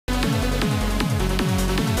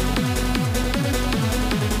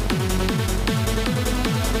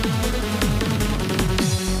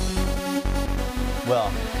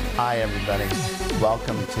Hi, everybody.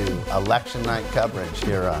 Welcome to election night coverage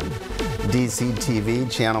here on DC TV,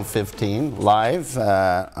 Channel 15, live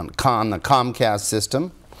on the Comcast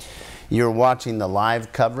system. You're watching the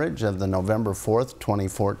live coverage of the November 4th,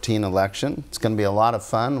 2014 election. It's going to be a lot of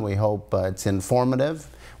fun. We hope it's informative.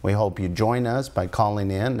 We hope you join us by calling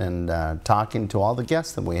in and talking to all the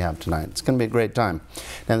guests that we have tonight. It's going to be a great time.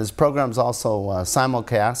 Now, this program is also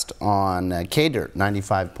simulcast on KDIRT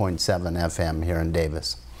 95.7 FM here in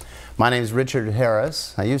Davis. My name is Richard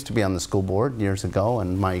Harris. I used to be on the school board years ago,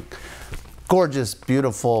 and my gorgeous,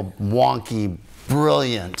 beautiful, wonky,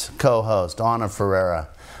 brilliant co-host, Anna Ferrera,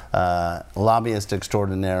 lobbyist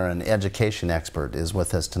extraordinaire and education expert, is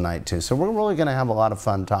with us tonight too. So we're really going to have a lot of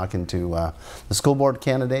fun talking to the school board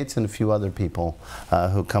candidates and a few other people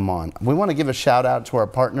who come on. We want to give a shout out to our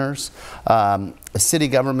partners, City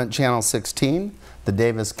Government Channel 16, the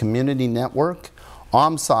Davis Community Network,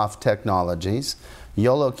 OMSOFT Technologies,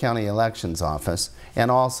 Yolo County Elections Office, and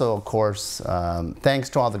also, of course, thanks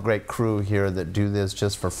to all the great crew here that do this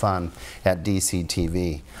just for fun at DC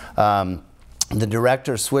TV. The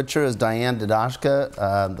director switcher is Diane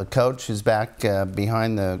Didashka, the coach who's back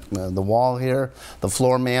behind the wall here. The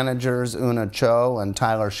floor managers, Una Cho and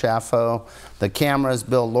Tyler Schaffo. The cameras,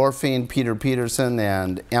 Bill Lorfine, Peter Peterson,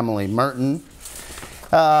 and Emily Merton.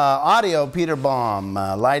 Audio, Peter Baum.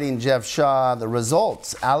 Lighting, Jeff Shaw. The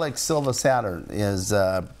results, Alex Silva Saturn is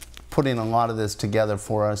putting a lot of this together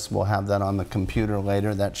for us. We'll have that on the computer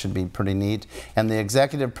later. That should be pretty neat. And the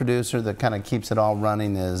executive producer that kind of keeps it all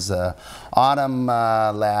running is Autumn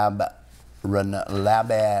Renault. I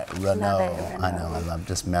know, I've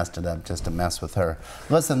just messed it up just to mess with her.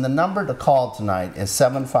 Listen, the number to call tonight is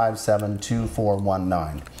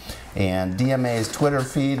 757-2419. And DMA's Twitter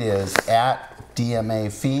feed is @DMA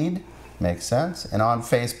feed. Makes sense. And on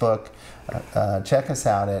Facebook, check us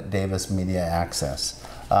out at Davis Media Access.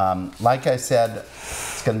 Like I said,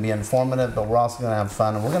 it's going to be informative, but we're also going to have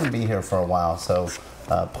fun, and we're going to be here for a while, so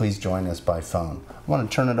please join us by phone. I want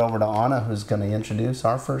to turn it over to Anna, who's going to introduce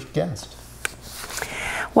our first guest.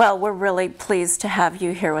 Well, we're really pleased to have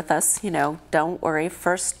you here with us. You know, don't worry.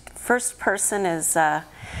 First person is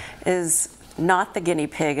not the guinea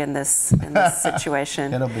pig in this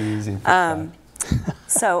situation. It'll be easy.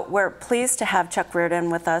 So we're pleased to have Chuck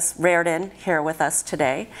Rairdan here with us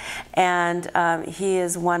today, and he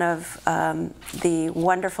is one of the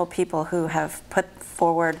wonderful people who have put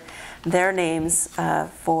forward their names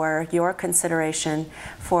for your consideration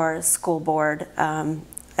for school board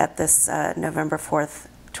at this November 4th,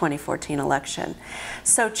 2014 election.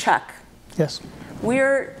 So Chuck. Yes.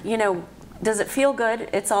 Does it feel good?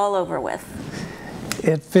 It's all over with.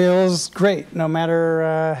 It feels great, no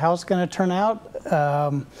matter how it's going to turn out.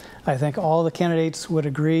 I think all the candidates would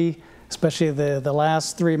agree, especially the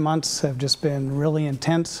last 3 months have just been really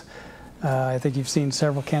intense. I think you've seen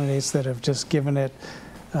several candidates that have just given it,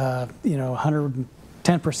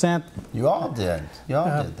 110%. You all did. You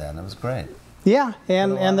all did that. It was great. Yeah,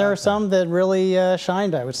 and there are some that really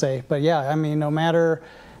shined, I would say. But yeah, I mean, no matter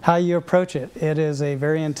how you approach it, it is a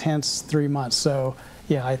very intense 3 months. So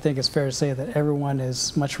yeah, I think it's fair to say that everyone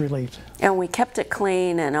is much relieved. And we kept it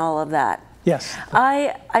clean and all of that. Yes.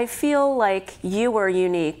 I feel like you were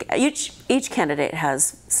unique. Each candidate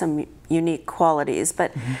has some unique qualities,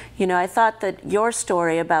 but I thought that your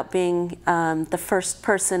story about being the first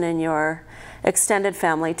person in your extended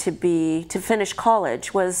family to finish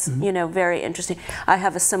college was very interesting. I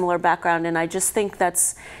have a similar background, and I just think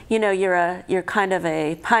that's you're kind of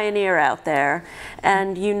a pioneer out there,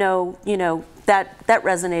 and that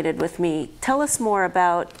resonated with me. Tell us more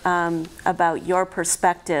about your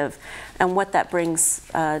perspective and what that brings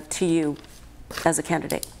to you as a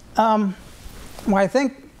candidate. Well, I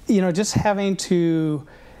think just having to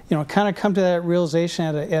kind of come to that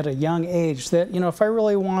realization at a young age that if I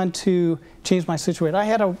really want to change my situation, I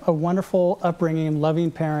had a wonderful upbringing,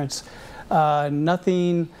 loving parents,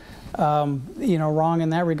 nothing wrong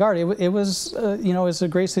in that regard. It was a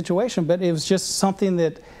great situation, but it was just something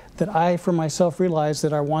that I, for myself, realized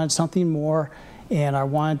that I wanted something more, and I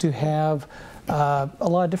wanted to have a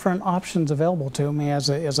lot of different options available to me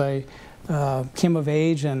as I came of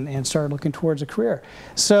age and started looking towards a career.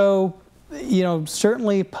 So,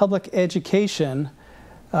 certainly public education,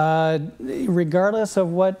 regardless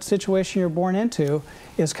of what situation you're born into,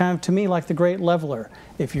 is kind of, to me, like the great leveler.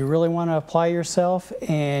 If you really want to apply yourself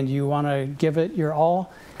and you want to give it your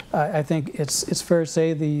all, I think it's fair to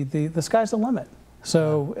say the sky's the limit.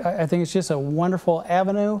 So I think it's just a wonderful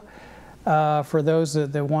avenue for those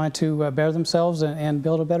that want to better themselves and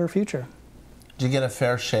build a better future. Did you get a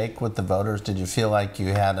fair shake with the voters? Did you feel like you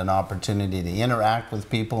had an opportunity to interact with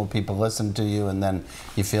people, people listened to you, and then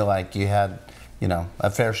you feel like you had, you know, a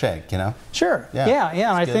fair shake, you know? Sure. Yeah.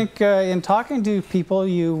 And I think in talking to people,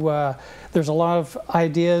 there's a lot of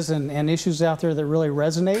ideas and issues out there that really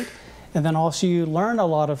resonate. And then also you learn a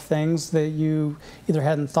lot of things that you either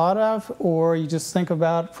hadn't thought of or you just think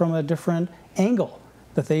about from a different angle,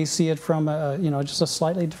 that they see it from a, you know, just a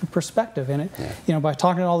slightly different perspective. And it, you know, by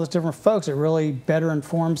talking to all those different folks, it really better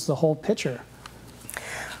informs the whole picture.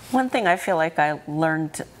 One thing I feel like I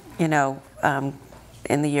learned, you know,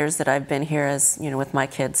 in the years that I've been here, as you know, with my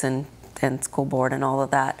kids and school board and all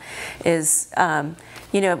of that, is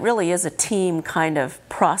you know, it really is a team kind of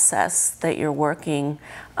process that you're working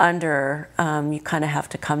under. You kind of have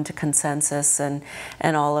to come to consensus and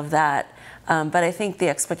all of that. But I think the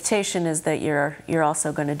expectation is that you're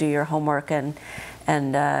also going to do your homework and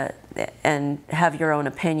have your own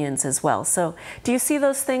opinions as well. So do you see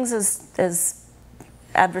those things as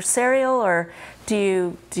adversarial, or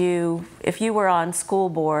do you if you were on school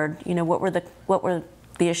board, you know, what were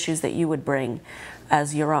the issues that you would bring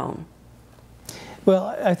as your own?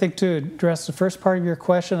 Well, I think to address the first part of your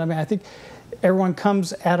question, I mean, I think everyone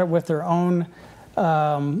comes at it with their own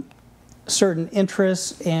certain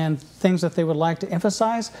interests and things that they would like to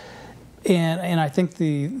emphasize, and I think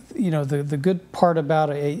the good part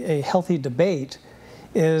about a healthy debate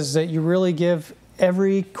is that you really give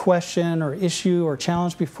every question or issue or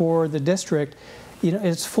challenge before the district, you know,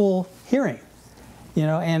 its full hearing, you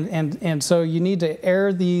know, and so you need to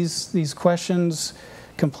air these questions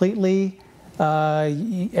completely.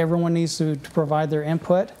 Everyone needs to provide their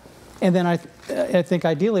input, and then I think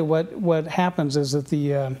ideally what happens is that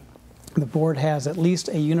the board has at least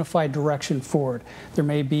a unified direction forward. There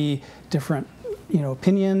may be different, you know,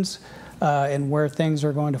 opinions and where things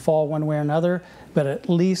are going to fall one way or another, but at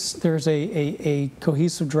least there's a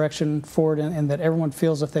cohesive direction forward, and that everyone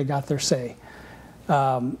feels that they got their say.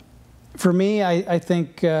 For me, I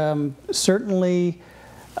think certainly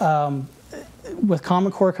with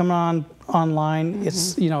Common Core coming online,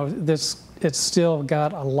 it's, you know, it's still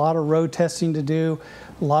got a lot of road testing to do,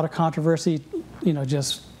 a lot of controversy, you know,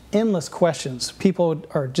 just endless questions. People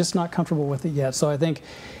are just not comfortable with it yet. So I think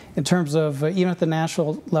in terms of even at the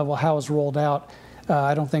national level, how it's rolled out,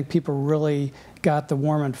 I don't think people really got the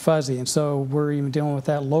warm and fuzzy. And so we're even dealing with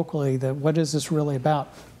that locally, that what is this really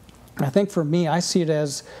about? And I think for me, I see it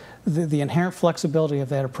as the inherent flexibility of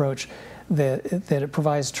that approach, that it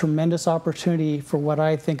provides tremendous opportunity for what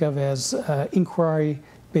I think of as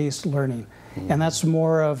inquiry-based learning. And that's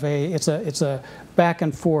more of it's a back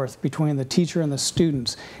and forth between the teacher and the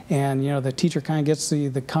students. And, you know, the teacher kind of gets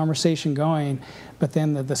the conversation going, but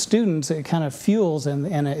then the students, it kind of fuels and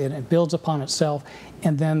it builds upon itself.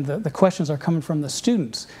 And then the questions are coming from the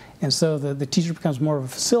students. And so the teacher becomes more of a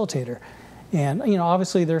facilitator. And, you know,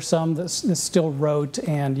 obviously there's some that's still rote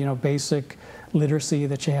and, you know, basic literacy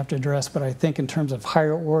that you have to address. But I think in terms of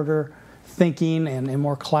higher order thinking and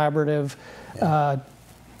more collaborative,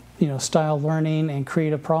 you know, style learning and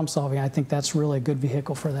creative problem solving, I think that's really a good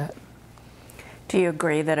vehicle for that. Do you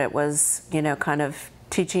agree that it was, you know, kind of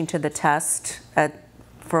teaching to the test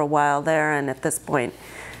for a while there, and at this point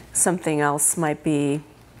something else might be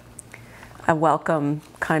a welcome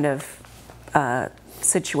kind of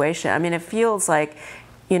situation? I mean, it feels like,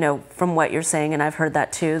 you know, from what you're saying, and I've heard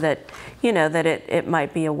that too, that, you know, that it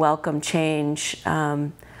might be a welcome change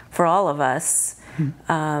for all of us.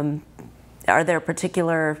 Are there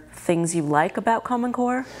particular things you like about Common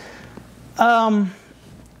Core? Well,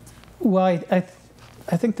 I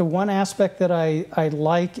think the one aspect that I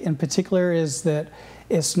like in particular is that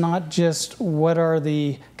it's not just what are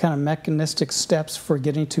the kind of mechanistic steps for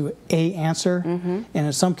getting to a answer. And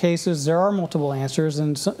in some cases there are multiple answers,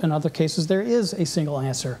 and in other cases there is a single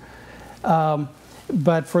answer.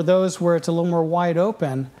 But for those where it's a little more wide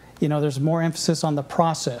open, you know, there's more emphasis on the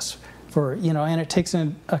process. You know, and it takes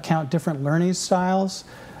into account different learning styles,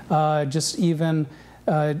 just even,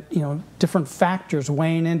 you know, different factors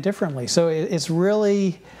weighing in differently. So it's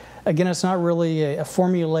really, again, it's not really a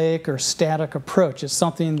formulaic or static approach. It's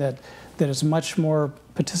something that is much more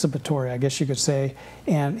participatory, I guess you could say,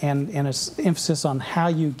 and it's emphasis on how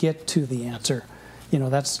you get to the answer. You know,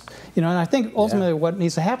 that's, you know, and I think ultimately what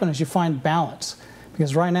needs to happen is you find balance.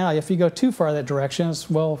 Because right now, if you go too far that direction, it's,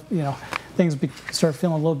 well, you know, things start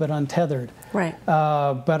feeling a little bit untethered. Right.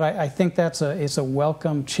 But I think it's a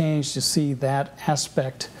welcome change to see that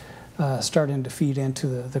aspect starting to feed into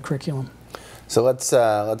the curriculum. So let's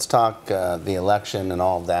talk the election and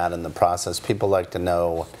all of that and the process. People like to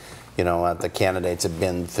know, you know, what the candidates have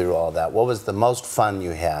been through all that. What was the most fun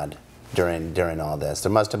you had during all this?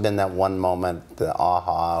 There must have been that one moment, the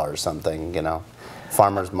aha or something, you know,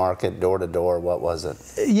 farmer's market, door to door. What was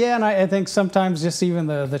it? Yeah, and I think sometimes just even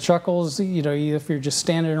the chuckles, you know, if you're just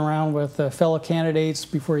standing around with fellow candidates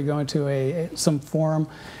before you go into some forum,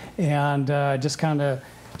 and just kind of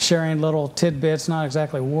sharing little tidbits, not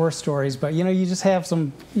exactly war stories, but you know, you just have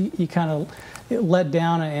some, you kind of let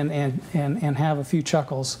down and have a few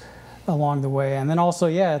chuckles along the way. And then also,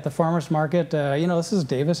 yeah, at the farmer's market, you know, this is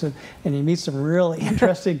Davis, and you meet some really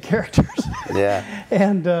interesting characters. Yeah.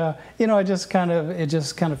 And you know, it just kind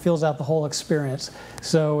of fills out the whole experience.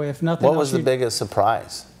 So if nothing else, what was the biggest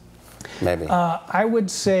surprise? Maybe. I would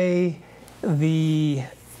say the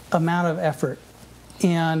amount of effort,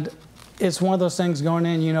 and it's one of those things going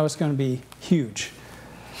in, you know, it's going to be huge.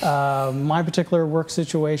 My particular work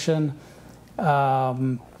situation,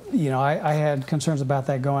 you know, I had concerns about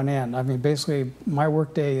that going in. I mean, basically, my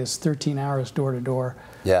work day is 13 hours door to door.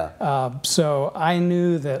 Yeah. So I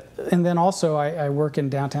knew that, and then also I work in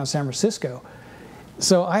downtown San Francisco.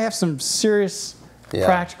 So I have some serious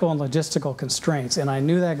practical and logistical constraints, and I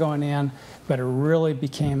knew that going in, but it really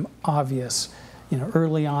became obvious, you know,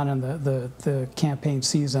 early on in the campaign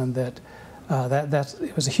season that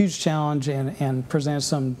it was a huge challenge and presented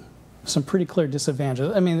some pretty clear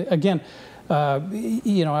disadvantages. I mean, again,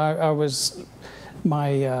 you know, I was in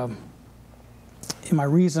my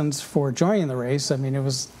reasons for joining the race. I mean,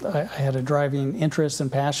 I had a driving interest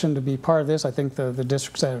and passion to be part of this. I think the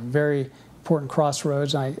district's at a very important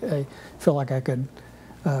crossroads. I feel like I could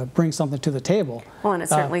bring something to the table. Well, and it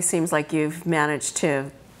certainly seems like you've managed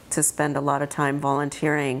to spend a lot of time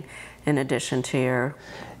volunteering in addition to your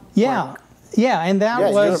work. Yeah, and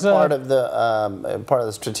that was you're part of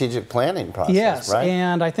the strategic planning process, yes, right?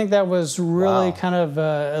 And I think that was really kind of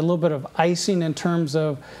a little bit of icing in terms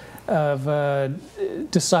of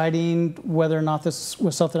deciding whether or not this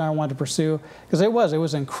was something I wanted to pursue, because it was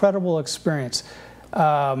an incredible experience.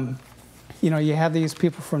 You know, you had these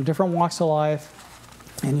people from different walks of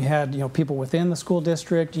life, and you had, you know, people within the school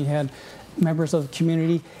district, you had members of the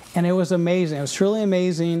community, and it was amazing. It was truly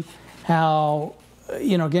amazing how,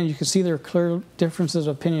 you know, again, you could see there were clear differences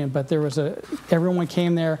of opinion, but everyone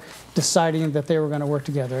came there deciding that they were going to work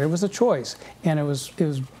together. It was a choice, and it was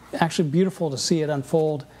actually beautiful to see it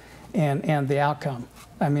unfold and the outcome.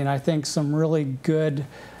 I mean, I think some really good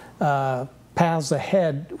paths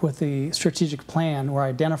ahead with the strategic plan were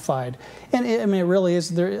identified. And I mean, it really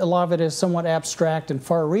is, a lot of it is somewhat abstract and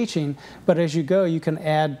far-reaching, but as you go, you can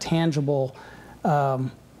add tangible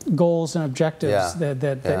goals and objectives that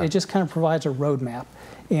it just kind of provides a roadmap.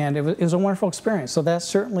 And it was a wonderful experience. So that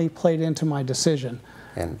certainly played into my decision.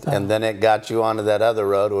 And then it got you onto that other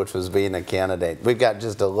road, which was being a candidate. We've got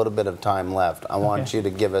just a little bit of time left. I want you to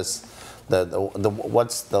give us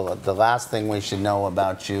what's the last thing we should know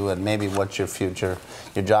about you, and maybe what's your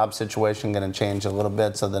job situation going to change a little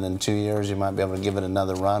bit, so that in 2 years you might be able to give it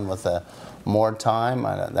another run with more time.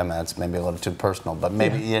 I mean, that's maybe a little too personal, but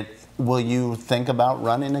maybe will you think about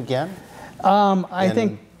running again? I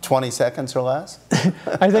think 20 seconds or less?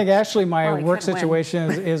 I think actually my work situation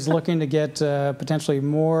is looking to get potentially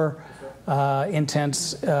more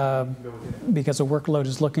intense because the workload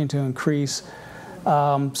is looking to increase.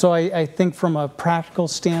 So I think from a practical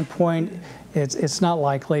standpoint, it's not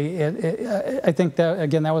likely. I think that,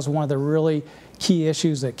 again, that was one of the really key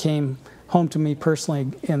issues that came home to me personally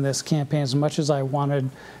in this campaign. As much as I wanted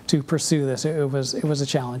to pursue this, it was a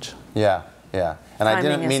challenge. Yeah. Yeah, and I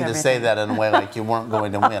didn't mean to say that in a way like you weren't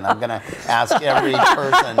going to win. I'm going to ask every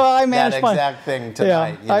person that exact thing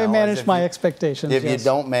tonight. Yeah, I managed my expectations. If you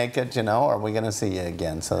don't make it, you know, are we going to see you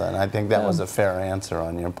again? So then I think that was a fair answer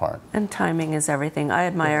on your part. And timing is everything. I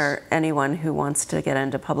admire anyone who wants to get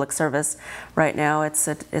into public service right now. It's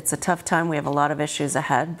a tough time. We have a lot of issues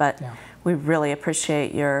ahead, but we really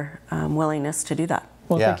appreciate your willingness to do that.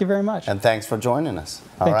 Well, thank you very much. And thanks for joining us.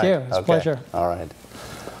 Thank you. It's a pleasure. All right.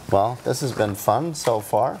 Well, this has been fun so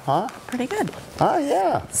far, huh? Pretty good. Oh,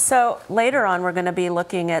 yeah. So later on, we're going to be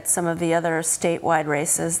looking at some of the other statewide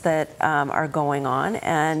races that are going on,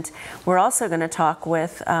 and we're also going to talk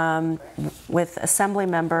with assembly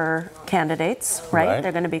member candidates, right?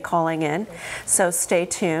 They're going to be calling in, so stay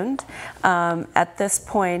tuned. At this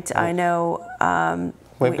point, I know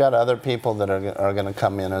we've got other people that are going to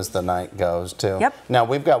come in as the night goes, too. Yep. Now,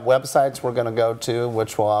 we've got websites we're going to go to,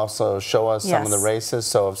 which will also show us some of the races.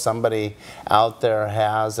 So if somebody out there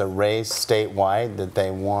has a race statewide that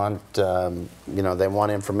they want, you know, they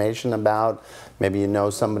want information about, maybe you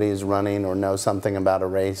know somebody is running or know something about a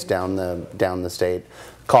race down the state,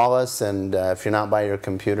 call us, and if you're not by your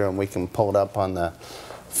computer, and we can pull it up on the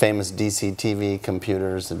famous DCTV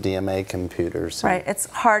computers, the DMA computers. Right. It's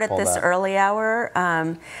hard at this that. early hour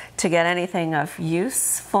to get anything of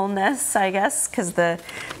usefulness, I guess, because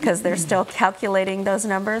they're still calculating those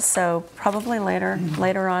numbers. So probably later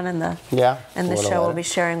on in the show, we'll be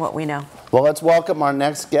sharing what we know. Well, let's welcome our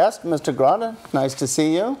next guest, Mr. Granda. Nice to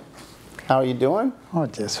see you. How are you doing? Oh,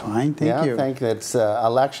 just fine. Thank you. Thank you. It's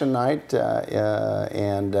election night,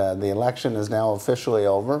 and the election is now officially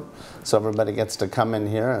over. So everybody gets to come in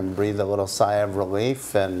here and breathe a little sigh of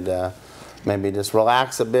relief and maybe just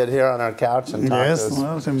relax a bit here on our couch and talk to us.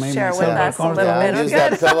 Well, so maybe share with us a little bit. Use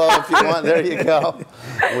that pillow if you want. There you go.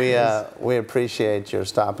 We appreciate your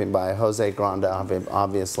stopping by. Jose Granda,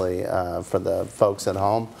 obviously, for the folks at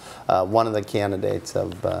home, one of the candidates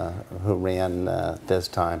of who ran this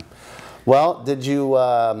time. Well, did you,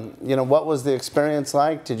 what was the experience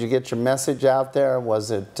like? Did you get your message out there?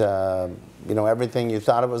 Was it, everything you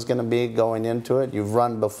thought it was going to be going into it? You've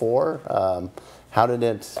run before. How did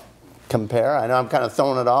it compare? I know I'm kind of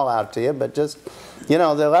throwing it all out to you, but just, the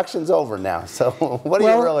election's over now. So what do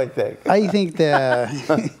you really think? I think that,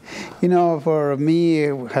 for me,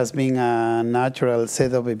 it has been a natural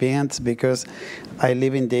set of events because I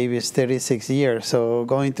live in Davis 36 years. So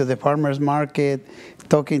going to the farmer's market,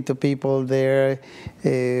 talking to people there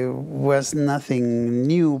was nothing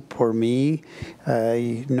new for me.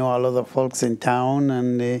 I know a lot of folks in town,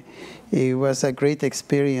 and it was a great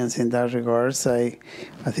experience in that regards. I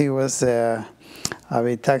think it was a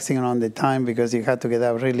bit taxing on the time because you had to get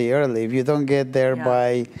up really early. If you don't get there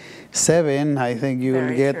by 7, I think you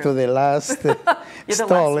will get to the last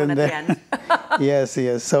stall in there. Yes.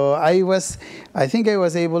 So I think I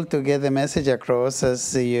was able to get the message across.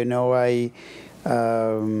 As you know, I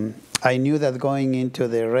knew that going into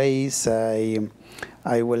the race, I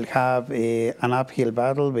will have an uphill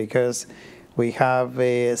battle because we have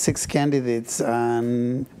 6 candidates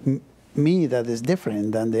and me that is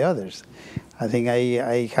different than the others. I think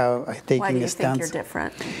I have taken a stance. Why do you think you're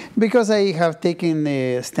different? Because I have taken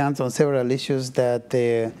a stance on several issues that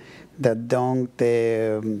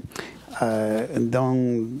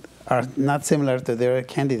are not similar to their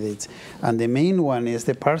candidates. And the main one is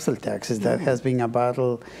the parcel taxes. That has been a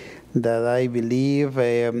battle that I believe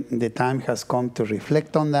the time has come to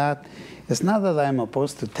reflect on that. It's not that I'm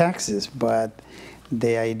opposed to taxes, but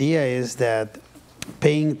the idea is that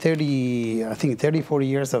paying 34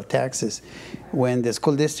 years of taxes when the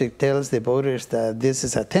school district tells the voters that this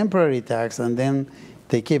is a temporary tax and then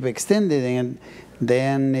they keep extending it,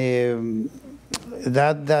 then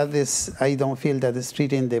that is, I don't feel that is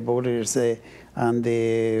treating the voters and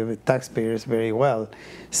the taxpayers very well,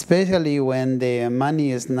 especially when the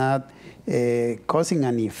money is not causing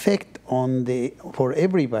an effect for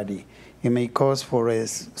everybody. It may cause for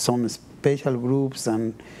some special groups,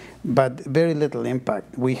 but very little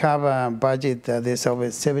impact. We have a budget that is over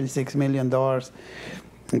 $76 million,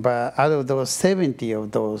 but out of those, 70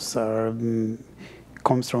 of those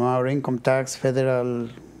comes from our income tax, federal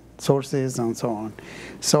sources, and so on.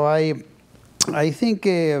 So I think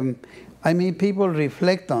people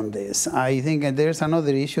reflect on this. I think there's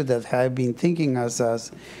another issue that I've been thinking as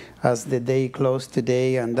the day closed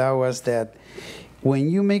today, and that was that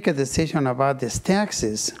when you make a decision about these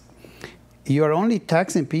taxes, you're only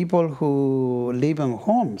taxing people who live in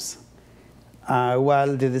homes,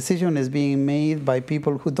 while the decision is being made by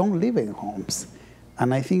people who don't live in homes.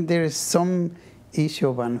 And I think there is some issue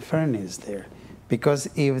of unfairness there. Because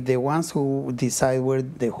if the ones who decide were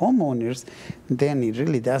the homeowners, then it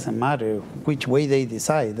really doesn't matter which way they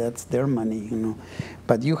decide. That's their money,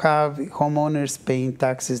 But you have homeowners paying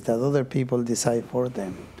taxes that other people decide for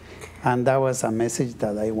them. And that was a message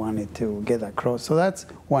that I wanted to get across. So that's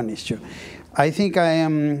one issue. I think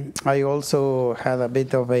I also had a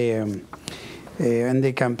bit of in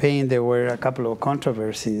the campaign, there were a couple of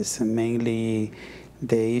controversies, mainly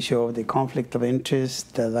the issue of the conflict of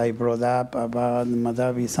interest that I brought up about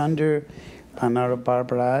Madhavi Sunder and our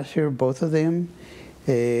Barbara Asher, both of them,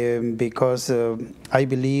 because I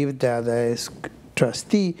believe that a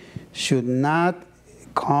trustee should not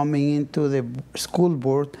come into the school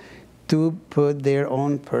board to put their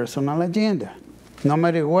own personal agenda, no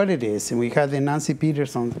matter what it is. And we had the Nancy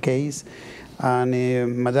Peterson case, and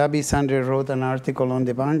Madhavi Sunder wrote an article on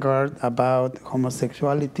the Vanguard about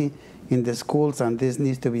homosexuality in the schools, and this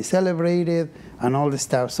needs to be celebrated and all the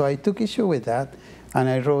stuff. So I took issue with that, and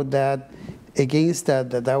I wrote that against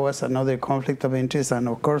that was another conflict of interest, and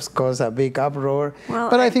of course caused a big uproar. Well,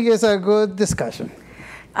 but I think it's a good discussion.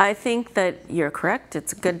 I think that you're correct.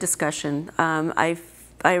 It's a good discussion. I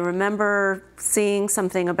I remember seeing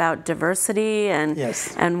something about diversity and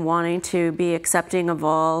Yes. and wanting to be accepting of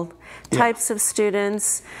all types of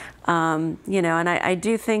students. You know, and I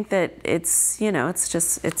do think that it's, you know,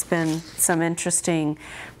 it's been some interesting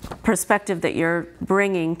perspective that you're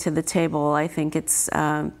bringing to the table. I think it's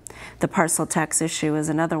the parcel tax issue is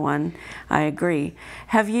another one. I agree.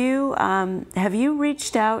 Have you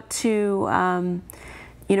reached out to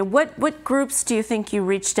you know, what groups do you think you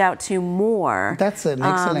reached out to more? That's an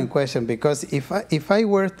excellent question, because if I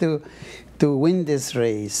were to win this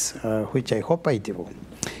race, which I hope I do,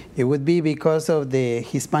 it would be because of the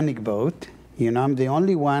Hispanic vote. You know, I'm the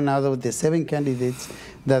only one out of the 7 candidates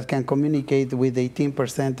that can communicate with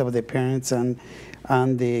 18% of the parents and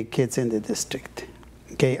the kids in the district.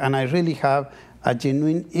 Okay, and I really have a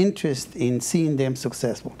genuine interest in seeing them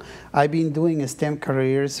successful. I've been doing STEM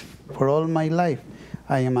careers for all my life.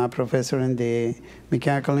 I am a professor in the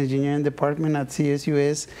mechanical engineering department at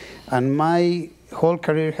CSUS, and my whole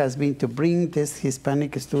career has been to bring these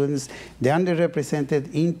Hispanic students, the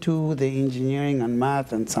underrepresented, into the engineering and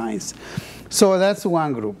math and science. So that's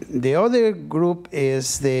one group. The other group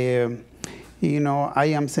is the, you know, I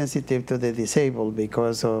am sensitive to the disabled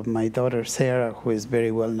because of my daughter Sarah, who is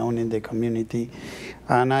very well known in the community,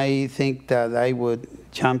 and I think that I would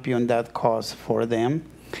champion that cause for them.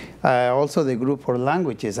 Also the group for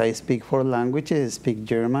languages. I speak 4 languages. I speak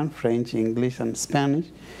German, French, English, and Spanish.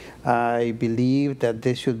 I believe that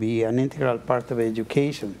this should be an integral part of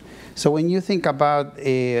education. So when you think about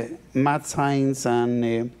math, science,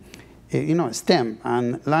 and you know, STEM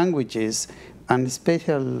and languages and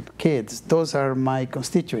special kids, those are my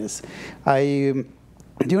constituents.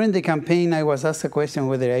 During the campaign, I was asked a question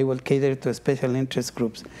whether I will cater to special interest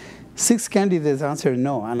groups. 6 candidates answered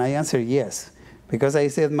no, and I answered yes. Because I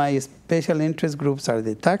said my special interest groups are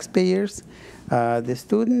the taxpayers, the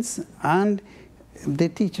students, and the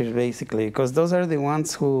teachers, basically, because those are the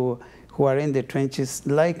ones who are in the trenches,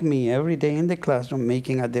 like me, every day in the classroom,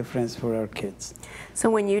 making a difference for our kids. So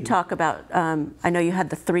when you talk about, I know you had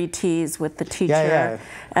the 3 T's with the teacher,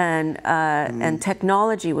 and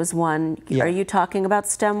technology was one. Yeah. Are you talking about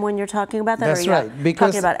STEM when you're talking about that? That's or are you right.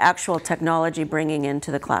 Because talking about actual technology bringing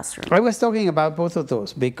into the classroom? I was talking about both of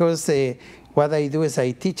those, because what I do is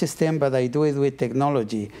I teach STEM, but I do it with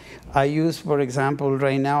technology. I use, for example,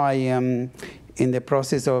 right now I am in the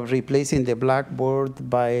process of replacing the blackboard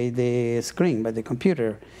by the screen, by the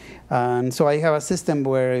computer. And so I have a system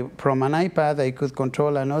where from an iPad I could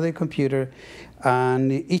control another computer,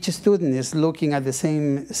 and each student is looking at the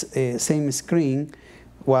same screen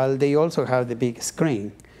while they also have the big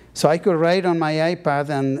screen. So I could write on my iPad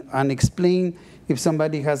and explain if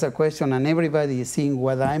somebody has a question, and everybody is seeing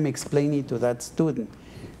what I'm explaining to that student.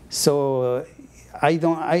 So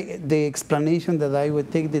the explanation that I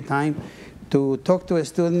would take the time to talk to a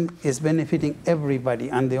student is benefiting everybody,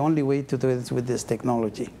 and the only way to do it is with this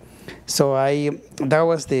technology. So that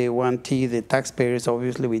was the 1 T, the taxpayers,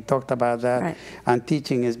 obviously we talked about that, right. And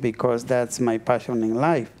teaching is because that's my passion in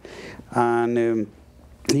life. And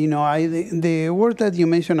you know, the word that you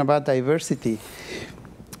mentioned about diversity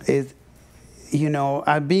is, you know,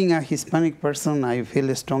 being a Hispanic person, I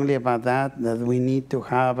feel strongly about that we need to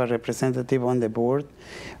have a representative on the board.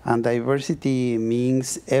 And diversity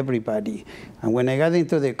means everybody. And when I got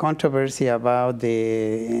into the controversy about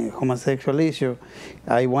the homosexual issue,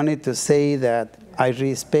 I wanted to say that I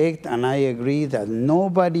respect and I agree that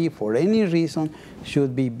nobody, for any reason,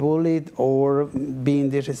 should be bullied or being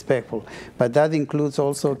disrespectful. But that includes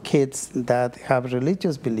also kids that have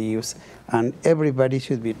religious beliefs, and everybody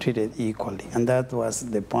should be treated equally. And that was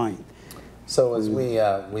the point. So as we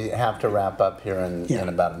have to wrap up here in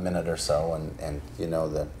about a minute or so, and you know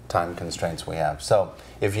the time constraints we have. So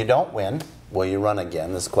if you don't win, will you run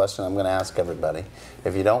again? This is a question I'm going to ask everybody.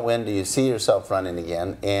 If you don't win, do you see yourself running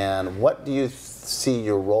again? And what do you see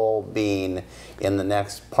your role being in the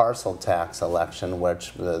next parcel tax election,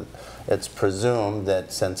 which it's presumed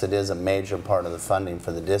that since it is a major part of the funding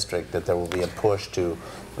for the district, that there will be a push to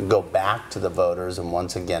go back to the voters and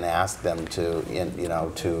once again ask them to, you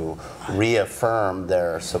know, to reaffirm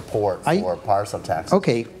their support for parcel taxes.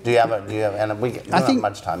 Okay. Do you have and we don't have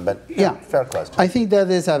much time, but yeah, fair question. I think that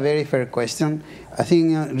is a very fair question. I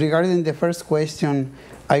think regarding the first question,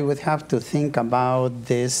 I would have to think about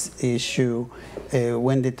this issue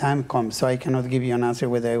when the time comes, so I cannot give you an answer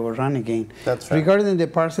whether I will run again. That's right. Regarding the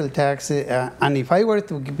parcel tax, and if I were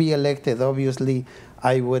to be elected, obviously,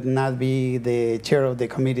 I would not be the chair of the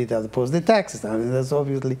committee that opposed the taxes. I mean, that's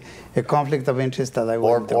obviously a conflict of interest that I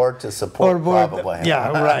would do. Or to support, probably. Yeah,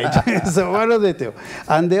 right. So one of the two.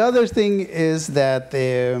 And the other thing is that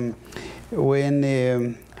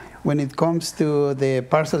when when it comes to the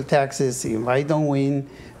parcel taxes, if I don't win,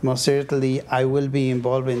 most certainly I will be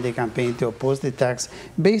involved in the campaign to oppose the tax.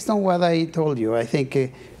 Based on what I told you, I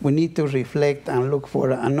think we need to reflect and look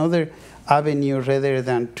for another avenue rather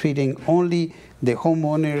than treating only the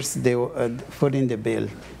homeowners footing the bill,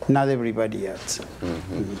 not everybody else.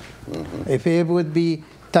 If it would be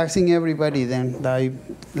taxing everybody, then I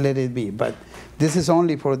let it be. But this is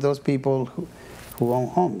only for those people who own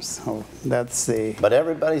homes. So that's the. But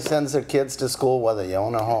everybody sends their kids to school, whether you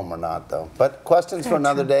own a home or not, though. But questions for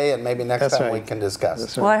another day, and maybe next time we can discuss.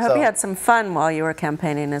 That's Well, I hope you had some fun while you were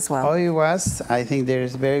campaigning as well. Oh, it was. I think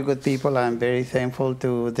there's very good people. I'm very thankful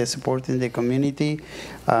to the support in the community.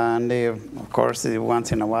 And of course,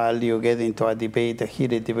 once in a while, you get into a debate, a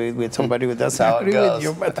heated debate with somebody who doesn't agree with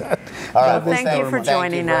you. But all right, thank you for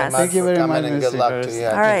joining us. Thank you very much, and good luck to you.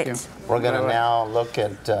 All right. We're going to now look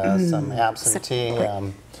at some absentee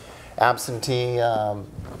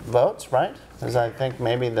votes, right? Is I think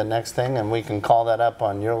maybe the next thing, and we can call that up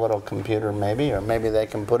on your little computer maybe, or maybe they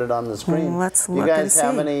can put it on the screen. Let's look. You guys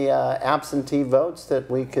have any absentee votes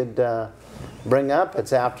that we could bring up?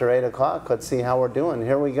 It's after 8 o'clock. Let's see how we're doing.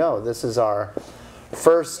 Here we go. This is our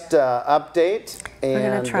first update. And,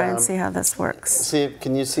 we're going to try and see how this works.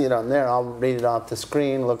 Can you see it on there? I'll read it off the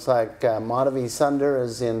screen. Looks like Madhavi Sunder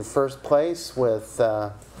is in first place with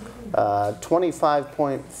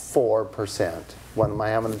 25.4%. What, am I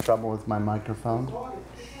having trouble with my microphone?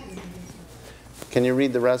 Can you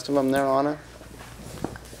read the rest of them there, Anna?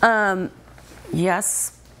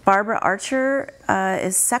 Yes. Barbara Archer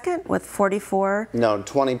is second with 44. No,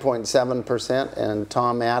 20.7%, and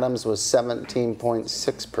Tom Adams was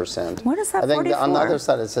 17.6%. What is that? I think 44? on the other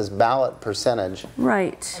side it says ballot percentage.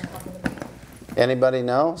 Right. Anybody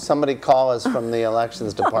know? Somebody call us from the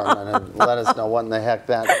elections department and let us know what in the heck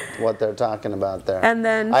what they're talking about there. And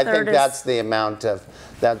then I think that's the amount of,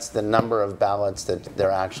 that's the number of ballots that they're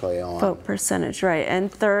actually on. Vote percentage, right.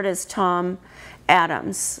 And third is Tom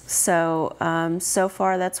Adams. So so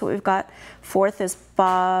far that's what we've got. Fourth is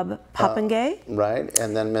Bob Poppenga. Right,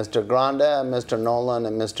 and then Mr. Granda, Mr. Nolan,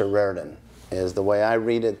 and Mr. Rairdan is the way I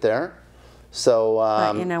read it there. So,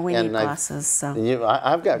 but, you know, we need glasses, so.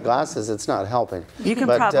 I've got glasses, it's not helping. You can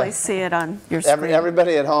probably see it on your screen.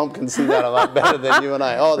 Everybody at home can see that a lot better than you and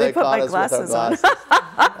I. Oh, they caught us with our glasses.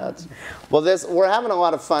 Well, we're having a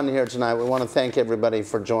lot of fun here tonight. We want to thank everybody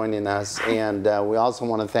for joining us, and we also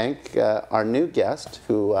want to thank our new guest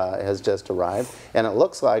who has just arrived. And it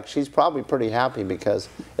looks like she's probably pretty happy because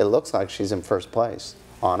it looks like she's in first place.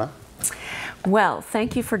 Anna? Well,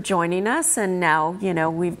 thank you for joining us, and now, you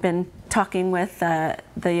know, we've been talking with the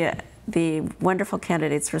wonderful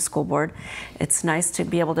candidates for school board. It's nice to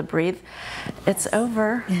be able to breathe. It's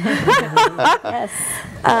over. Yes.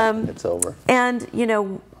 It's over. And, you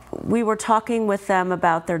know, we were talking with them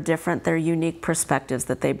about their unique perspectives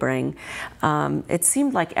that they bring. It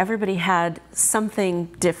seemed like everybody had something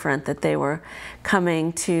different that they were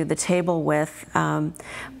coming to the table with.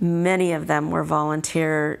 Many of them were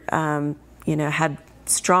volunteer, you know, had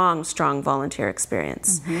strong volunteer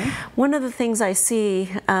experience. Mm-hmm. One of the things I see,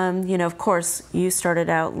 you know, of course, you started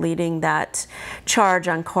out leading that charge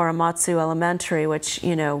on Korematsu Elementary, which,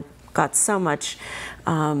 you know, got so much,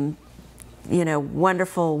 you know,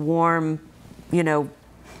 wonderful, warm, you know,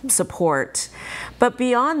 support. But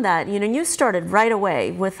beyond that, you know, you started right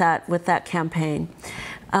away with that campaign.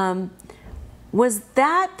 Was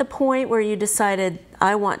that the point where you decided,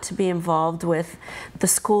 I want to be involved with the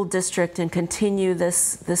school district and continue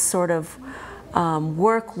this sort of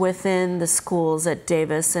work within the schools at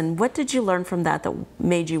Davis? And what did you learn from that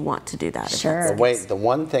made you want to do that? Sure. Wait, the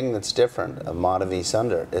one thing that's different of Madhavi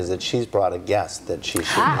Sunder is that she's brought a guest that she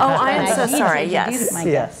should. Oh, I am so sorry. Yes.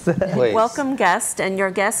 Yes. Welcome, guest, and your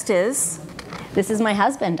guest is. This is my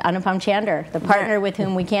husband, Anupam Chander, the partner with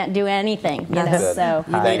whom we can't do anything. You know, so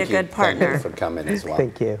you need a good partner. Thank you for coming as well.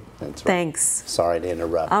 Thank you. That's right. Thanks. Sorry to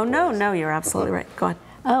interrupt. Oh, no, you're absolutely right. Go on.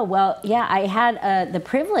 Oh, well, yeah, I had the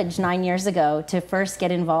privilege 9 years ago to first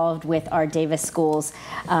get involved with our Davis schools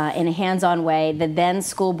in a hands-on way. The then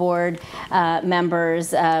school board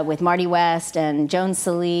members with Marty West and Joan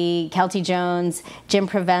Salee, Kelty Jones, Jim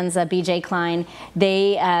Provenza, BJ Klein,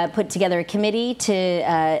 they put together a committee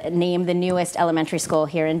to name the newest elementary school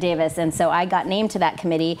here in Davis. And so I got named to that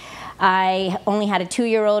committee. I only had a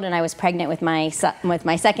 2-year-old, and I was pregnant with my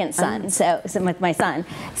second son. So with my son.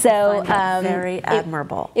 Very admirable.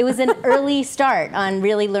 remarkable. It was an early start on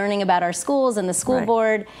really learning about our schools and the school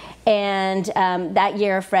board. And that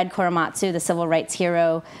year, Fred Korematsu, the civil rights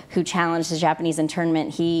hero who challenged the Japanese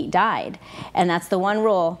internment, he died. And that's the one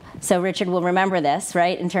rule. So Richard will remember this,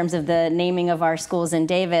 right? In terms of the naming of our schools in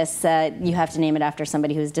Davis, you have to name it after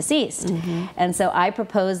somebody who's deceased. And so I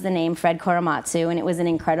proposed the name Fred Korematsu, and it was an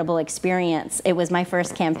incredible experience. It was my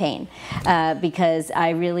first campaign because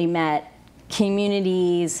I really met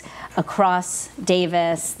communities across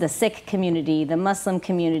Davis, the Sikh community, the Muslim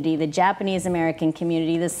community, the Japanese American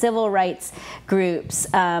community, the civil rights groups,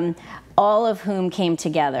 all of whom came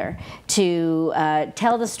together to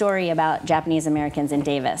tell the story about Japanese Americans in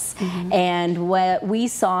Davis. And what we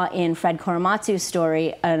saw in Fred Korematsu's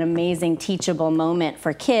story, an amazing teachable moment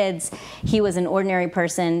for kids. He was an ordinary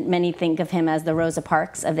person. Many think of him as the Rosa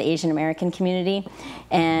Parks of the Asian American community.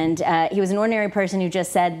 And he was an ordinary person who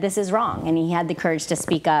just said, this is wrong. And he had the courage to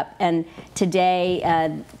speak up. And today,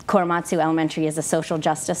 Korematsu Elementary is a social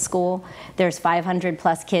justice school. There's 500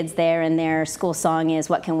 plus kids there, and their school song is,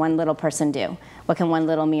 what can one little person do? What can one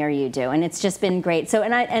little me or you do? And it's just been great. So,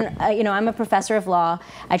 you know, I'm a professor of law.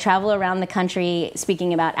 I travel around the country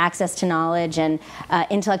speaking about access to knowledge and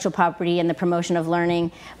intellectual property and the promotion of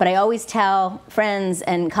learning. But I always tell friends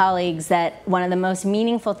and colleagues that one of the most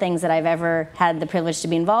meaningful things that I've ever had the privilege to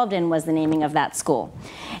be involved in was the naming of that school.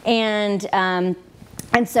 And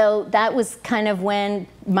so that was kind of when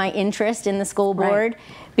my interest in the school board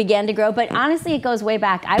began to grow. But honestly, it goes way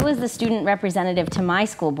back. I was the student representative to my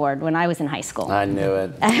school board when I was in high school. I knew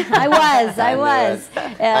it. I was. I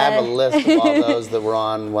have a list of all those that were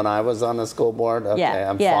on when I was on the school board. Okay,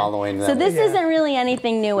 I'm following that. So this isn't really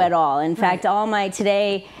anything new at all. In fact, all my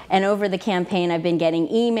today and over the campaign, I've been getting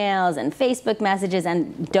emails and Facebook messages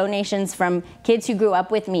and donations from kids who grew up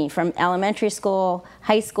with me from elementary school,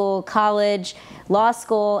 high school, college, law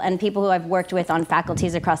school, and people who I've worked with on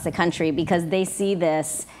faculties across the country, because they see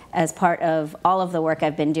this as part of all of the work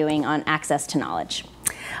I've been doing on access to knowledge.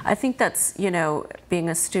 I think that's, you know, being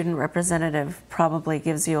a student representative probably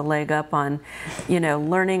gives you a leg up on, you know,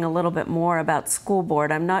 learning a little bit more about school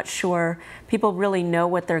board. I'm not sure people really know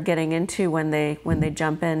what they're getting into when they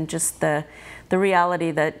jump in. Just the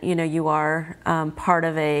reality that, you know, you are part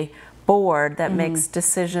of a board that makes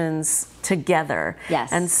decisions together.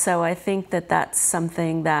 Yes. And so I think that that's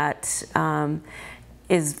something that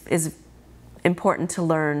is important to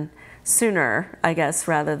learn sooner, I guess,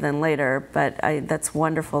 rather than later. But that's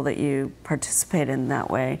wonderful that you participate in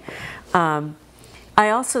that way. I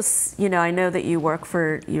also, you know, I know that you work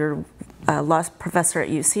for your law professor at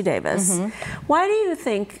UC Davis. Why do you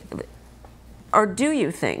think, or do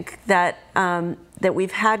you think that that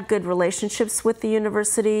we've had good relationships with the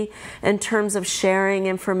university in terms of sharing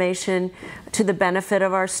information to the benefit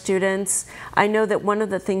of our students? I know that one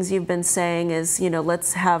of the things you've been saying is, you know,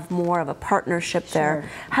 let's have more of a partnership there.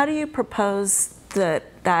 How do you propose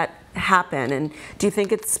that happen? And do you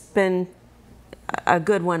think it's been a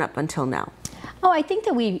good one up until now? Oh, I think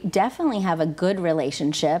that we definitely have a good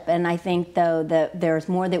relationship, and I think, though, that there's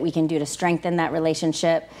more that we can do to strengthen that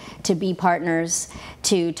relationship, to be partners,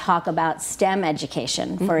 to talk about STEM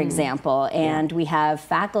education, for example. And we have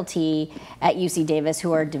faculty at UC Davis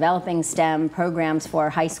who are developing STEM programs for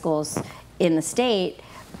high schools in the state,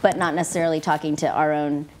 but not necessarily talking to our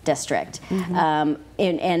own district.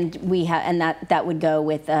 And we have, and that would go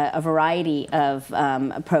with a variety of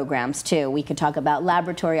programs too. We could talk about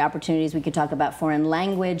laboratory opportunities. We could talk about foreign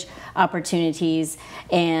language opportunities.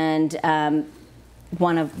 And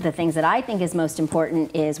one of the things that I think is most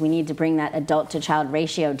important is we need to bring that adult-to-child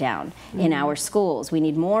ratio down in our schools. We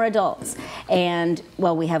need more adults. And,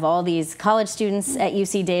 well, we have all these college students at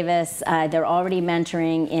UC Davis. They're already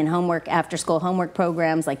mentoring in homework, after-school homework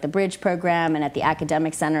programs like the Bridge program and at the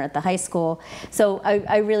Academic Center at the high school. So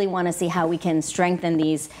I really want to see how we can strengthen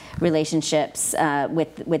these relationships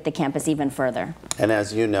with the campus even further. And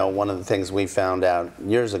as you know, one of the things we found out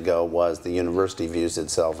years ago was the university views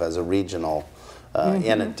itself as a regional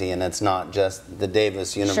entity, and it's not just the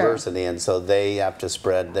Davis University, and so they have to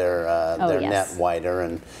spread their net wider.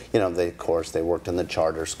 And you know, of course, they worked in the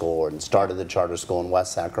charter school and started the charter school in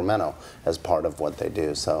West Sacramento as part of what they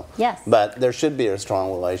do. So, but there should be a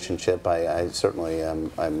strong relationship. I certainly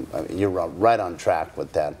you're right on track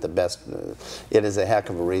with that. The best, it is a heck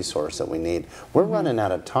of a resource that we need. We're running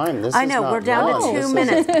out of time. I know we're down to 2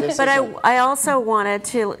 minutes, but I also wanted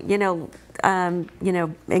to, you know,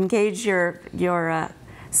 engage your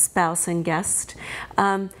spouse and guest.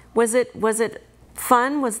 Was it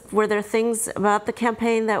fun? Were there things about the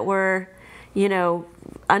campaign that were, you know,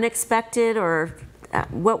 unexpected, or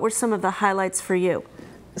what were some of the highlights for you?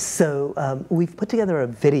 So we've put together a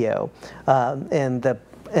video, and the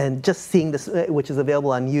and just seeing this, which is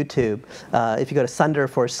available on YouTube. If you go to Sunder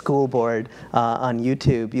for School Board on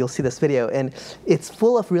YouTube, you'll see this video, and it's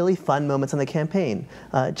full of really fun moments on the campaign.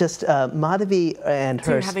 Madhavi and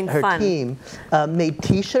her team made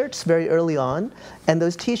T-shirts very early on, and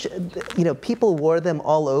those T-shirts, people wore them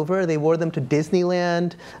all over. They wore them to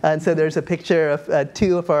Disneyland, and so there's a picture of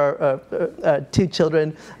two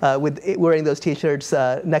children wearing those T-shirts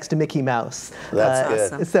next to Mickey Mouse.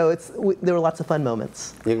 That's good. So there were lots of fun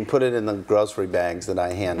moments. You can put it in the grocery bags that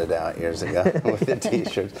I handed out years ago with the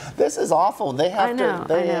T-shirts. This is awful. They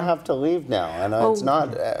have to leave now. I know it's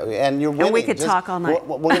not, and you're winning. And we could talk all night.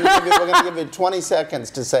 We're going to give you 20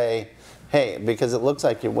 seconds to say, hey, because it looks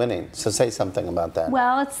like you're winning. So say something about that.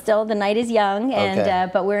 Well, it's still, the night is young,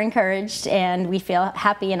 and but we're encouraged, and we feel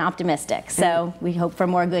happy and optimistic. So we hope for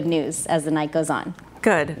more good news as the night goes on.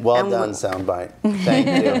 Good. Well done, Soundbite. Thank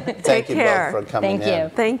you. Thank you both for coming in.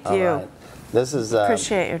 Thank you. Thank you. Right. This is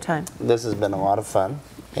Appreciate your time. This has been a lot of fun,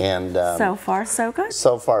 and so far so good.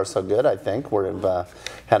 So far so good. I think we've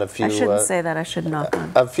had a few. I shouldn't say that. I should knock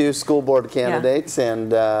on. A few school board candidates, and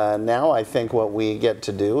now I think what we get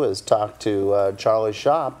to do is talk to Charlie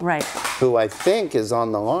Schaupp, right? Who I think is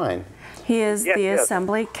on the line. He is the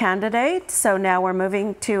assembly candidate. So now we're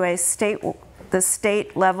moving to the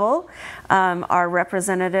state level. Our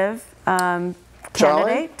representative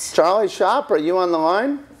candidate. Charlie Schaupp, are you on the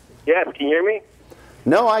line? Yes, can you hear me?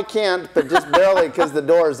 No, I can't, but just barely because the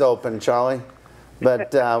door's open, Charlie.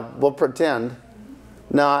 But we'll pretend.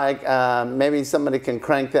 No, maybe somebody can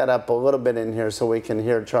crank that up a little bit in here so we can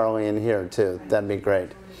hear Charlie in here too. That'd be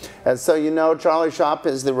great. And so you know, Charlie Schaupp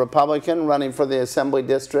is the Republican running for the Assembly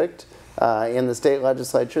District in the state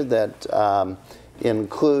legislature that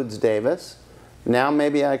includes Davis. Now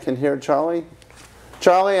maybe I can hear Charlie.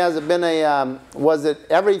 Charlie, has it been was it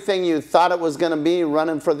everything you thought it was going to be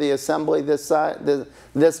running for the Assembly this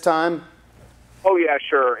time? Oh yeah,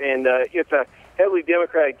 sure. And it's a heavily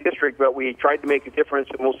Democratic district, but we tried to make a difference,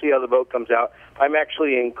 and we'll see how the vote comes out. I'm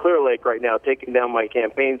actually in Clear Lake right now, taking down my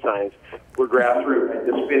campaign signs. We're grassroots. I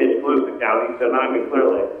just finished Louisville County, so now I'm in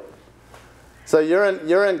Clear Lake. So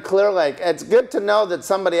you're in Clear Lake. It's good to know that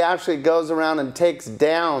somebody actually goes around and takes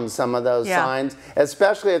down some of those signs,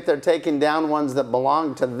 especially if they're taking down ones that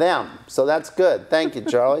belong to them. So that's good. Thank you,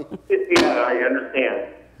 Charlie. Yeah, I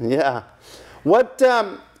understand. Yeah.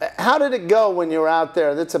 How did it go when you were out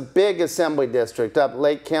there? That's a big assembly district, up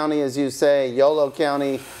Lake County, as you say, Yolo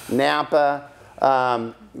County, Napa.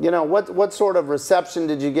 What sort of reception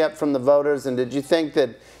did you get from the voters, and did you think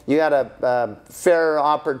that you had a fair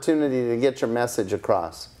opportunity to get your message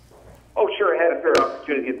across? Oh, sure, I had a fair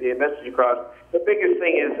opportunity to get the message across. The biggest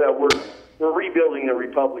thing is we're rebuilding the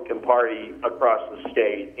Republican Party across the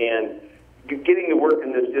state, and getting to work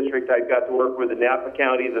in this district, I've got to work with the Napa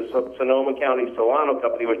County, the Sonoma County Solano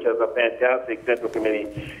Company, which has a fantastic central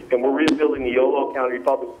committee, and we're rebuilding the Yolo County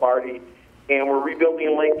Republican Party, and we're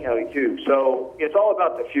rebuilding Lake County too. So it's all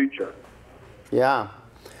about the future. Yeah.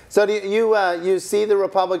 So do you see the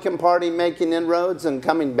Republican Party making inroads and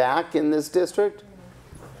coming back in this district?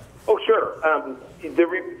 Oh, sure. The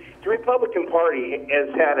Republican Party has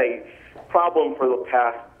had a problem for the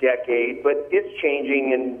past decade, but it's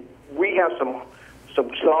changing, and we have some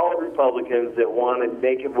solid Republicans that want to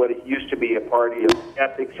make it what it used to be, a party of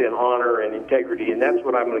ethics and honor and integrity, and that's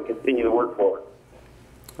what I'm going to continue to work for.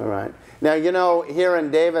 All right. Now, you know, here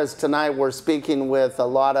in Davis tonight, we're speaking with a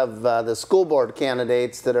lot of the school board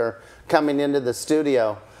candidates that are coming into the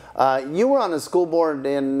studio. You were on the school board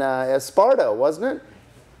in Esparto, wasn't it?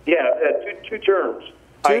 Yeah, two terms.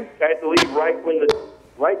 I had to leave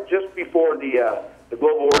right just before the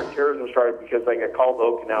global war on terrorism started because I got called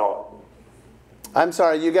to Okinawa. I'm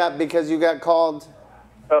sorry, because you got called?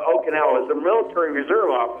 Okinawa. As a military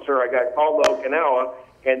reserve officer, I got called to Okinawa,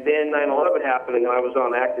 and then 9/11 happened, and I was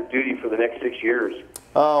on active duty for the next 6 years.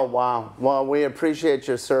 Oh, wow. Well, we appreciate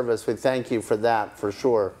your service. We thank you for that, for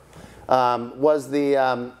sure. Was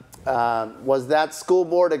that school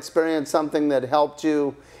board experience something that helped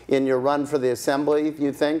you in your run for the assembly,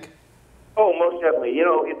 you think? Oh, most definitely. You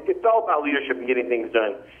know, it's all about leadership and getting things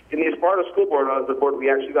done. In the Esparto School Board, on the board,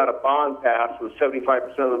 we actually got a bond passed with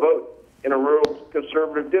 75% of the vote in a rural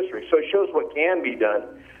conservative district. So it shows what can be done.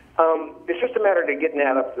 It's just a matter of getting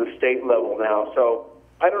that up to the state level now. So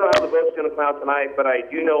I don't know how the vote's going to come out tonight, but I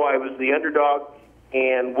do know I was the underdog,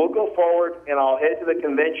 and we'll go forward, and I'll head to the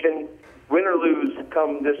convention, win or lose,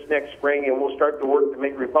 come this next spring, and we'll start to work to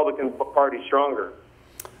make the Republican Party stronger.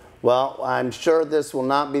 Well, I'm sure this will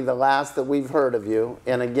not be the last that we've heard of you.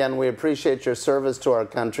 And again, we appreciate your service to our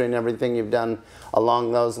country and everything you've done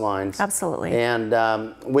along those lines. Absolutely. And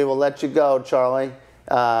we will let you go, Charlie.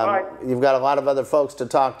 Bye. You've got a lot of other folks to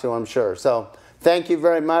talk to, I'm sure. So thank you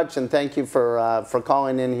very much, and thank you for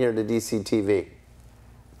calling in here to DCTV.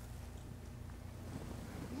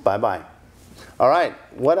 Bye-bye. All right,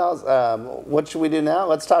 what else? What should we do now?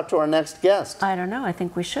 Let's talk to our next guest. I don't know. I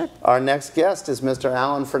think we should. Our next guest is Mr.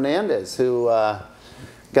 Alan Fernandes, who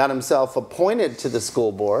got himself appointed to the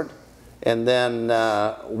school board and then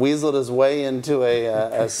weaseled his way into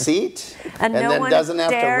a seat and no then one doesn't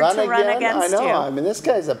have to run again. I know. You. I mean, this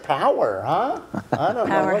guy's a power, huh? I don't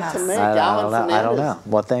know what to make. Alan Fernandes. I don't know.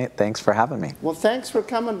 Well, thanks for having me. Well, thanks for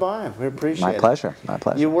coming by. We appreciate it. My pleasure. My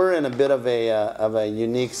pleasure. You were in a bit of a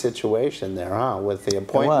unique situation there, huh? With the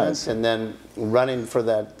appointment and then running for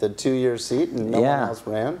the 2-year seat, and no one else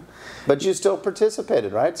ran. But you still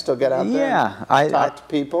participated, right? Still got out there and talked to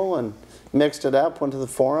people and mixed it up, went to the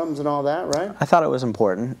forums and all that, right? I thought it was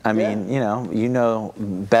important. I mean, you know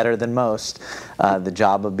better than most the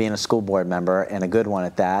job of being a school board member, and a good one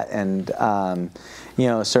at that. And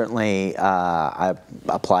certainly I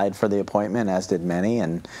applied for the appointment, as did many,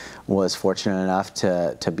 and was fortunate enough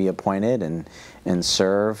to be appointed and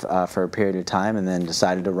serve for a period of time, and then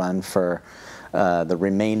decided to run for the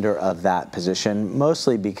remainder of that position,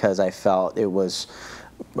 mostly because I felt it was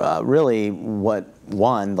really what,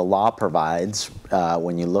 one, the law provides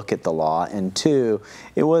when you look at the law, and two,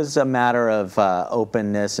 it was a matter of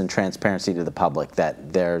openness and transparency to the public,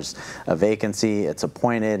 that there's a vacancy, it's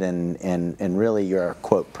appointed, and really you're a,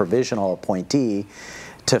 quote, provisional appointee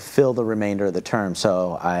to fill the remainder of the term.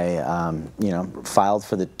 So I filed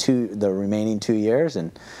for the remaining 2 years,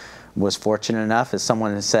 and was fortunate enough, as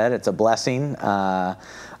someone has said, it's a blessing.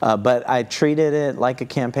 But I treated it like a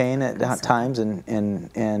campaign at times,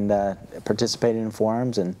 and participated in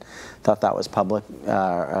forums, and thought that was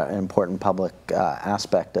an important public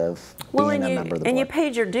aspect of being a member of the board. And you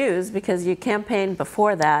paid your dues because you campaigned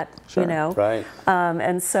before that, Sure. Right.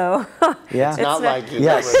 And so yeah, it's not like you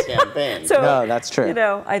never campaigned. So, no, that's true.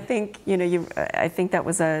 I think I think that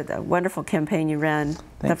was a wonderful campaign you ran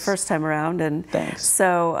the first time around, and Thanks.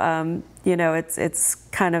 So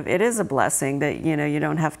it is a blessing that you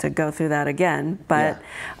don't have to go through that again. But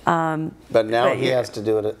but now he has to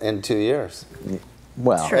do it in 2 years.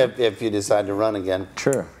 Well, if you decide to run again.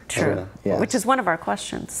 True. Yes. Which is one of our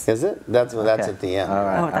questions. Is it? That's at the end. All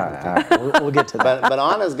right. All right. We'll get to that. But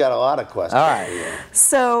Anna's got a lot of questions. All right.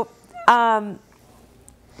 So,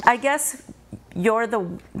 I guess you're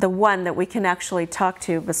the one that we can actually talk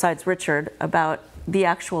to, besides Richard, about the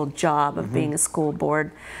actual job of being a school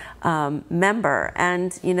board member.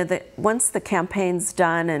 And once the campaign's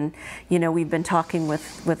done, and we've been talking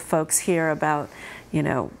with folks here about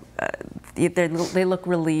they look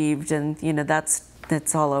relieved, and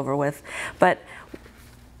that's all over with. But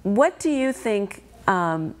what do you think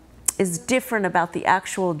is different about the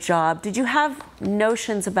actual job? Did you have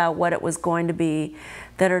notions about what it was going to be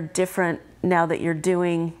that are different now that you're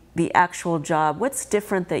doing the actual job? What's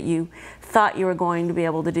different that you thought you were going to be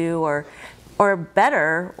able to do, or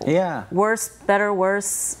better,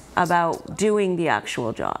 worse about doing the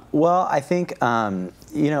actual job? Well, I think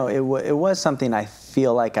it was something I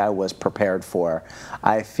feel like I was prepared for.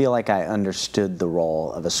 I feel like I understood the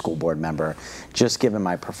role of a school board member, just given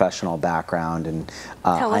my professional background. And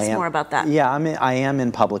tell us more about that. Yeah, I am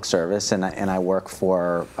in public service, and I work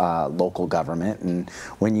for local government. And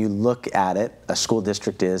when you look at it, a school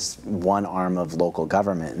district is one arm of local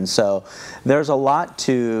government, and so there's a lot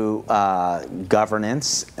to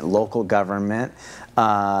governance, local government,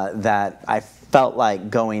 that I felt like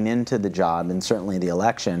going into the job, and certainly the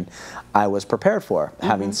election, I was prepared for.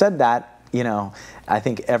 Having said that, I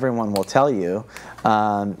think everyone will tell you,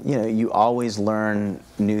 you always learn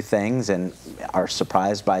new things and are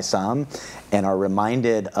surprised by some, and are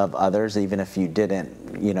reminded of others, even if you didn't,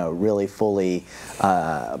 really fully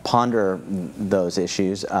ponder those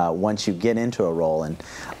issues once you get into a role. And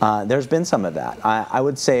there's been some of that. I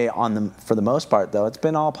would say for the most part, though, it's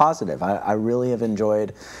been all positive. I really have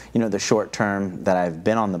enjoyed, the short term that I've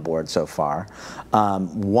been on the board so far.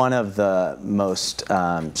 One of the most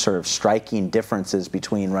sort of striking differences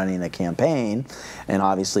between running a campaign and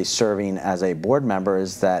obviously serving as a board member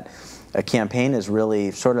is that a campaign is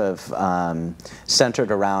really sort of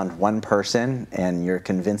centered around one person, and you're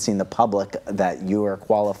convincing the public that you are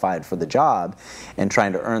qualified for the job and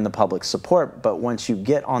trying to earn the public's support. But once you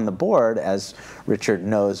get on the board, as Richard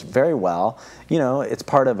knows very well, it's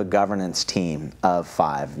part of a governance team of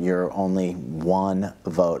 5. You're only one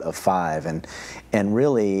vote of 5. And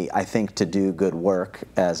really, I think to do good work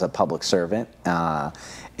as a public servant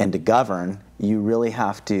and to govern, you really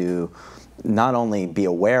have to not only be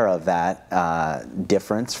aware of that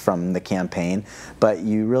difference from the campaign, but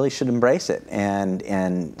you really should embrace it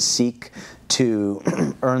and seek to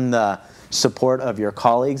earn the support of your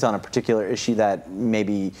colleagues on a particular issue that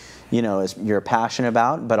maybe you're passionate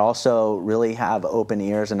about, but also really have open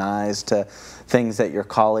ears and eyes to things that your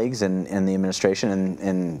colleagues and the administration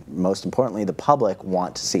and most importantly the public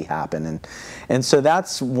want to see happen. And so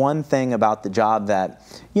that's one thing about the job that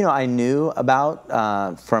I knew about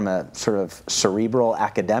from a sort of cerebral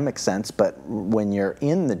academic sense, but when you're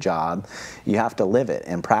in the job, you have to live it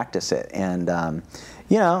and practice it. And I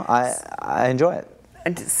enjoy it.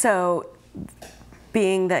 And so,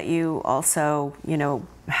 being that you also,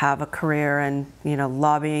 have a career and,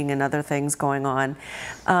 lobbying and other things going on,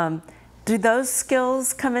 do those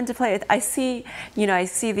skills come into play? I see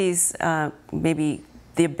these, maybe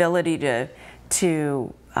the ability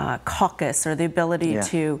to caucus or the ability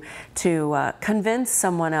to convince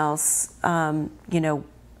someone else,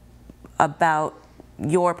 about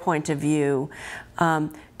your point of view.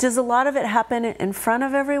 Does a lot of it happen in front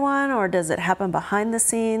of everyone, or does it happen behind the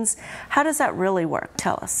scenes? How does that really work?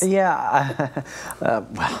 Tell us. Yeah.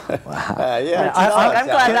 I'm glad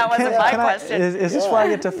that wasn't my question. Is this where I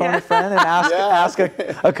get to phone a friend and ask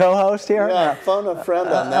a co-host here? Yeah, phone a friend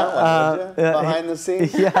on that one, would you? Behind the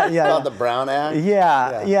scenes? Yeah. It's called the Brown Act?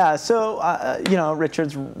 Yeah. So,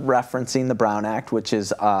 Richard's referencing the Brown Act, which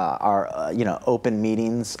is our, open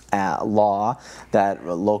meetings law that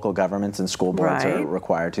local governments and school boards are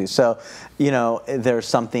required to. So, there's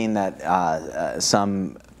something that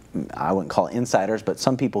some, I wouldn't call insiders, but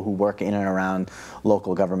some people who work in and around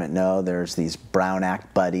local government know there's these Brown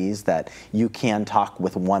Act buddies that you can talk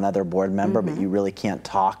with one other board member, but you really can't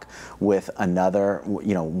talk with another,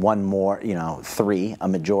 one more, three, a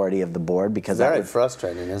majority of the board, because very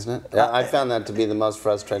frustrating, isn't it? I found that to be the most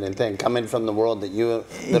frustrating thing, coming from the world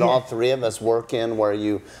that all three of us work in, where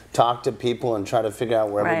you talk to people and try to figure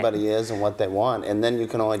out where everybody is and what they want, and then you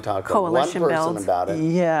can only talk to one person about it.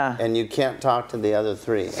 Yeah. And you can't talk to the other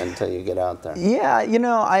three until you get out there.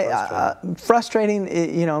 Yeah, frustrating,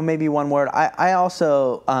 maybe one word. I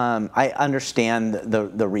also, I understand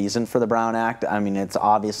the reason for the Brown Act. I mean, it's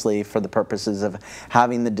obviously for the purposes of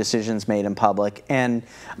having the decisions made in public, and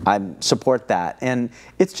I support that. And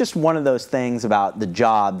it's just one of those things about the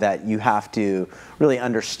job that you have to really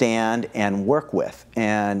understand and work with.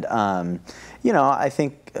 And, I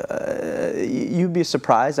think you'd be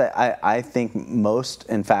surprised. I think most,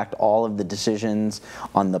 in fact, all of the decisions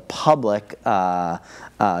on the public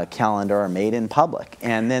calendar are made in public.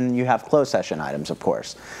 And then you have closed session items, of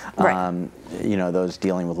course. Those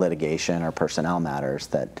dealing with litigation or personnel matters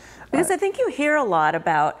that. Because I think you hear a lot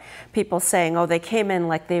about people saying, "Oh, they came in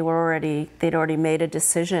like they'd already made a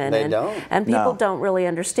decision." They don't. And people don't really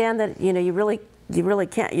understand that. You really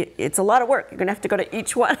can't. It's a lot of work. You're going to have to go to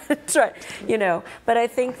each one and try. But I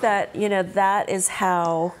think that that is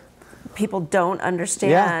how people don't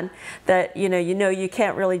understand that you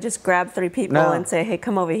can't really just grab three people and say, hey,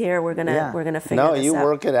 come over here, we're gonna figure this out. No, you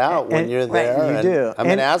work it out when you're there. You do. I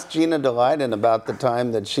mean, ask Gina Delighten about the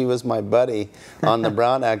time that she was my buddy on the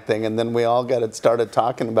Brown Act thing, and then we all started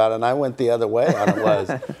talking about it, and I went the other way on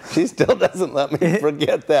it. She still doesn't let me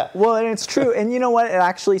forget that. Well, and it's true. And you know what? It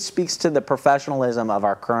actually speaks to the professionalism of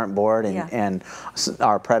our current board and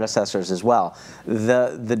our predecessors as well.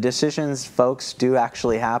 The decisions, folks, do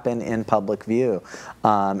actually happen in public view.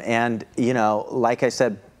 And, like I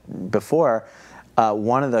said before,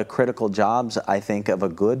 one of the critical jobs, I think, of a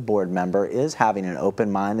good board member is having an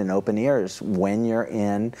open mind and open ears when you're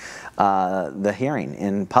in the hearing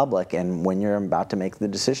in public and when you're about to make the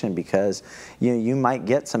decision, because you might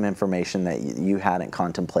get some information that you hadn't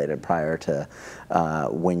contemplated prior to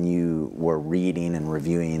when you were reading and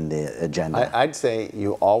reviewing the agenda. I'd say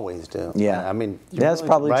you always do. Yeah. I mean, that's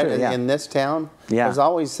probably true. Yeah. In this town, there's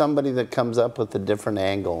always somebody that comes up with a different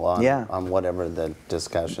angle on whatever the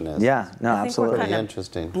discussion is. Yeah, no, I think absolutely. We're kind of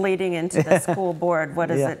interesting. Bleeding into the school board.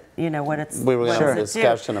 What is it? What it's. We were going to have a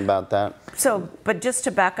discussion about that. So, but just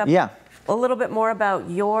to back up. A little bit more about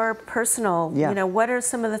your personal. What are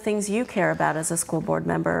some of the things you care about as a school board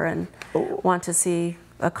member and want to see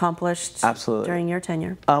accomplished during your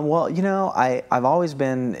tenure? Well, I've always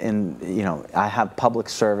been in, I have public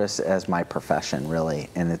service as my profession, really,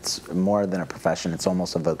 and it's more than a profession, it's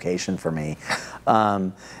almost a vocation for me.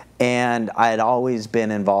 And I had always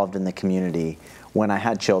been involved in the community. When I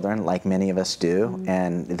had children, like many of us do,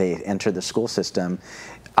 and they entered the school system,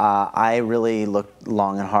 I really looked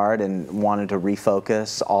long and hard and wanted to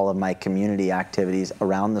refocus all of my community activities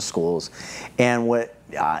around the schools. And what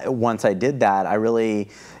once I did that, I really,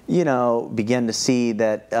 you know, began to see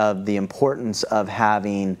that the importance of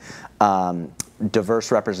having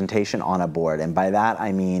diverse representation on a board. And by that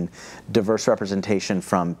I mean diverse representation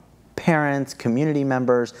from parents, community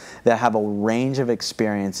members that have a range of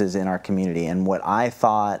experiences in our community. And what I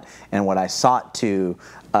thought and what I sought to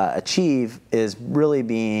achieve is really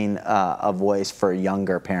being a voice for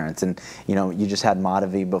younger parents. And you know, you just had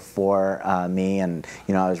Madhavi before me, and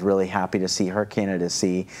you know, I was really happy to see her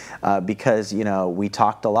candidacy because you know, we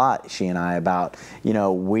talked a lot, she and I, about, you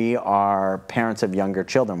know, we are parents of younger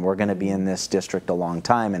children. We're going to be in this district a long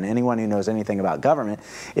time, and anyone who knows anything about government,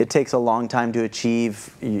 it takes a long time to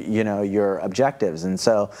achieve, you know, your objectives. And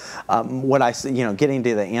so what I, you know, getting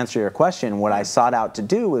to the answer to your question, what I sought out to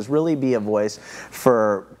do was really be a voice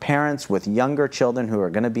for parents with younger children who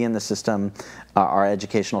are going to be in the system, our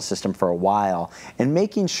educational system, for a while, and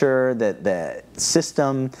making sure that the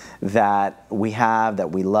system that we have,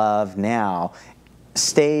 that we love now,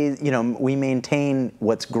 stays, you know, we maintain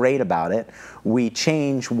what's great about it, we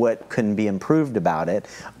change what can be improved about it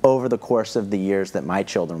over the course of the years that my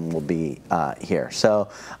children will be here. So,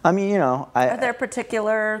 I mean, you know, are there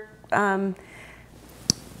particular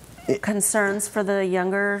concerns for the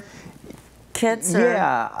younger kids? Or?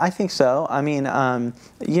 Yeah, I think so. I mean,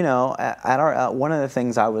 you know, at our one of the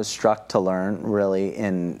things I was struck to learn really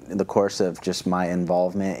in the course of just my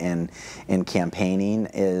involvement in campaigning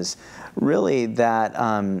is really that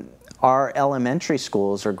our elementary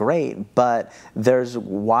schools are great, but there's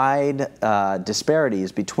wide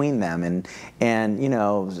disparities between them, and you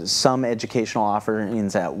know, some educational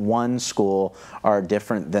offerings at one school are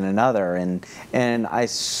different than another, and I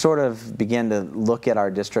sort of began to look at our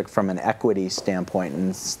district from an equity standpoint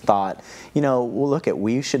and thought, you know, well, look,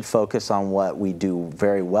 we should focus on what we do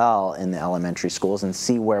very well in the elementary schools and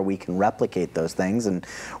see where we can replicate those things, and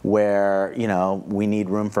where, you know, we need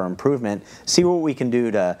room for improvement, see what we can do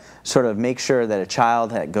to sort of make sure that a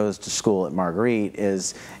child that goes to school at Marguerite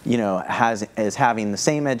is, you know, is having the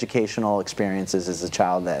same educational experiences as a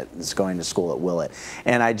child that is going to school at Willett.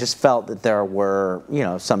 And I just felt that there were, you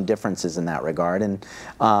know, some differences in that regard, and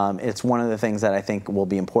it's one of the things that I think will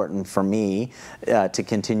be important for me to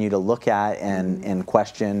continue to look at and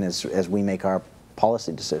question as we make our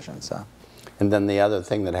policy decisions. So. And then the other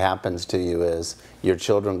thing that happens to you is your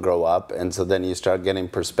children grow up, and so then you start getting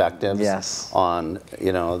perspectives on,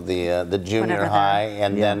 you know, the junior high,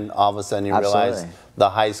 and then all of a sudden you realize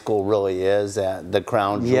the high school really is the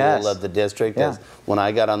crown jewel of the district. As when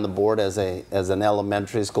I got on the board as an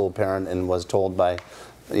elementary school parent and was told by,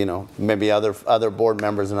 you know, maybe other board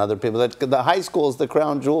members and other people that the high school is the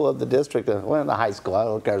crown jewel of the district. Well, the high school, I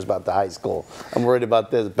don't care about the high school. I'm worried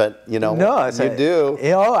about this, but you know, you do.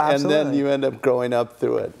 Oh, absolutely. And then you end up growing up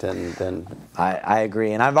through it, and then I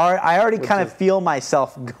agree, and I already kind of feel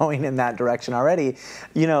myself going in that direction already.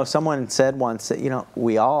 You know, someone said once that, you know,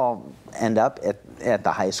 we all end up at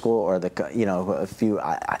the high school, or the, you know, a few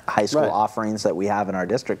high school offerings that we have in our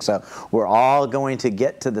district. So we're all going to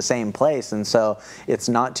get to the same place, and so it's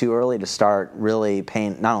not too early to start really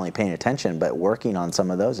not only paying attention, but working on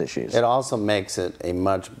some of those issues. It also makes it a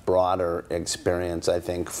much broader experience, I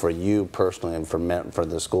think, for you personally and for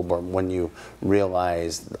the school board, when you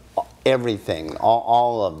realize everything,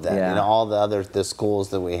 all of that, you know, all the schools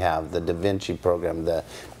that we have, the Da Vinci program, the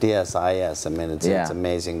DSIS. I mean, it's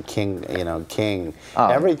amazing. King,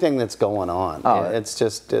 everything that's going on. It's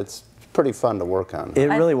just, it's pretty fun to work on. It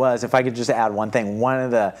really was. If I could just add one thing, one of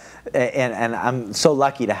the, and I'm so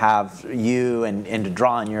lucky to have you and to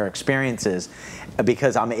draw on your experiences,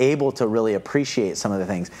 because I'm able to really appreciate some of the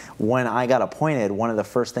things. When I got appointed, one of the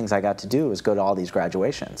first things I got to do was go to all these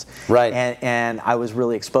graduations. Right. And I was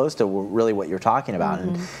really exposed to really what you're talking about.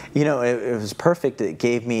 And, you know, it was perfect. It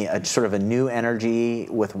gave me a sort of a new energy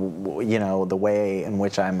with, you know, the way in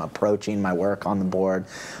which I'm approaching my work on the board.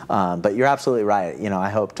 But you're absolutely right. You know, I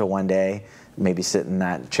hope to one day maybe sit in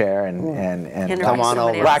that chair and come on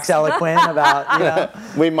over, wax eloquent about, you know,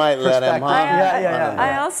 we might let him on.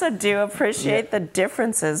 I also do appreciate the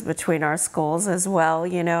differences between our schools as well.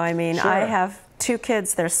 You know, I mean, I have two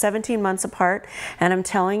kids, they're 17 months apart, and I'm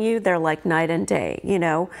telling you, they're like night and day. You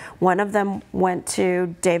know, one of them went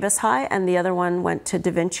to Davis High and the other one went to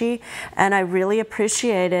Da Vinci, and I really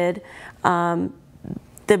appreciated the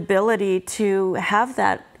ability to have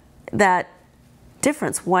that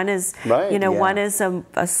difference. One is, you know, one is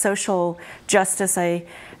a social justice, a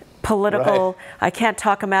political, I can't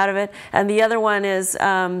talk him out of it, and the other one is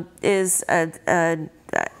a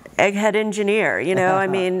egghead engineer. You know, I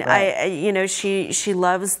mean, you know, she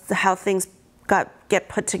loves how things get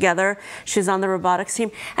put together. She's on the robotics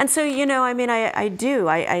team. And so, you know, I mean,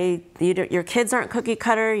 your kids aren't cookie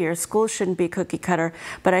cutter, your school shouldn't be cookie cutter,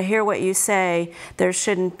 but I hear what you say, there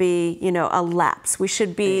shouldn't be, you know, a lapse. We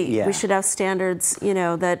should have standards, you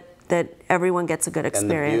know, that everyone gets a good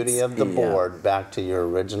experience. And the beauty of the board, back to your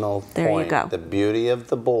original point, there you go. The beauty of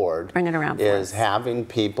the board Bring it around is having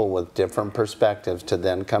people with different perspectives to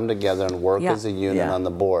then come together and work as a unit on the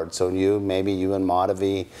board. So maybe you and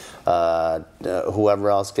Madhavi, whoever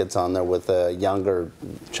else gets on there with a younger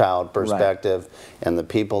child perspective, and the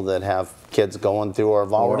people that have kids going through or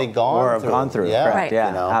have already gone through. Yeah, right. yeah,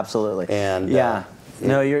 you know? Absolutely. And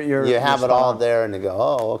no, you have it all there, and you go,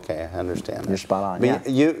 oh, okay, I understand. You're spot on. But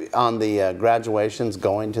you on the graduations,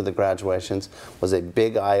 going to the graduations was a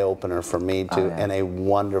big eye opener for me too, and a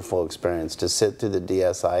wonderful experience to sit through the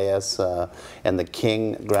DSIS and the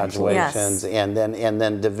King graduations, and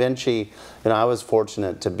then Da Vinci. You know, I was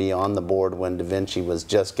fortunate to be on the board when Da Vinci was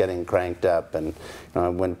just getting cranked up, and you know,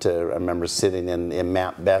 I remember sitting in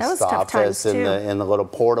Matt Best's office in the little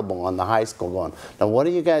portable on the high school going, now what are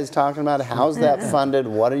you guys talking about? How's that funded?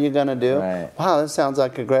 What are you going to do? Right. Wow, that sounds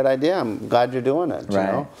like a great idea. I'm glad you're doing it. You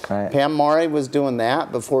know? Pam Maury was doing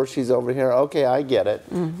that before she's over here. Okay, I get it.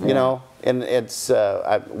 You know, and it's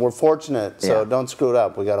we're fortunate, so don't screw it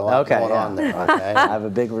up. We got a lot going on there. Okay? I have a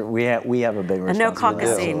big. We have a big responsibility. And no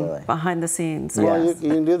caucusing behind the scenes. Well, you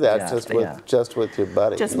can do that just with your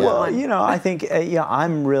buddy. Well, you know, I think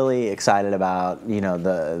I'm really excited about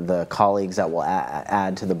the colleagues that will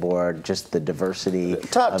add to the board, just the diversity.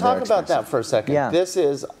 Talk about that for a second. Yeah. This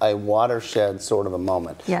is a watershed sort of a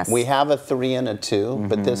moment. Yes. We have a 3 and a 2,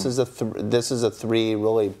 but this is a 3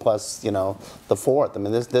 really plus the 4th. I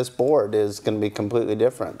mean, this board is going to be completely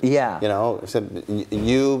different. Yeah. You know,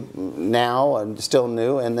 you now and still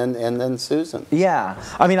new, and then Susan. Yeah.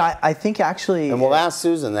 I mean, I think actually. And we'll ask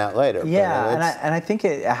Susan that later. Yeah, and I think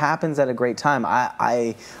it happens at a great time.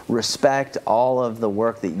 I respect all of the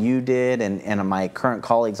work that you did and my current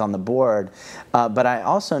colleagues on the board, but I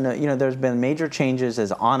also know there's been major changes,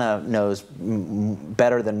 as Anna knows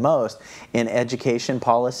better than most, in education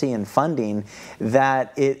policy and funding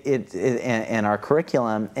that and our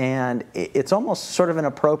curriculum, and it's almost sort of an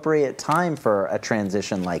appropriate time for a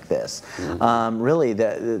transition like this. Really,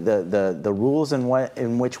 the rules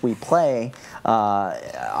in which we play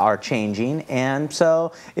are changing, and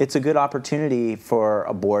so it's a good opportunity for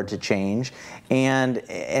a board to change, and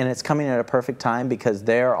it's coming at a perfect time because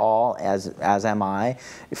they're all, as am I,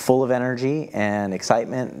 full of energy and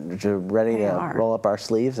excitement, ready to roll up our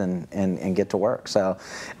sleeves and get to work. So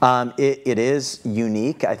it is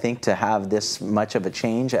unique, I think, to have this much of a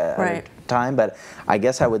change at a time, but I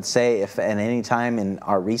guess I would say if at any time in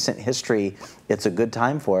our recent history it's a good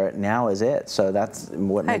time for it, now is it. So that's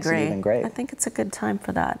what makes it even great. I think it's a good time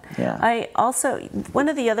for that. Yeah. I also, one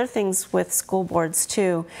of the other things with school boards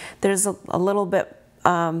too, there's a little bit,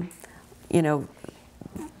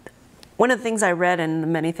 one of the things I read and the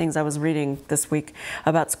many things I was reading this week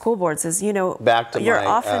about school boards is, back to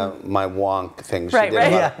my wonk thing.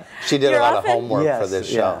 She did a lot of homework for this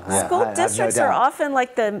show. Yeah. School districts are often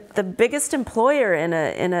like the biggest employer in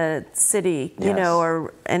a city,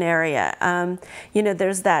 or an area.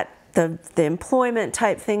 There's the employment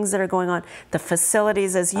type things that are going on, the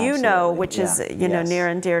facilities, as you know, which is near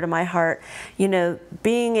and dear to my heart.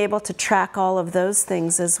 Being able to track all of those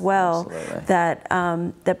things as well, that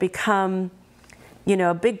become,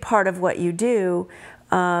 a big part of what you do.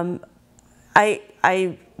 I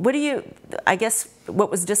guess what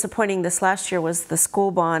was disappointing this last year was the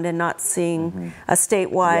school bond and not seeing a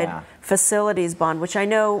statewide facilities bond, which I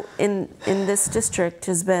know in this district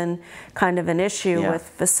has been kind of an issue with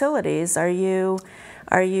facilities. Are you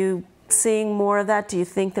seeing more of that? Do you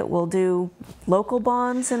think that we'll do local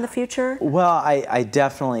bonds in the future? Well, I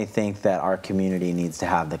definitely think that our community needs to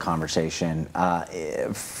have the conversation.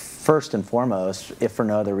 First and foremost, if for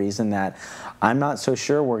no other reason that I'm not so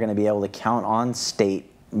sure we're going to be able to count on state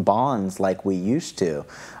bonds like we used to.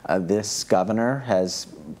 This governor has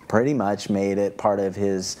pretty much made it part of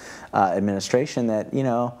his administration that,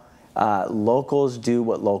 locals do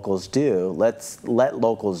what locals do. Let's let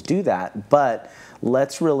locals do that, but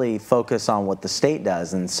let's really focus on what the state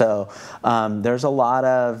does. And so there's a lot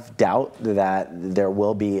of doubt that there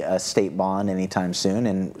will be a state bond anytime soon.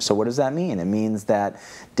 And so what does that mean? It means that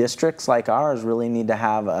districts like ours really need to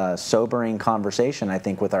have a sobering conversation, I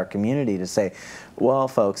think, with our community to say, well,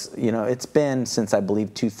 folks, it's been since, I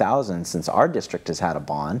believe, 2000 since our district has had a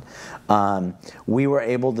bond. We were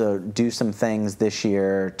able to do some things this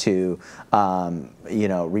year to you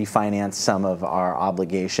know, refinance some of our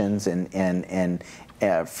obligations and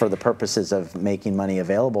for the purposes of making money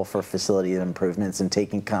available for facility improvements and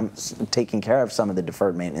taking care of some of the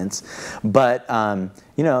deferred maintenance. But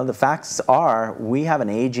you know, the facts are we have an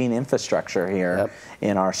aging infrastructure here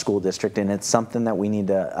in our school district, and it's something that we need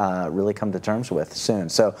to really come to terms with soon.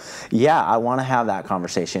 So yeah, I want to have that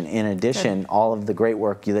conversation. In addition, all of the great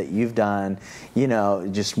work that you've done, you know,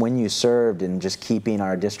 just when you served and just keeping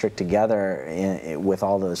our district together with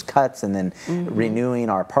all those cuts, and then renewing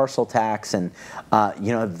our parcel tax, and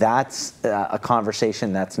you know, that's a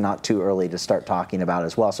conversation that's not too early to start talking about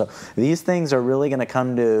as well. So these things are really going to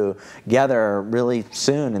come together really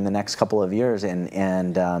soon in the next couple of years,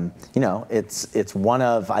 and you know, it's one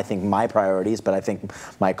of, I think, my priorities, but I think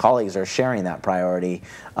my colleagues are sharing that priority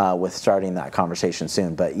with starting that conversation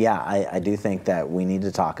soon. But yeah, I do think that we need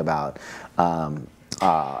to talk about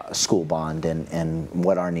school bond and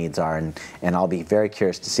what our needs are, and I'll be very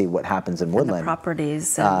curious to see what happens in Woodland. And the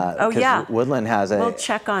properties. Oh yeah, Woodland has We'll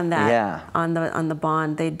check on that. Yeah. On the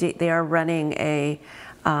bond, they are running a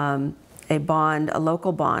bond, a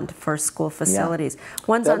local bond for school facilities.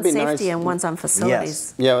 One's on safety and one's on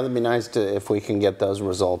facilities. Yes. Yeah, it'd be nice to, if we can get those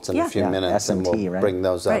results in a few minutes, SMT, and we'll bring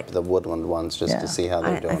those up, the Woodland ones, just to see how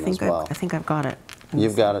they're doing as well. I think I've got it.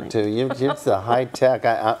 You've got it too. It's the high tech.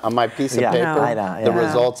 On my piece of paper, the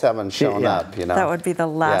results haven't shown up. You know, that would be the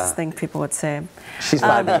last thing people would say. She's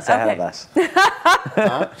 5 minutes ahead of us.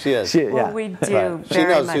 She is. Well, we do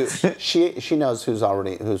very much. She knows who's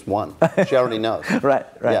won. She already knows. Right.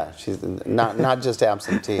 Yeah, she's not just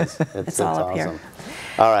absentees. It's all up awesome. Here.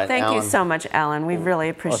 All right, Thank Alan. you so much, Alan. We really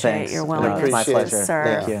appreciate your willingness it's my pleasure. to serve.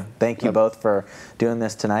 Thank you. Thank you both for doing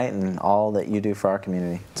this tonight and all that you do for our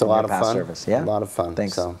community. It's a lot of fun. Service. Yeah. A lot of fun.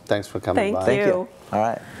 Thanks. So thanks for coming by. Thank you. All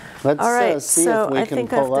right. Let's see so if we I can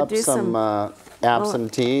think I have pull to up do some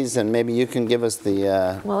absentees, and maybe you can give us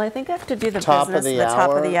the well, I think I have to do the top business of the the hour.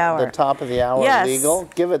 top of the hour. The top of the hour Yes. legal.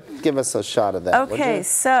 Give us a shot of that. Okay,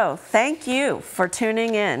 so thank you for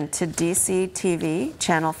tuning in to DC TV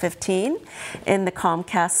Channel 15 in the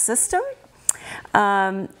Comcast system.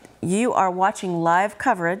 You are watching live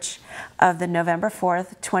coverage of the November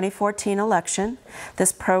 4th, 2014 election.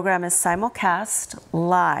 This program is simulcast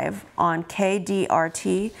live on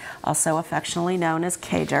KDRT, also affectionately known as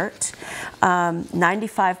KDIRT,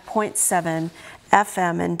 95.7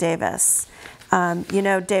 FM in Davis. You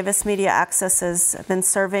know, Davis Media Access has been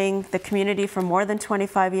serving the community for more than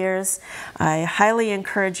 25 years. I highly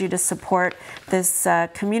encourage you to support this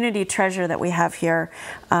community treasure that we have here.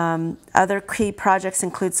 Other key projects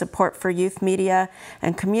include support for youth media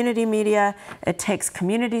and community media. It takes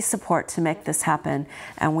community support to make this happen,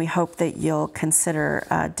 and we hope that you'll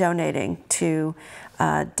consider donating to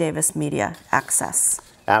Davis Media Access.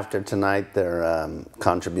 After tonight, their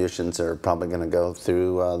contributions are probably going to go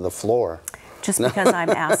through the floor. Just because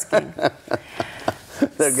I'm asking.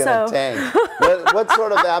 They're going to tank. What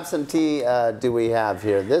sort of absentee do we have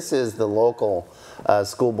here? This is the local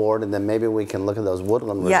school board, and then maybe we can look at those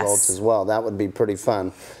Woodland results as well. That would be pretty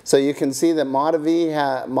fun. So you can see that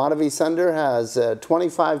Madhavi Sunder has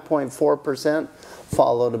 25.4%,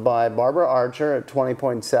 followed by Barbara Archer at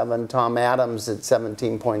 20.7%, Tom Adams at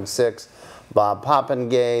 17.6%, Bob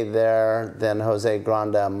Poppenga there, then Jose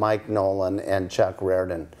Granda, Mike Nolan, and Chuck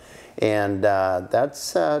Rairdan. And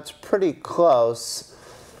it's pretty close.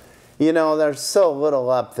 You know, there's so little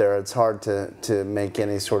up there, it's hard to make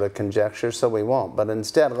any sort of conjecture, so we won't. But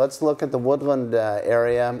instead, let's look at the Woodland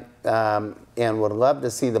area, and would love to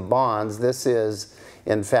see the bonds. This is,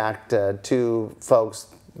 in fact, two folks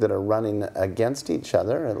that are running against each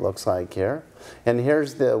other, it looks like here. And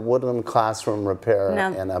here's the Woodland classroom repair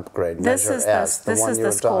and upgrade. This is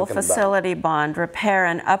the school facility bond, repair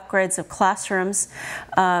and upgrades of classrooms.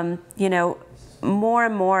 You know, more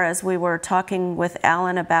and more, as we were talking with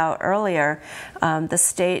Alan about earlier, the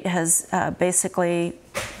state has basically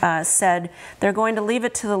said they're going to leave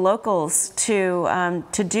it to the locals to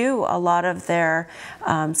do a lot of their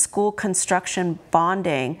school construction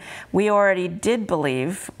bonding. We already did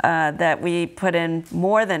believe that we put in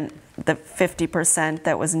more than the 50%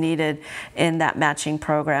 that was needed in that matching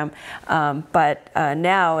program, but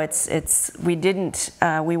now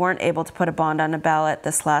we weren't able to put a bond on a ballot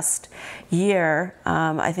this last year.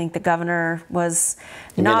 I think the governor was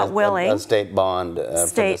not willing. A state bond,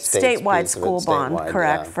 statewide school bond,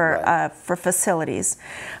 correct, for facilities,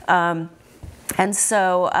 and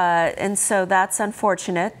so that's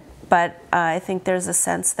unfortunate. But I think there's a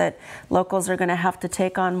sense that locals are going to have to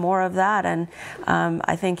take on more of that, and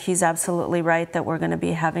I think he's absolutely right that we're going to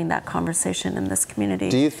be having that conversation in this community.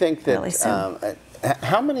 Do you think that, really soon.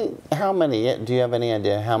 How many, do you have any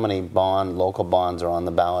idea how many local bonds are on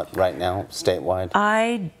the ballot right now, statewide?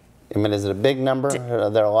 I mean, is it a big number? Are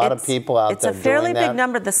there a lot of people out there doing that? It's a fairly big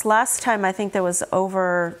number. This last time, I think there was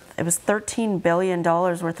it was $13 billion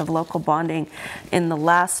worth of local bonding in the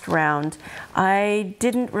last round. I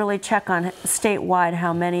didn't really check on statewide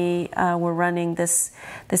how many were running this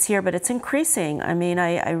year, but it's increasing. I mean,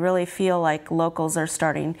 I really feel like locals are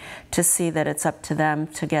starting to see that it's up to them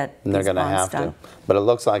to get these bonds done. They're going to have to. But it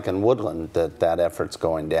looks like in Woodland that effort's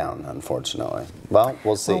going down, unfortunately. Well,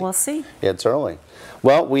 we'll see. Well, we'll see. It's early.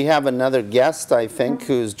 Well, we have another guest, I think,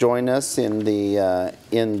 who's joined us in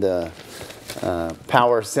the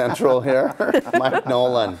Power Central here. Mike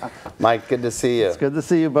Nolan. Mike, good to see you. It's good to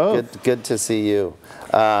see you both. Good to see you.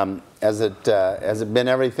 Has it been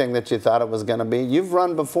everything that you thought it was going to be? You've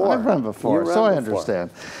run before. I've run before, so I understand.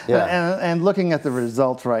 Yeah. And looking at the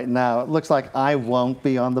results right now, it looks like I won't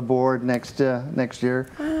be on the board next year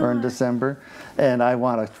or in December. And I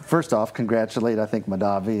want to first off congratulate, I think,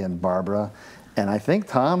 Madhavi and Barbara. And I think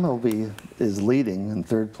Tom is leading in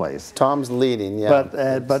third place. Tom's leading, yeah.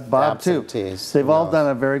 But Bob too. They've all done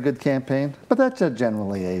a very good campaign. But that's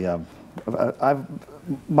generally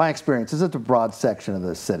my experience is it's a broad section of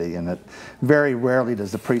the city, and it very rarely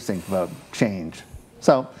does the precinct vote change.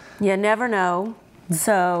 So you never know.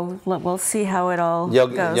 So we'll see how it all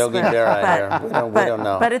goes. Yogi Berra here. We don't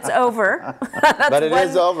know. But it's over. But it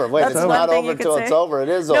is over. Wait, it's not over till it's over. It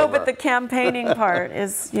is over. No, but the campaigning part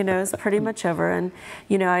is pretty much over. And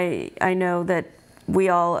I know that we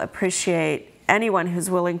all appreciate anyone who's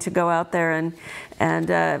willing to go out there and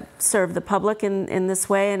serve the public in this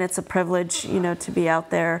way, and it's a privilege, to be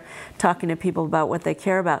out there talking to people about what they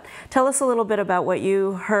care about. Tell us a little bit about what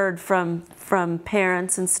you heard from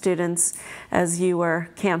parents and students as you were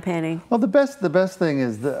campaigning. Well, the best thing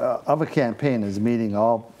is of a campaign is meeting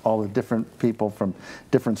all the different people from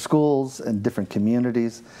different schools and different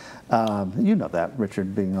communities. You know that,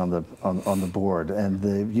 Richard, being on the board,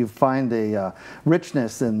 and you find a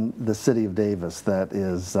richness in the city of Davis that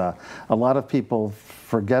is a lot of people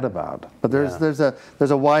forget about. But there's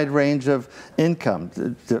a wide range of income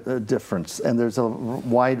difference, and there's a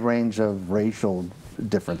wide range of racial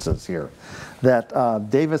differences here. That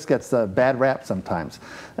Davis gets a bad rap sometimes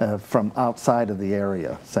from outside of the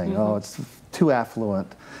area, saying, "Oh, it's too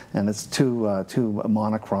affluent and it's too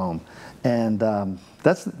monochrome," and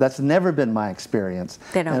that's never been my experience.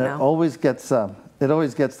 They don't know. It always gets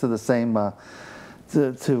to the same.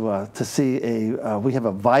 To see we have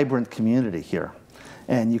a vibrant community here,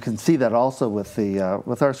 and you can see that also with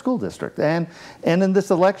with our school district, and in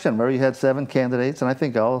this election where you had 7 candidates, and I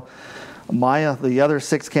think the other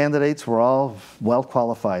 6 candidates were all well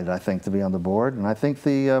qualified, I think, to be on the board, and I think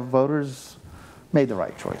the voters made the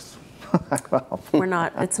right choice. We're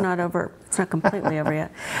not. It's not over. It's not completely over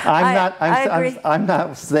yet. I'm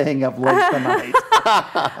not staying up late tonight.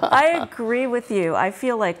 I agree with you. I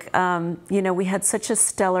feel like we had such a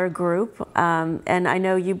stellar group, and I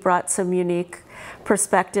know you brought some unique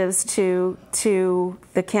perspectives to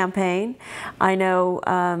the campaign. I know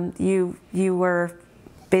you were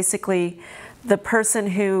basically the person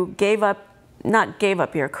who not gave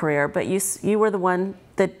up your career, but you were the one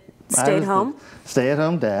that stayed home.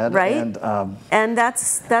 Stay-at-home dad, right? And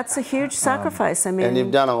that's a huge sacrifice. I mean, and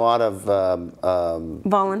you've done a lot of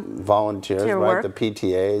volunteers, right? Work. The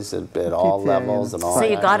PTAs at all levels and all. So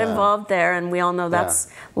you got involved there, and we all know that's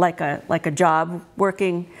like a job,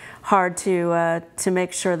 working hard to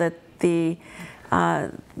make sure that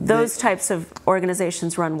those types of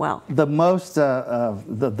organizations run well. The most,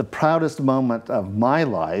 the proudest moment of my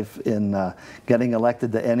life in getting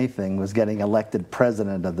elected to anything was getting elected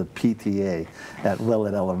president of the PTA at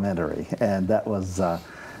Willett Elementary, and that was, and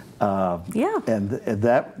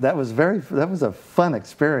that was a fun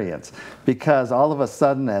experience, because all of a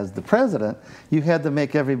sudden, as the president, you had to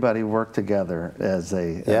make everybody work together as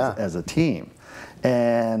a team,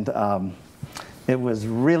 and. It was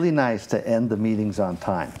really nice to end the meetings on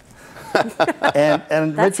time.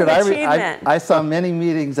 and Richard, I saw many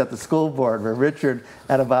meetings at the school board where Richard,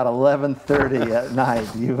 at about 11:30 at night,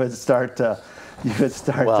 you would start to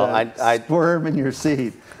squirm in your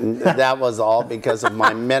seat. That was all because of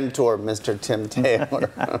my mentor, Mr. Tim Taylor.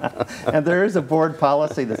 And there is a board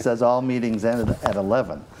policy that says all meetings end at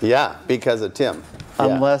 11. Yeah, because of Tim.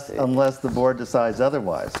 Unless the board decides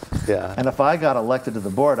otherwise. Yeah. And if I got elected to the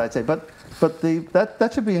board, I'd say, but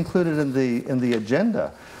that should be included in the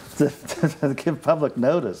agenda to give public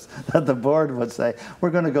notice that the board would say, we're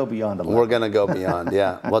going to go beyond 11. We're going to go beyond,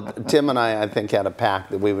 yeah. Well, Tim and I think, had a pact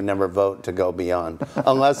that we would never vote to go beyond,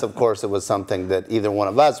 unless, of course, it was something that either one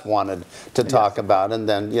of us wanted to talk about, and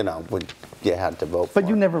then, you had to vote for. But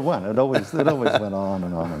you never won. It always went on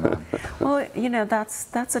and on and on. Well, you know,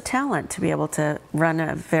 that's a talent to be able to run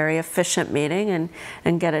a very efficient meeting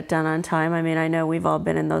and get it done on time. I mean, I know we've all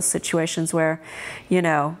been in those situations where, you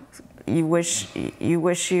know, you wish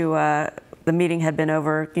the meeting had been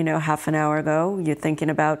over, you know, half an hour ago. You're thinking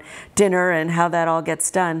about dinner and how that all gets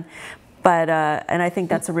done. But, and I think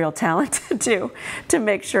that's a real talent to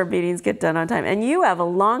make sure meetings get done on time. And you have a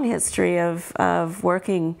long history of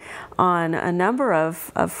working on a number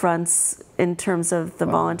of fronts in terms of the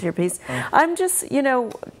volunteer piece. I'm just, you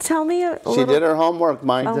know, tell me a little. She did her homework,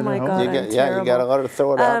 Mike. Oh my God, I'm you got to let her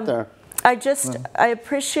throw it out there. I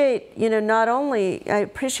appreciate, you know, not only, I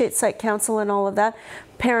appreciate site council and all of that,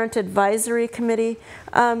 parent advisory committee,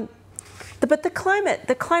 but the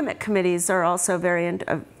climate committees are also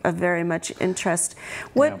very much interest.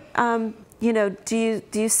 What you know, do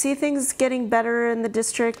you see things getting better in the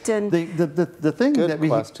district? And the thing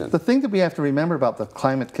that we have to remember about the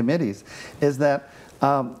climate committees is that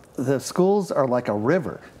the schools are like a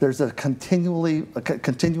river. There's a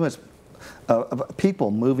continuous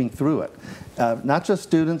people moving through it, not just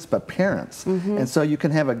students but parents, and so you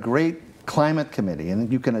can have a great climate committee,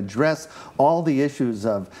 and you can address all the issues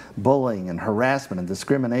of bullying and harassment and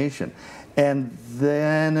discrimination. And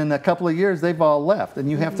then in a couple of years, they've all left, and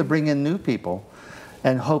you have to bring in new people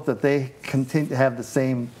and hope that they continue to have the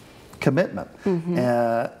same commitment.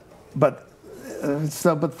 But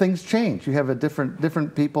things change. You have a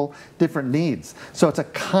different people, different needs. So it's a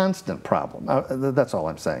constant problem. That's all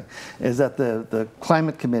I'm saying, is that the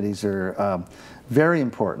climate committees are very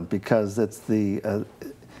important because it's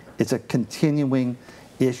a continuing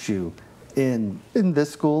issue in this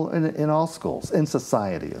school and in all schools, in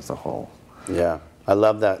society as a whole. Yeah, I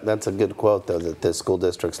love that. That's a good quote, though, that this school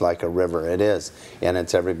district's like a river. It is, and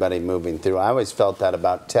it's everybody moving through. I always felt that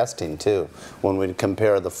about testing, too. When we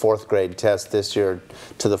compare the 4th grade test this year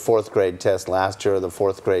to the 4th grade test last year or the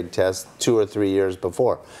 4th grade test 2 or 3 years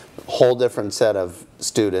before. Whole different set of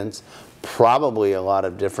students, probably a lot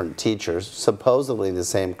of different teachers, supposedly the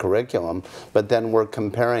same curriculum, but then we're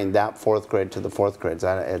comparing that 4th grade to the 4th grades.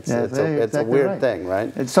 It's a weird thing,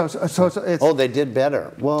 right? Oh, they did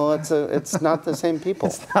better. Well, it's not the same people.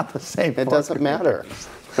 It's not the same. It doesn't matter.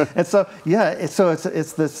 And so, yeah, it's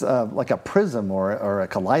this like a prism or a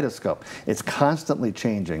kaleidoscope. It's constantly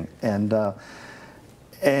changing, and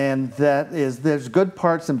there's good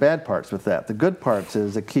parts and bad parts with that. The good parts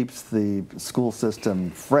is it keeps the school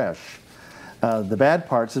system fresh. The bad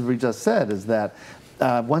parts, as we just said, is that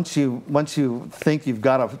once you think you've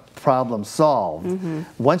got a problem solved,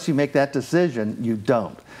 once you make that decision, you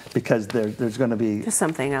don't, because there's going to be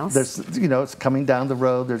something else. It's coming down the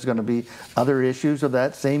road. There's going to be other issues, or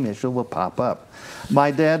that same issue will pop up.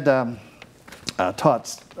 My dad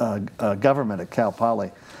taught government at Cal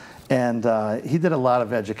Poly. And he did a lot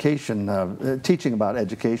of education, teaching about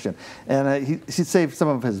education. And he saved some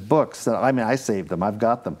of his books. I mean, I saved them. I've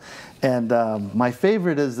got them. And my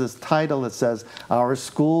favorite is this title that says, "Our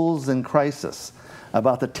Schools in Crisis,"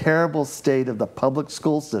 about the terrible state of the public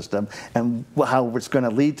school system and how it's going to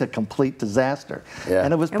lead to complete disaster. Yeah.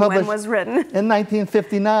 And it was published when was written? in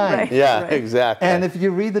 1959. Right. Yeah, right. Exactly. And if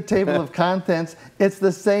you read the table of contents, it's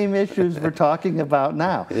the same issues we're talking about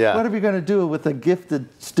now. Yeah. What are we going to do with the gifted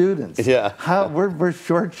students? Yeah. We're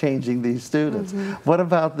shortchanging these students. What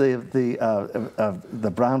about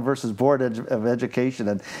the Brown versus Board of Education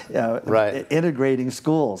and integrating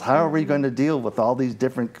schools? How are we going to deal with all these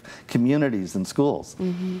different communities and schools?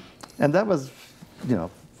 And that was,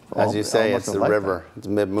 as you say, it's the river.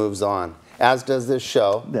 It moves on, as does this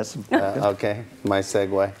show. Yes. Okay, my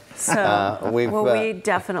segue. So, we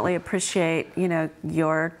definitely appreciate,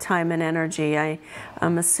 your time and energy.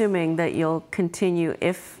 I'm assuming that you'll continue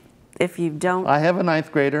if you don't. I have a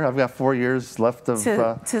 9th grader. I've got 4 years left of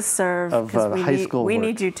to serve of high school. We work.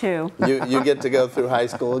 need you too. You get to go through high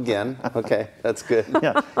school again. Okay, that's good.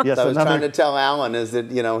 Yeah. Yes. So I was trying to tell Alan is that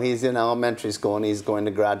he's in elementary school and he's going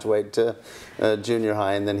to graduate to junior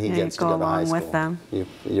high, and then he gets to go to high school. With them.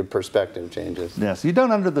 Your perspective changes. Yes, you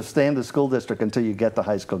don't understand the school district until you get to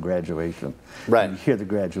high school graduation. Right. You hear the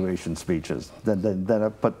graduation speeches. But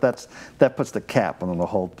that puts the cap on the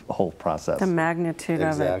whole process. The magnitude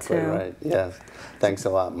of it too. Right. Yes. Thanks a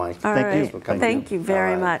lot, Mike. All Thank right. you for coming. Thank you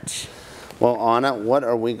very much. Well, Anna, what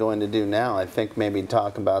are we going to do now? I think maybe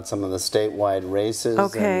talk about some of the statewide races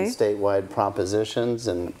and statewide propositions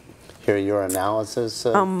and hear your analysis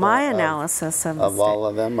of, my analysis of all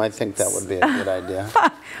of them. I think that would be a good idea.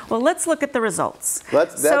 Well, let's look at the results.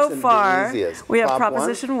 That's so far, the easiest. we have Prop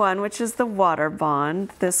Proposition 1, which is the water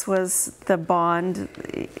bond. This was the bond,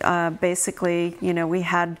 basically, we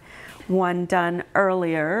had one done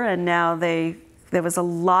earlier, and now there was a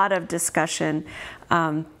lot of discussion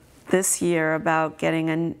this year about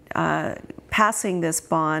getting passing this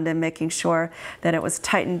bond and making sure that it was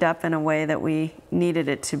tightened up in a way that we needed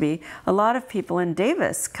it to be. A lot of people in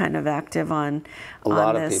Davis kind of active on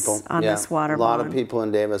this water bond. A lot of people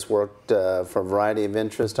in Davis worked for a variety of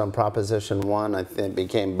interests on Proposition 1. I think it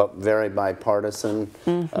became very bipartisan,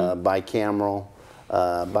 bicameral.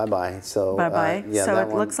 Bye-bye. So, yeah, so it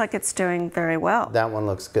looks like it's doing very well. That one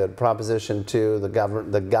looks good. Proposition 2,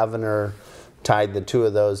 the governor tied the two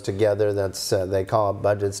of those together. That's they call it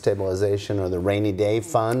budget stabilization or the rainy day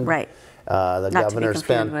fund. Right. The governor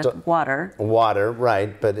spent with water. Water,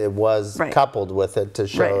 right? But it was coupled with it to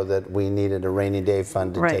show that we needed a rainy day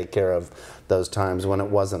fund to take care of those times when it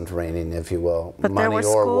wasn't raining, if you will, but money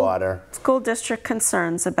there or were water. School district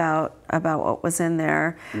concerns about what was in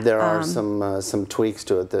there. There are some tweaks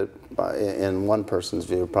to it that, in one person's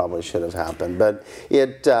view, probably should have happened. But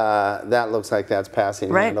it that looks like that's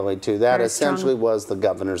passing handily too. That Very essentially strong. was the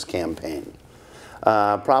governor's campaign.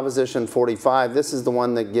 Proposition 45. This is the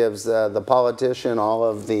one that gives the politician all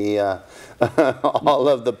of the all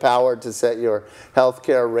of the power to set your health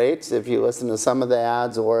care rates. If you listen to some of the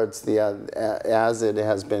ads, or it's the as it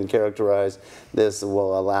has been characterized, this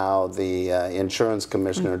will allow the insurance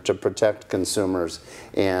commissioner to protect consumers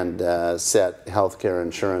and set health care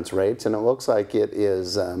insurance rates. And it looks like it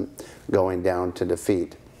is going down to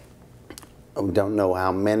defeat. We don't know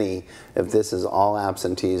how many, if this is all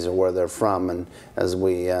absentees or where they're from, and as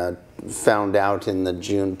we found out in the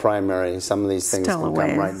June primary, some of these things can come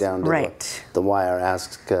right down to the wire.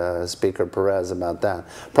 Ask Speaker Perez about that.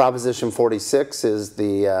 Proposition 46 is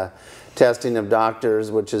the testing of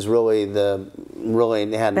doctors, which is really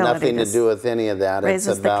had nothing to do with any of that. Raises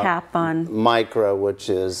it's about the cap on micro, which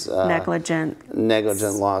is negligent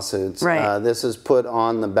lawsuits. Right. This is put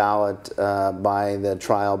on the ballot by the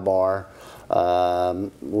trial bar.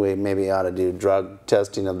 We maybe ought to do drug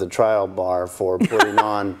testing of the trial bar for putting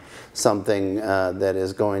on something that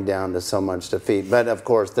is going down to so much defeat. But of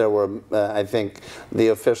course, there were, I think the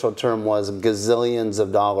official term was gazillions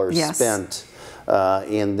of dollars spent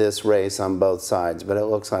in this race on both sides. But it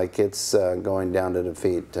looks like it's going down to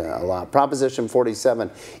defeat a lot. Proposition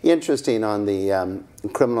 47, interesting on the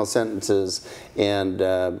criminal sentences and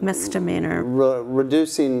misdemeanor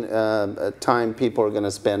reducing time people are going to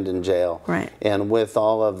spend in jail. Right. And with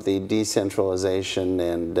all of the decentralization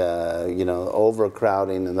and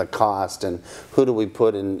overcrowding and the cost and who do we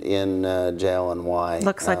put in jail and why?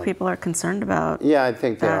 Looks like people are concerned about. Yeah, I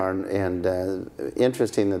think they are, and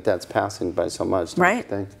interesting that that's passing by so much. Don't you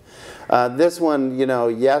think? This one,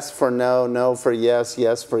 yes for no, no for yes,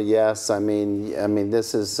 yes for yes. I mean,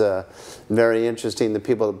 this is very interesting. The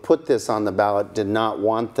people that put this on the ballot did not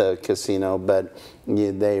want the casino, but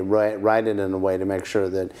they write it in a way to make sure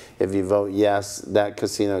that if you vote yes, that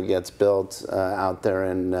casino gets built out there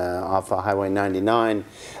in off of Highway 99,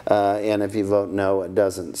 and if you vote no, it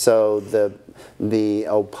doesn't. So the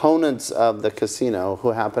opponents of the casino,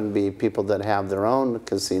 who happen to be people that have their own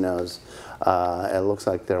casinos, it looks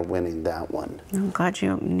like they're winning that one. I'm glad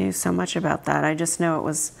you knew so much about that. I just know it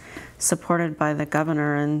was supported by the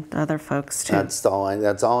governor and other folks too. That's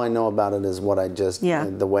all I know about it, is what I just,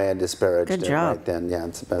 the way I disparaged it right then. Yeah,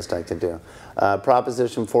 it's the best I could do.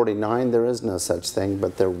 Proposition 49, there is no such thing,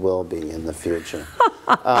 but there will be in the future.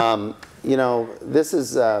 This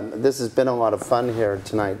has been a lot of fun here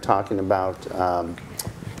tonight, talking about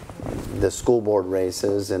the school board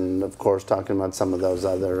races, and of course talking about some of those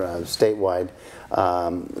other statewide.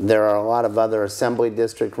 There are a lot of other assembly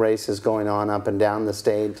district races going on up and down the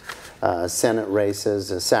state, Senate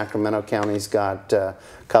races. Sacramento County's got a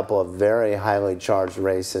couple of very highly charged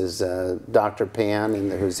races. Dr. Pan,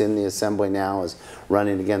 who's in the assembly now, is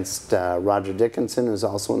running against Roger Dickinson, who's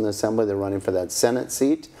also in the assembly. They're running for that Senate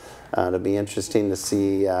seat. It'll be interesting to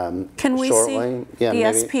see can we shortly. See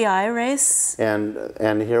the SPI race?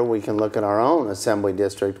 And here we can look at our own assembly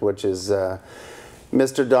district, which is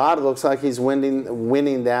Mr. Dodd. Looks like he's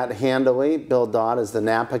winning that handily. Bill Dodd is the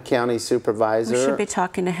Napa County Supervisor. We should be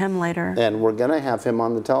talking to him later. And we're going to have him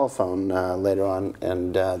on the telephone later on,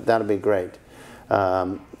 and that'll be great.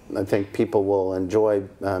 I think people will enjoy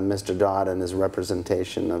Mr. Dodd and his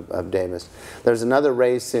representation of Davis. There's another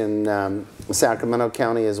race in Sacramento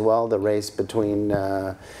County as well, the race between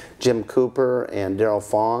Jim Cooper and Darrell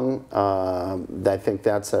Fong. I think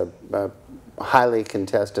that's a highly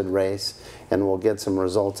contested race, and we'll get some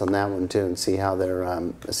results on that one too, and see how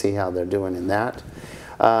they're doing in that.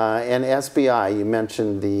 And SBI, you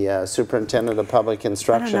mentioned the Superintendent of Public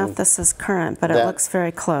Instruction. I don't know if this is current, but it looks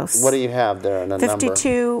very close. What do you have there in a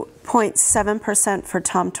 52 42.7% for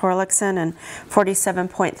Tom Torlakson and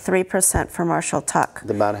 47.3% for Marshall Tuck.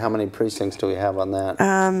 About how many precincts do we have on that?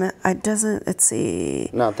 Let's see.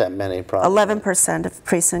 Not that many, probably. 11% of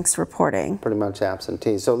precincts reporting. Pretty much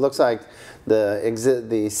absentee. So it looks like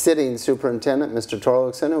the sitting superintendent, Mr.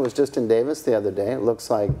 Torlakson, who was just in Davis the other day, it looks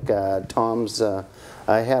like Tom's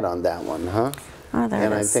ahead on that one, huh? Oh, there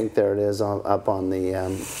and it is. I think there it is up on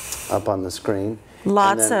the screen.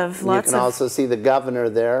 Lots You of. can also see the governor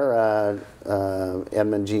there,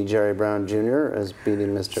 Edmund G. Jerry Brown Jr. is beating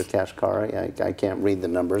Mr. Kashkari. I can't read the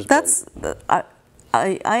numbers. That's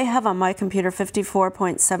I have on my computer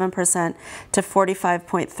 54.7% to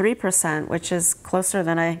 45.3%, which is closer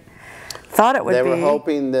than I thought it would be. They were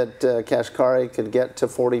hoping that Kashkari could get to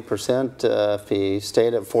 40%. If he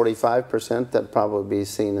stayed at 45%, that'd probably be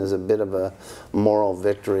seen as a bit of a moral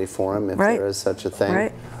victory for him, if there is such a thing.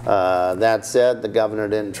 Right. That said, the governor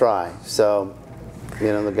didn't try. So,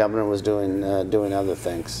 the governor was doing other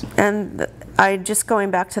things. And just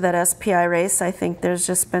going back to that SPI race, I think there's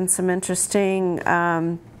just been some interesting,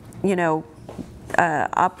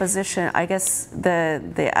 opposition. I guess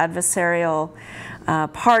the adversarial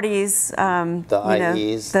parties, the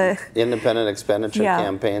IEs, the independent expenditure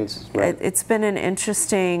campaigns. Right. It's been an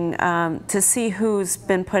interesting to see who's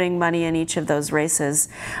been putting money in each of those races,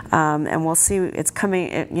 and we'll see. It's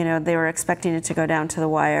coming. They were expecting it to go down to the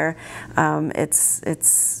wire. It's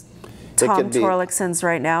Tom Torlakson's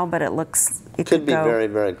right now, but it looks it could be very,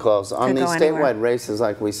 very close on these statewide races,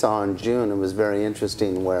 like we saw in June. It was very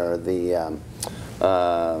interesting where the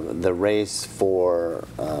race for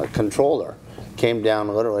controller came down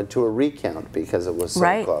literally to a recount because it was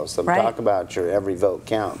so close. So talk about your every vote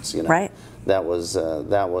counts. That was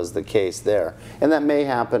the case there, and that may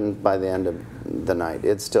happen by the end of the night.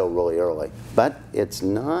 It's still really early, but it's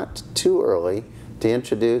not too early to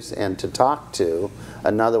introduce and to talk to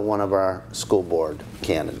another one of our school board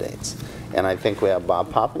candidates. And I think we have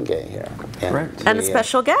Bob Poppenga here. And a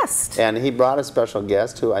special guest. And he brought a special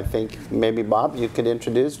guest who I think maybe, Bob, you could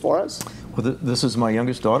introduce for us. Well, this is my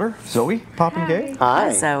youngest daughter, Zoe Poppenga. Hi.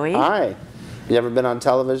 Hi, Zoe. Hi. You ever been on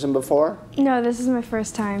television before? No, this is my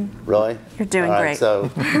first time. Really? You're doing great. So,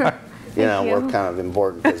 we're kind of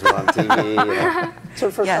important because we're on TV. It's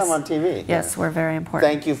our first time on TV. Yes, we're very important.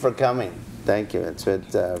 Thank you for coming. Thank you. It's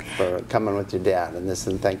for coming with your dad, and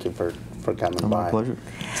thank you for coming by. My pleasure.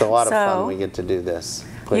 It's a lot of fun. We get to do this.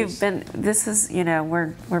 Please.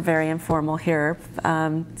 We're very informal here.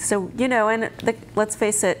 Let's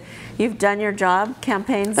face it, you've done your job,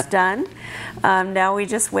 campaign's done. Now we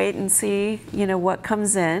just wait and see, what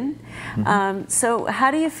comes in. So how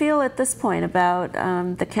do you feel at this point about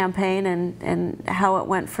the campaign and how it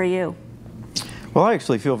went for you? Well, I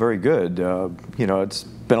actually feel very good. It's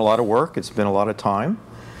been a lot of work. It's been a lot of time.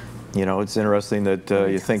 It's interesting that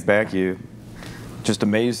you think back, you just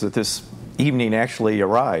amazed that this evening actually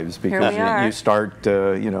arrives because you start,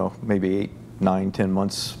 maybe 8, 9, 10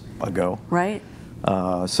 months ago. Right.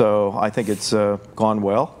 So I think it's gone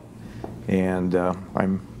well, and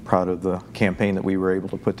I'm proud of the campaign that we were able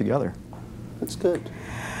to put together. That's good.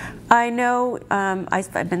 I know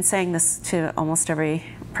I've been saying this to almost every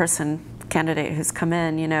candidate who's come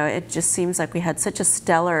in. It just seems like we had such a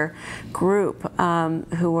stellar group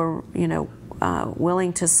who were,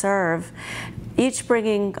 willing to serve, each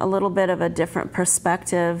bringing a little bit of a different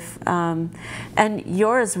perspective, and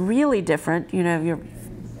yours really different. You're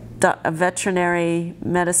a veterinary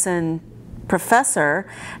medicine professor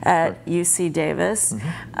at UC Davis,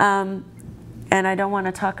 and I don't want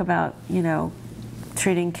to talk about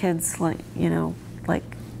treating kids like like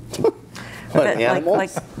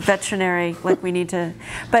veterinary, like we need to.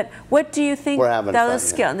 But what do you think? We're having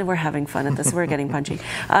fun. We're having fun at this. We're getting punchy.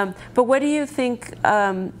 But what do you think?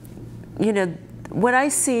 What I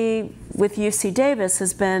see with UC Davis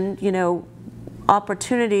has been,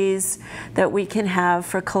 opportunities that we can have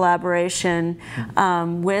for collaboration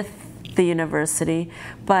with the university.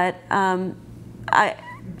 But I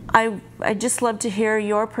just love to hear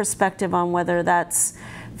your perspective on whether that's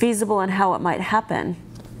feasible and how it might happen.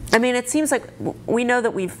 I mean, it seems like we know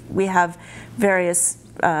that we have various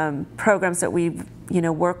programs that we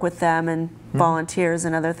work with them and volunteers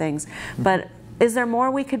and other things. But is there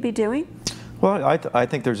more we could be doing? Well, I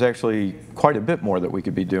think there's actually quite a bit more that we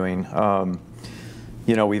could be doing.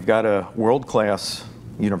 We've got a world-class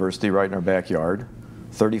university right in our backyard,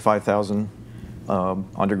 35,000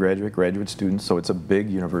 undergraduate, graduate students, so it's a big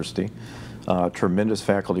university, tremendous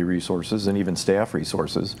faculty resources and even staff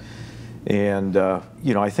resources. And,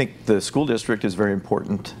 I think the school district is very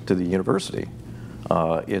important to the university.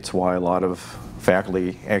 It's why a lot of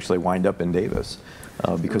faculty actually wind up in Davis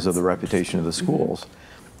because of the reputation of the schools.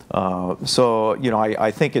 So, you know,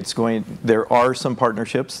 I think it's going, there are some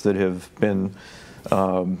partnerships that have been,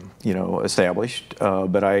 you know, established,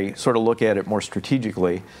 but I sort of look at it more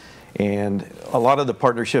strategically. And a lot of the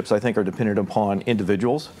partnerships, I think, are dependent upon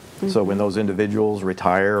individuals. So when those individuals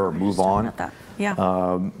retire or move on,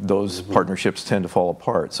 those partnerships tend to fall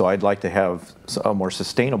apart. So I'd like to have a more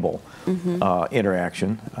sustainable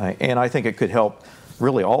interaction. And I think it could help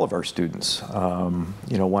really all of our students.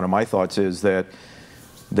 You know, one of my thoughts is that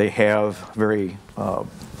they have very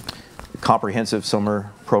comprehensive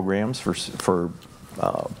summer programs for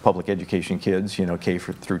public education kids, you know, K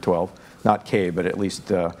through 12. Not K, but at least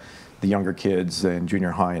the younger kids in junior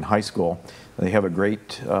high and high school. They have a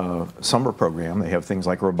great summer program. They have things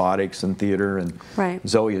like robotics and theater, and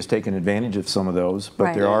Zoe has taken advantage of some of those.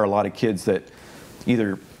 But there are a lot of kids that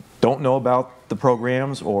either don't know about the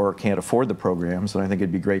programs or can't afford the programs, and I think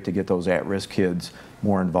it'd be great to get those at-risk kids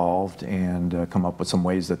more involved and come up with some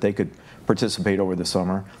ways that they could participate over the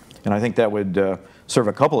summer. And I think that would serve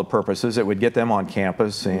a couple of purposes. It would get them on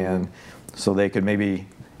campus, and so they could maybe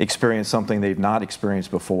experience something they've not experienced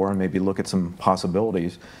before and maybe look at some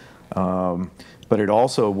possibilities. But it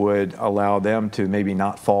also would allow them to maybe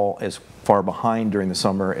not fall as far behind during the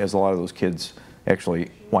summer as a lot of those kids actually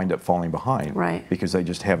wind up falling behind, because they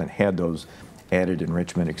just haven't had those added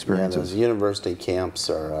enrichment experiences. Yeah, those university camps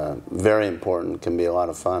are very important, can be a lot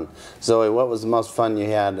of fun. Zoe, what was the most fun you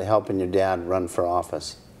had helping your dad run for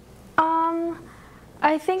office?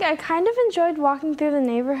 I think I kind of enjoyed walking through the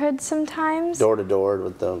neighborhood sometimes. Door to door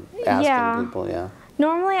with the asking people,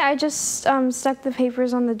 Normally I just stuck the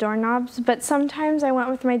papers on the doorknobs, but sometimes I went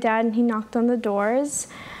with my dad and he knocked on the doors.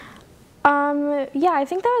 Yeah, I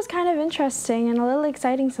think that was kind of interesting and a little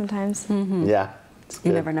exciting sometimes. Yeah.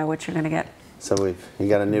 You never know what you're going to get. So you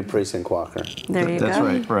got a new precinct walker. There you go.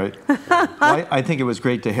 That's right. Well, I think it was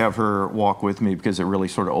great to have her walk with me because it really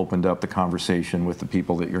sort of opened up the conversation with the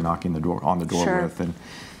people that you're knocking on the door with. And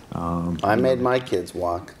I made my kids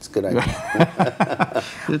walk. It's a good idea.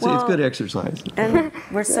 It's good exercise. And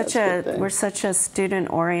we're such a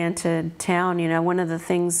student-oriented town. You know, one of the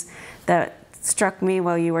things that struck me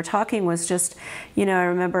while you were talking was just, you know, I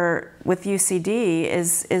remember with UCD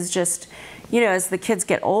is just, you know, as the kids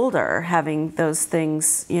get older, having those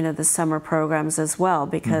things, you know, the summer programs as well,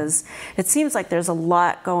 because it seems like there's a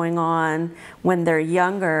lot going on when they're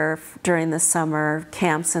younger during the summer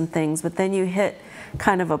camps and things, but then you hit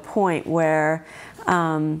kind of a point where,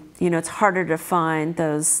 you know, it's harder to find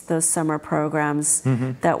those summer programs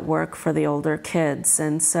that work for the older kids,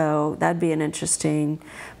 and so that'd be an interesting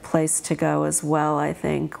place to go as well, I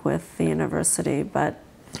think, with the university, but.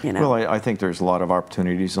 You know. Well, I think there's a lot of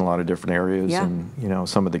opportunities in a lot of different areas, and you know,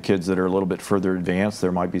 some of the kids that are a little bit further advanced,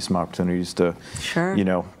 there might be some opportunities to, you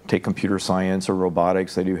know, take computer science or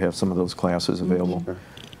robotics. They do have some of those classes available.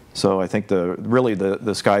 So I think really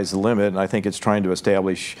the sky's the limit, and I think it's trying to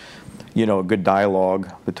establish, you know, a good dialogue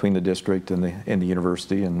between the district and the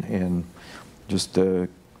university, and just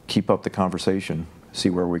keep up the conversation, see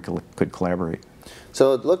where we could collaborate.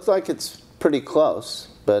 So it looks like it's pretty close,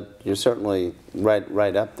 but you're certainly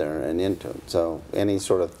right up there and into it. So any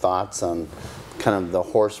sort of thoughts on kind of the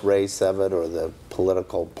horse race of it or the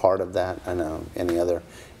political part of that? I know, any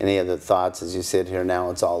other thoughts as you sit here now?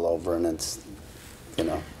 It's all over and it's, you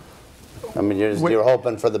know, I mean, you're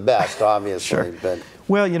hoping for the best, obviously. But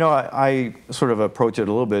well, you know, I sort of approach it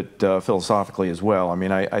a little bit philosophically as well. I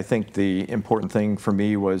mean, I think the important thing for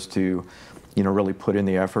me was to, you know, really put in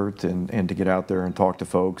the effort and to get out there and talk to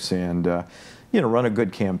folks and, you know, run a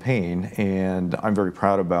good campaign, and I'm very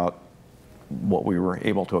proud about what we were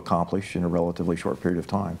able to accomplish in a relatively short period of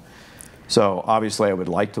time. So obviously I would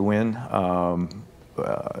like to win,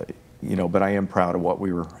 you know, but I am proud of what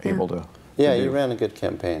we were able to do. You ran a good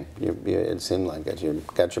campaign. It seemed like it. You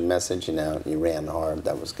got your message out, you ran hard.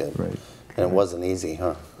 That was good. Right. And it wasn't easy,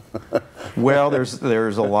 huh? Well, there's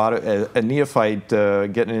a lot of a neophyte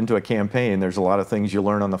getting into a campaign. There's a lot of things you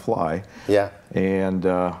learn on the fly. Yeah. And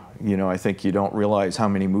you know, I think you don't realize how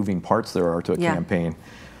many moving parts there are to a campaign.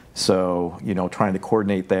 So you know, trying to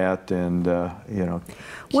coordinate that and you know,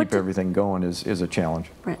 keep everything going is a challenge.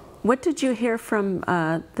 Right. What did you hear from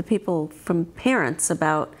the people, from parents,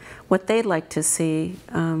 about what they'd like to see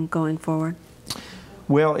going forward?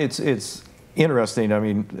 Well, it's interesting. I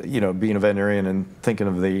mean, you know, being a veterinarian and thinking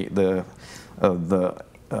of the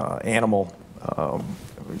animal,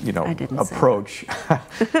 you know, approach.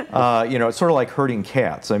 You know, it's sort of like herding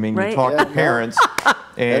cats. I mean, you talk to parents,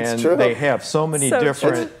 and they have so many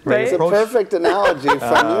different. It's a perfect analogy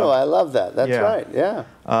from you. I love that. That's right.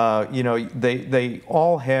 Yeah. You know, they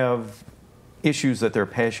all have issues that they're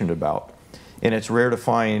passionate about, and it's rare to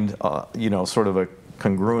find, you know, sort of a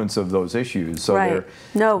congruence of those issues. So right.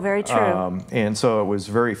 No, very true. And so it was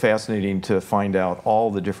very fascinating to find out all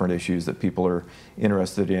the different issues that people are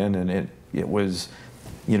interested in, and it was,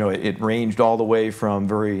 you know, it ranged all the way from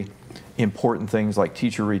very important things like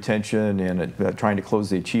teacher retention and trying to close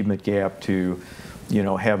the achievement gap to, you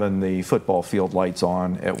know, having the football field lights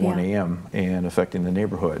on at 1 a.m. and affecting the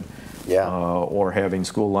neighborhood. Yeah. Or having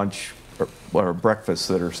school lunch or breakfasts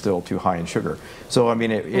that are still too high in sugar. So, I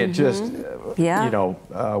mean, it just, you know,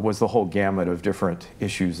 was the whole gamut of different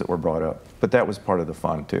issues that were brought up. But that was part of the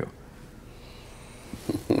fun, too.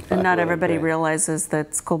 And not everybody realizes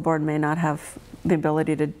that school board may not have the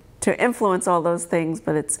ability to influence all those things,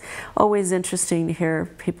 but it's always interesting to hear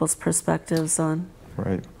people's perspectives on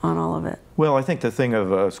all of it. Well, I think the thing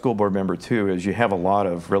of a school board member, too, is you have a lot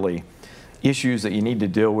of really issues that you need to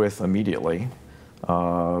deal with immediately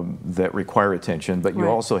that require attention, but you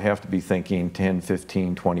also have to be thinking 10,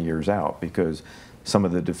 15, 20 years out, because some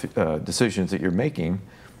of the decisions that you're making,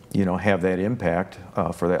 you know, have that impact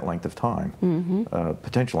for that length of time,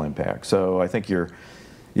 potential impact. So I think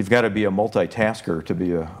you've got to be a multitasker to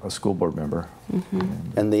be a school board member.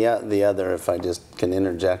 And the other, if I just can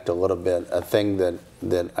interject a little bit, a thing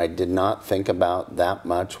that I did not think about that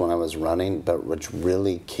much when I was running, but which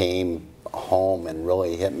really came home and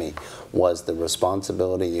really hit me, was the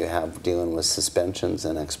responsibility you have dealing with suspensions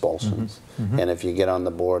and expulsions. And if you get on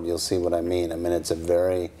the board, you'll see what I mean. I mean,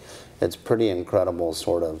 it's pretty incredible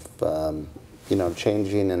sort of, you know,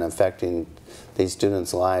 changing and affecting these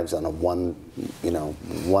students' lives on a one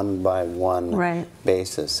by one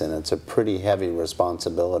basis, and it's a pretty heavy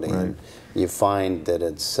responsibility. And you find that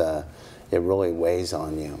it really weighs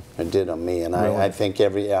on you. It did on me, and I think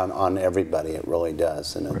on everybody it really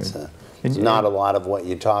does. And it's not a lot of what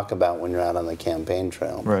you talk about when you're out on the campaign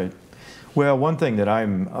trail. Right. Well, one thing that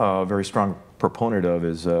I'm a very strong proponent of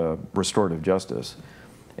is restorative justice,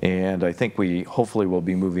 and I think we hopefully will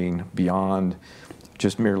be moving beyond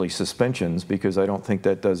just merely suspensions, because I don't think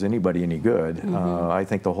that does anybody any good. I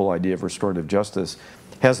think the whole idea of restorative justice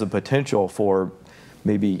has the potential for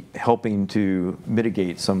maybe helping to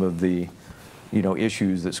mitigate some of the, you know,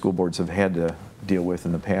 issues that school boards have had to deal with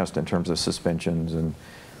in the past in terms of suspensions, and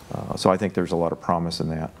so I think there's a lot of promise in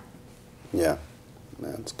that. Yeah,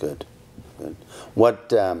 that's good. Good.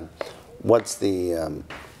 What's the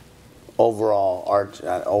overall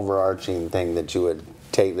overarching thing that you would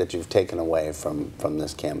that you've taken away from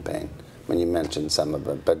this campaign? When you mentioned some of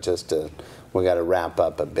it, but just we got to wrap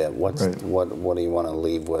up a bit. What do you want to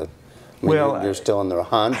leave with? I mean, well, you're still in the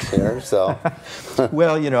hunt here, so.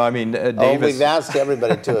 Well, you know, I mean, Davis. We've asked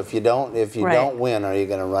everybody too. If you don't win, are you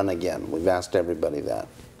going to run again? We've asked everybody that.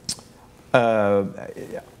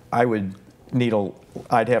 I would need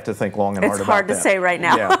I'd have to think long and hard about that. It's hard to say right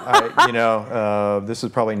now. Yeah, you know, this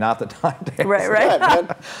is probably not the time to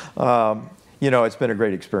Right. You know, it's been a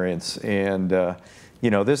great experience, and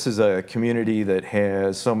you know, this is a community that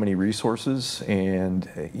has so many resources, and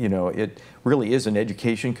you know, it really is an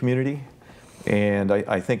education community. And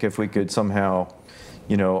I think if we could somehow,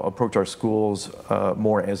 you know, approach our schools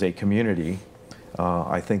more as a community,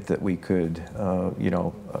 I think that we could, you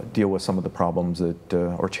know, deal with some of the problems that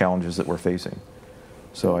or challenges that we're facing.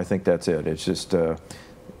 So I think that's it. It's just,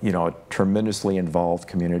 you know, a tremendously involved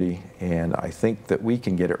community, and I think that we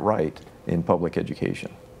can get it right in public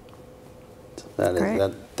education.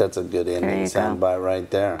 That's a good ending soundbite right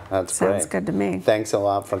there. That's great. Sounds good to me. Thanks a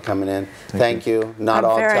lot for coming in. Thank you. Not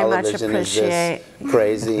all television is just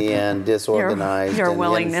crazy and disorganized your and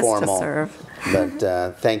willingness informal. to serve.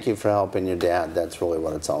 But thank you for helping your dad. That's really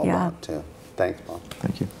what it's all about, too. Thanks, Mom.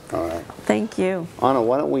 Thank you. All right. Thank you. Anna,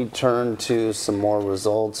 why don't we turn to some more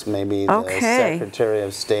results? Maybe the Secretary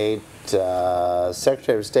of State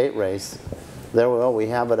race. There we go. We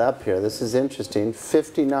have it up here. This is interesting.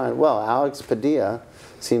 59. Well, Alex Padilla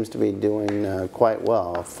seems to be doing quite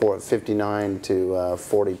well. 59 to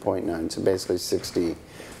 40.9. So basically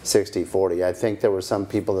 60-40. I think there were some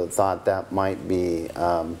people that thought that might be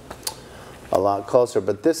a lot closer.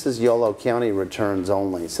 But this is Yolo County returns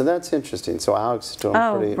only. So that's interesting. So Alex is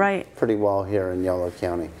doing pretty well here in Yolo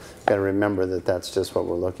County. Got to remember that that's just what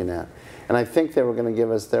we're looking at. And I think they were going to give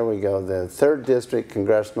us, there we go, the 3rd District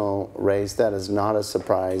congressional race. That is not a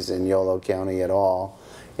surprise in Yolo County at all.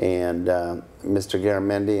 And Mr.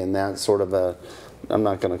 Garamendi, and that's sort of a, I'm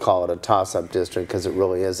not going to call it a toss-up district because it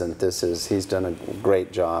really isn't. He's done a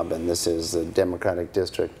great job, and this is a Democratic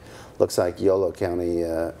district. Looks like Yolo County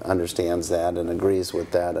understands that and agrees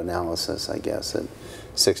with that analysis, I guess, at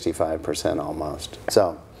 65% almost.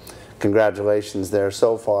 So congratulations there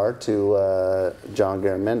so far to John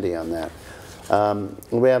Garamendi on that.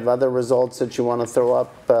 We have other results that you want to throw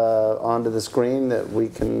up onto the screen that we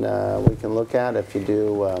can look at. If you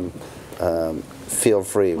do, feel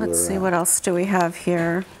free. Let's see, what else do we have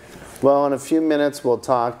here? Well, in a few minutes, we'll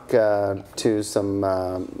talk to some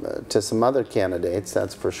other candidates.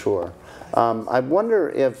 That's for sure. I wonder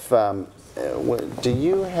if do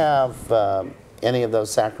you have any of those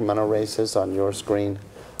Sacramento races on your screen?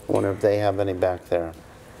 I wonder if they have any back there.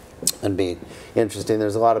 It'd be interesting.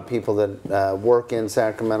 There's a lot of people that work in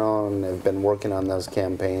Sacramento and have been working on those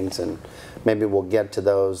campaigns, and maybe we'll get to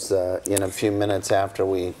those in a few minutes after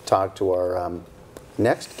we talk to our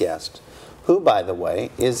next guest, who, by the way,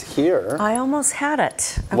 is here. I almost had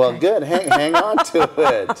it. Okay. Well, good. Hang on to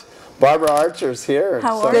it. Barbara Archer's here.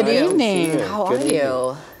 How are Good you? evening. How are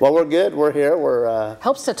you? Well, we're good. We're here. We're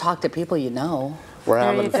helps to talk to people you know. We're There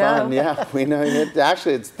having you go. fun. Yeah, we know it.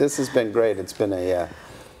 Actually, this has been great. It's been a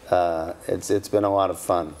it's been a lot of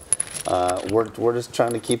fun. We're just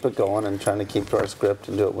trying to keep it going and trying to keep to our script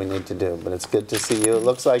and do what we need to do. But it's good to see you. It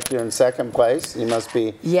looks like you're in second place. You must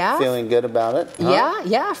be feeling good about it. Huh?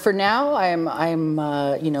 Yeah. For now, I'm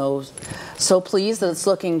you know, so pleased that it's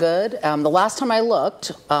looking good. The last time I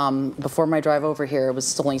looked, before my drive over here, it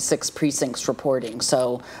was only 6 precincts reporting.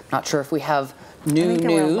 So I'm not sure if we have new I think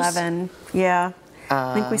news. there were 11. Yeah.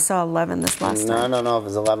 I think we saw 11 this last time. I don't know if it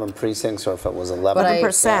was 11 precincts or if it was 11%.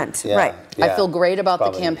 11%, Yeah, right. yeah, I feel great about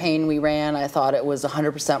probably. the campaign we ran. I thought it was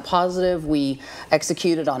 100% positive. We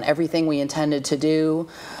executed on everything we intended to do.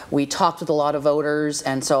 We talked with a lot of voters,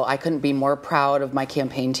 and so I couldn't be more proud of my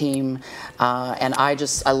campaign team. And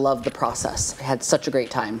I love the process. I had such a great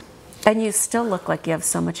time. And you still look like you have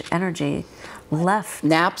so much energy left.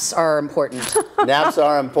 Naps are important. Naps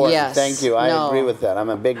are important. Yes. Thank you. I agree with that. I'm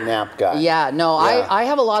a big nap guy. Yeah, no, Yeah. I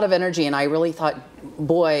have a lot of energy, and I really thought,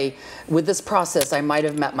 boy, with this process, I might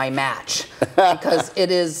have met my match because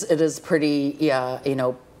it is pretty, you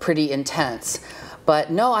know, pretty intense.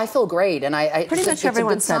 But no, I feel great, and I Pretty much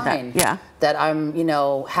everyone said that. Yeah. That I'm, you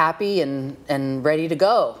know, happy and ready to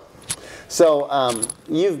go. So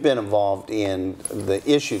you've been involved in the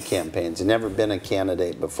issue campaigns. You've never been a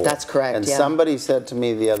candidate before. That's correct, And yeah. somebody said to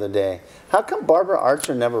me the other day, how come Barbara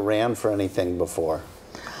Archer never ran for anything before?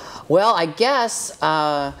 Well, I guess,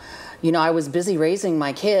 you know, I was busy raising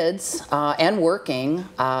my kids and working.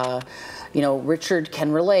 You know, Richard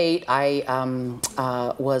can relate. I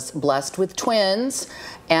was blessed with twins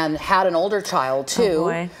and had an older child too. Oh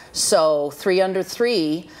boy. So 3 under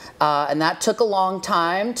 3. And that took a long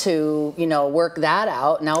time to, you know, work that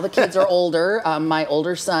out. Now the kids are older. My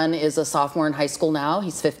older son is a sophomore in high school now.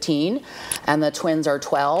 He's 15, and the twins are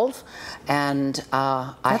 12. And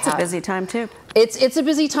That's a busy time too. It's a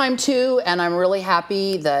busy time too, and I'm really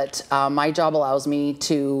happy that my job allows me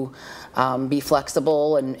to be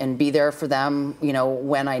flexible and be there for them, you know,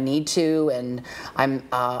 when I need to. And I'm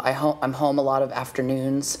home a lot of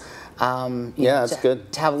afternoons. It's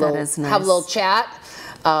good to have a little That is nice. have a little chat.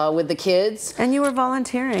 With the kids. And you were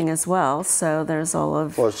volunteering as well, so there's all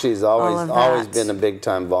of Well, she's always been a big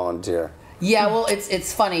time volunteer. Yeah, well,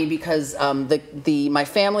 it's funny because my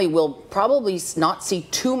family will probably not see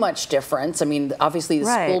too much difference. I mean, obviously the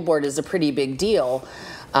school board is a pretty big deal.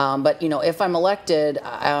 But, you know, if I'm elected,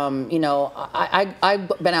 you know, I've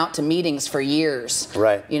been out to meetings for years.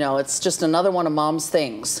 Right. You know, it's just another one of Mom's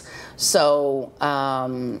things. So,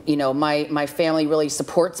 you know, my family really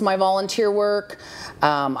supports my volunteer work.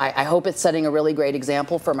 I hope it's setting a really great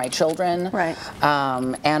example for my children. Right.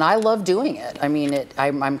 And I love doing it. I mean,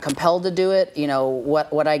 I'm compelled to do it. You know,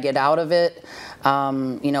 what I get out of it,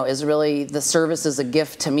 you know, is really, the service is a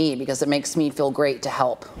gift to me because it makes me feel great to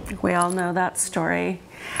help. We all know that story.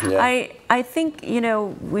 Yeah. I think, you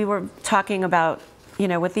know, we were talking about, you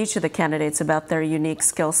know, with each of the candidates about their unique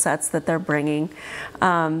skill sets that they're bringing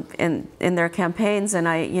in their campaigns, and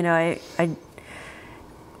I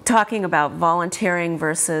talking about volunteering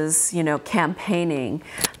versus, you know, campaigning.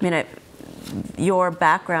 I mean, your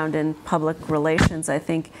background in public relations, I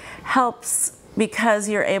think, helps because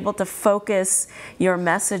you're able to focus your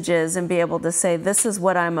messages and be able to say, this is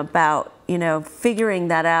what I'm about. You know, figuring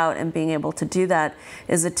that out and being able to do that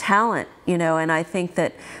is a talent, you know, and I think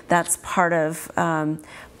that that's part of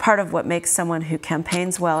what makes someone who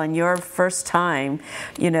campaigns well. And your first time,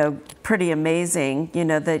 you know, pretty amazing, you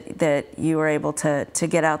know, that you were able to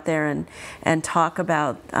get out there and talk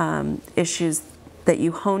about issues that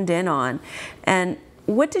you honed in on. And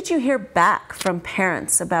what did you hear back from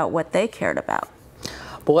parents about what they cared about?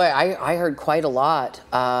 Boy, I heard quite a lot.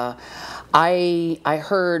 I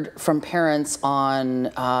heard from parents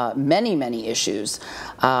on many issues.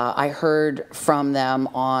 I heard from them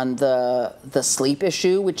on the sleep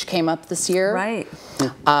issue, which came up this year. Right.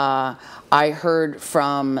 I heard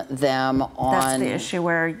from them on... That's the issue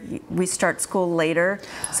where we start school later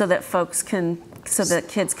so that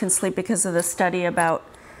kids can sleep because of the study about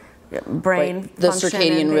brain the function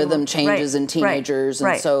circadian rhythm changes in right, teenagers,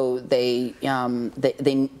 and so they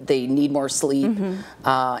need more sleep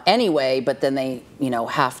anyway. But then they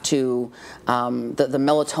have to the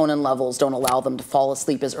melatonin levels don't allow them to fall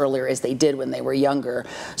asleep as earlier as they did when they were younger.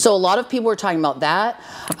 So a lot of people were talking about that.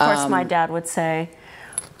 Of course, my dad would say,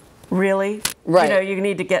 really? Right. You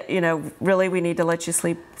need to get, really, we need to let you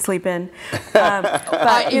sleep in. But,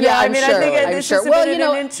 I think it's just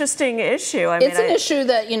an interesting issue. It's an issue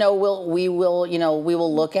that, we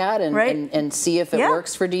will look at and see if it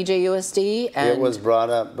works for DJUSD. And it was brought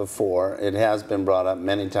up before. It has been brought up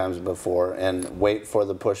many times before, and wait for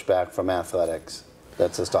the pushback from athletics.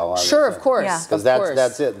 That's just all I would say. Sure, of course. Because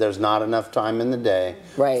that's it. There's not enough time in the day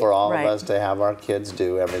for all of us to have our kids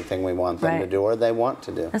do everything we want them to do or they want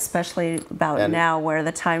to do. Especially about now where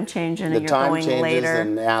the time changes and you're going later. The time changes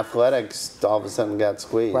and athletics all of a sudden got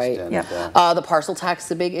squeezed. Right. And, the parcel tax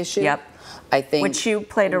is a big issue. Yep. I think. Which you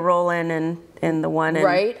played a role in the one in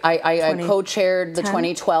I co-chaired the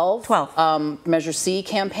 2012 Measure C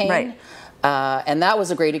campaign. Right. And that was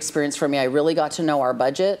a great experience for me. I really got to know our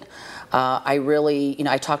budget.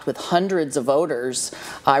 I talked with hundreds of voters.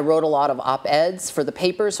 I wrote a lot of op-eds for the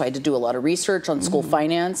paper, so I had to do a lot of research on school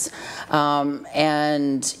finance.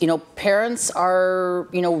 Parents are,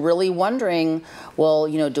 really wondering,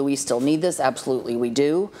 well, do we still need this? Absolutely, we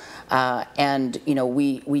do.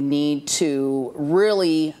 We need to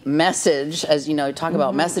really message, as talk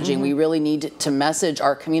about messaging, we really need to message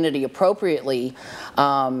our community appropriately,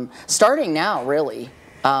 starting now, really.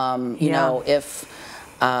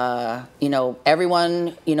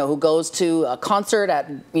 Everyone, who goes to a concert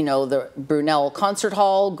at, the Brunel Concert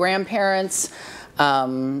Hall, grandparents,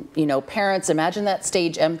 parents, imagine that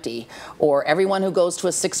stage empty, or everyone who goes to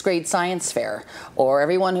a 6th grade science fair, or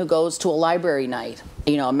everyone who goes to a library night,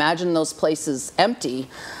 imagine those places empty.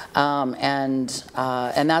 And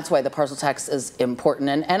that's why the parcel tax is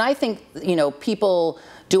important. And I think, people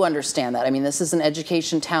do understand that. I mean, this is an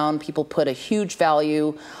education town. People put a huge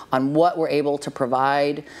value on what we're able to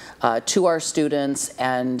provide to our students.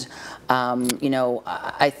 And,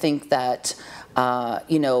 I think that,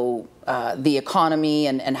 the economy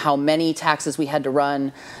and how many taxes we had to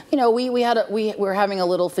run, we're having a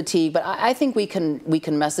little fatigue, but I think we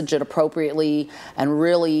can message it appropriately and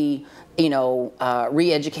really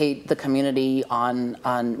re-educate the community on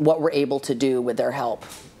what we're able to do with their help.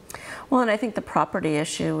 Well, and I think the property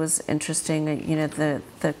issue was interesting,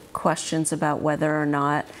 the questions about whether or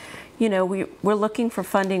not, we're looking for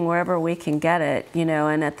funding wherever we can get it,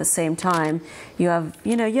 and at the same time, you have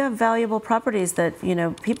valuable properties that,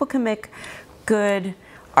 people can make good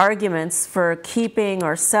arguments for keeping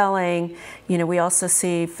or selling. We also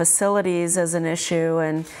see facilities as an issue,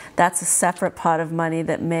 and that's a separate pot of money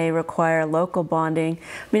that may require local bonding.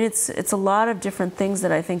 I mean, it's a lot of different things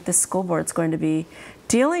that I think the school board's going to be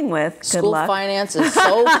dealing with. School finance is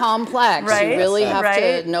so complex. You really have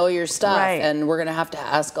to know your stuff, and we're going to have to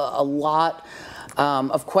ask a lot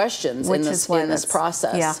of questions in this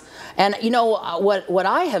process. Yeah. And what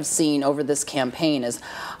I have seen over this campaign is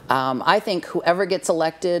I think whoever gets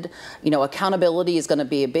elected, accountability is going to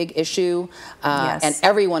be a big issue, and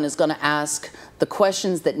everyone is going to ask the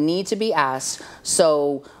questions that need to be asked,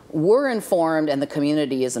 so we're informed and the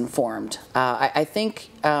community is informed. I think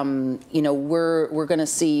we're going to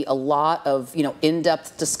see a lot of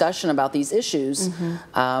in-depth discussion about these issues,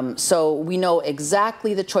 so we know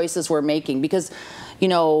exactly the choices we're making, because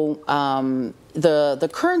the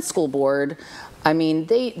current school board, I mean,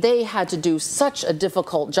 they had to do such a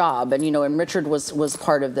difficult job, and and Richard was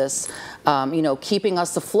part of this, keeping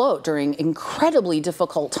us afloat during incredibly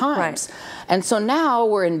difficult times. And so now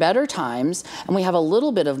we're in better times, and we have a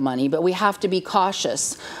little bit of money, but we have to be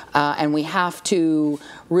cautious, and we have to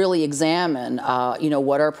really examine,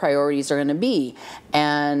 what our priorities are going to be.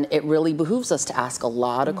 And it really behooves us to ask a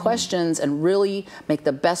lot of questions and really make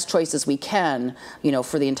the best choices we can,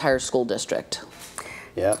 for the entire school district.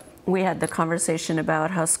 Yeah. We had the conversation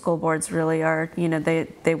about how school boards really are,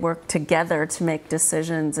 they work together to make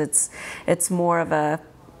decisions. It's more of a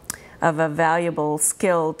valuable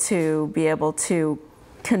skill to be able to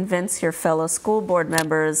convince your fellow school board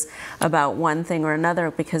members about one thing or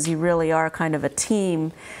another, because you really are kind of a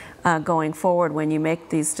team going forward when you make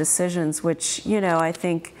these decisions, which, I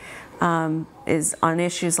think is on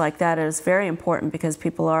issues like that is very important, because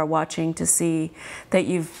people are watching to see that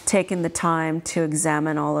you've taken the time to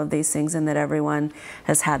examine all of these things and that everyone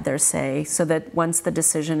has had their say, so that once the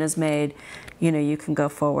decision is made, you can go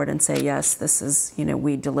forward and say, yes, this is,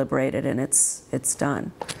 we deliberated and it's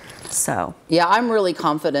done. So yeah, I'm really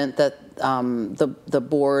confident that the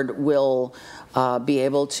board will be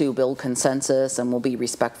able to build consensus and will be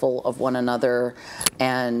respectful of one another,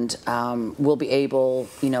 and will be able,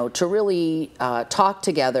 to really talk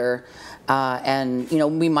together. And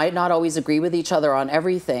we might not always agree with each other on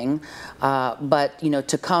everything, but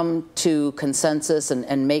to come to consensus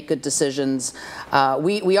and make good decisions.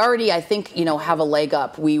 We already, I think, have a leg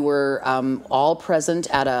up. We were all present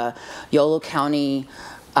at a Yolo County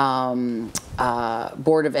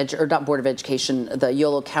Board of Education, the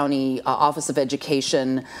Yolo County Office of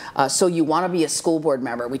Education. So you want to be a school board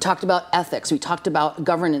member. We talked about ethics. We talked about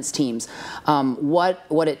governance teams. What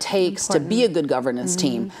it takes to be a good governance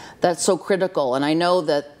team. That's so critical. And I know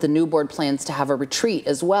that the new board plans to have a retreat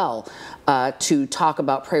as well to talk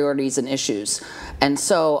about priorities and issues. And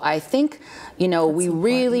so I think, we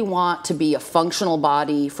really want to be a functional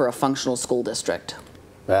body for a functional school district.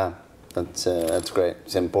 Yeah. That's great.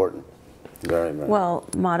 It's important. Very, very. Well,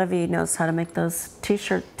 Madhavi knows how to make those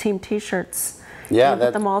team T-shirts. Yeah,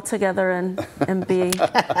 put them all together and be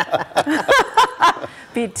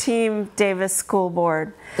be Team Davis School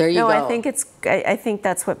Board. There you go. I think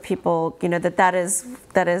that's what people, that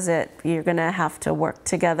is it. You're going to have to work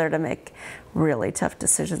together to make really tough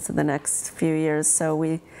decisions in the next few years. So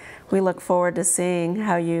we look forward to seeing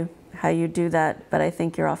how you do that, but I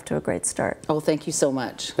think you're off to a great start. Oh, thank you so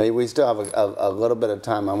much. Hey, we still have a little bit of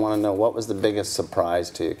time. I want to know, what was the biggest surprise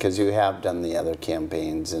to you? Because you have done the other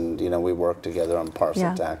campaigns, and we worked together on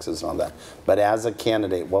parcel taxes and all that. But as a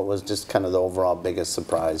candidate, what was just kind of the overall biggest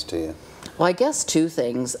surprise to you? Well, I guess two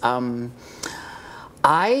things.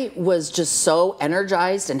 I was just so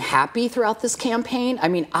energized and happy throughout this campaign. I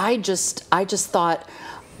mean, I just thought,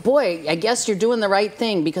 boy, I guess you're doing the right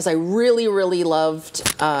thing, because I really, really loved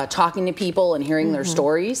talking to people and hearing their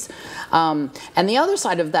stories. And the other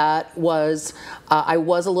side of that was I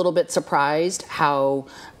was a little bit surprised how,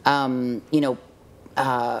 a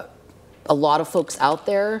lot of folks out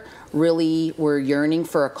there really were yearning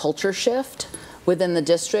for a culture shift within the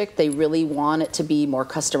district. They really want it to be more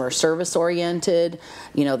customer service oriented.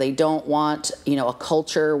 They don't want, a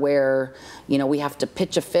culture where, we have to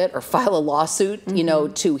pitch a fit or file a lawsuit,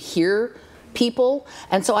 to hear people.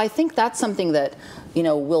 And so I think that's something that,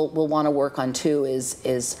 we'll want to work on too,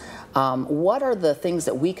 is what are the things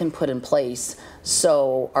that we can put in place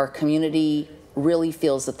so our community really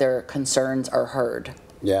feels that their concerns are heard.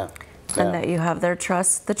 Yeah. And that you have their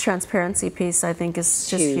trust. The transparency piece, I think, is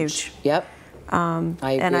just huge. Yep. I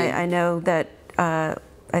agree. And I know that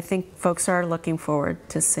I think folks are looking forward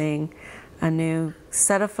to seeing a new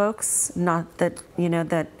set of folks. Not that,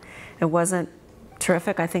 that it wasn't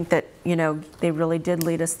terrific. I think that, they really did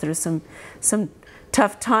lead us through some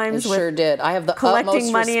tough times. They sure did. I have the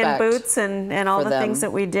collecting money in respect boots and all the things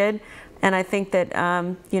that we did. And I think that,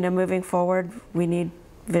 moving forward, we need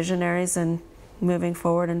visionaries and moving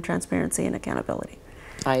forward in transparency and accountability.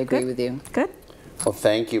 I agree with you. Good. Well,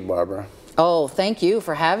 thank you, Barbara. Oh, thank you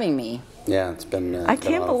for having me. Yeah, it's been. I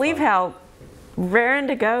can't believe how raring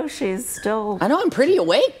to go she's still. I know, I'm pretty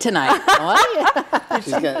awake tonight.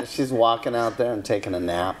 She's walking out there and taking a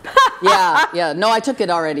nap. Yeah. No, I took it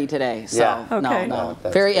already today. So yeah. Okay. No.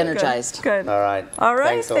 Very energized. Good. All right.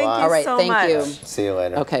 Thanks a lot. All right. So thank much. you. See you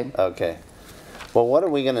later. Okay. Well, what are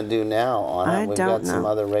we going to do now, Anna? I We've don't got some know.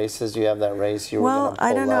 other races. You have that race you were going to pull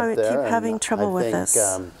I don't know. up there. I keep having trouble with this.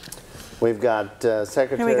 We've got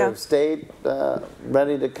Secretary of State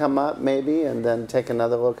ready to come up, maybe, and then take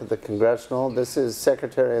another look at the congressional. This is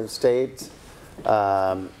Secretary of State.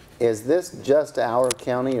 Is this just our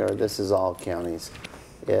county, or this is all counties?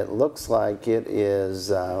 It looks like it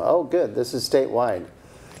is, oh good, this is statewide.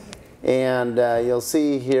 And you'll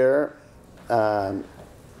see here,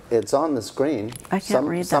 it's on the screen. I can't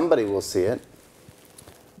read that. Somebody will see it.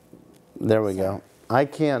 There we go. I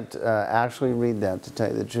can't actually read that, to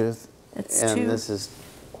tell you the truth. This is,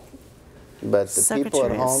 but the people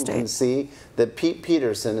at home can see that Pete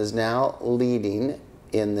Peterson is now leading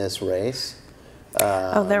in this race.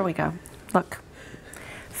 Oh, there we go. Look,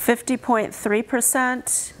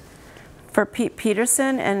 50.3% for Pete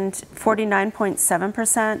Peterson and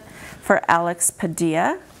 49.7% for Alex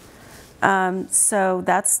Padilla. So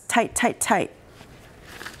that's tight. Pretty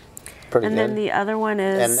good. And then the other one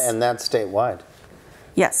is... And that's statewide.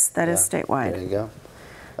 Yes, that is statewide. There you go.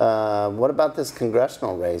 What about this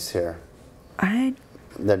congressional race here?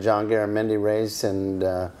 The John Garamendi race, and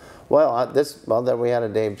Well, there we had a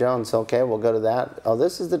Dave Jones. Okay, we'll go to that. Oh,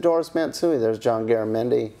 this is the Doris Matsui. There's John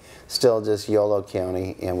Garamendi, still just Yolo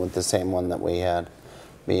County, and with the same one that we had.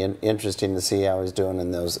 Be interesting to see how he's doing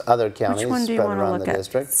in those other counties spread around the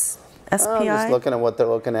district. SPI? I'm just looking at what they're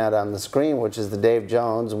looking at on the screen, which is the Dave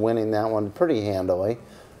Jones winning that one pretty handily.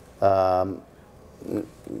 That's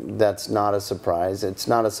not a surprise. It's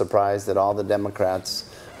not a surprise that all the Democrats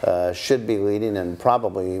should be leading and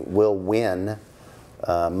probably will win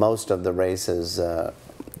most of the races on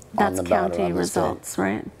the ballot. That's county results,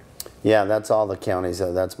 right? Yeah, that's all the counties.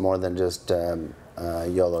 That's more than just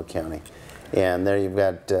Yolo County. And there you've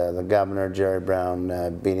got the governor, Jerry Brown,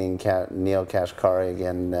 beating Neil Kashkari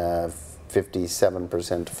again,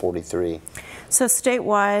 57% to 43%. So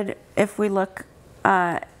statewide, if we look,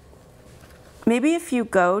 maybe if you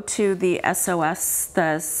go to the SOS,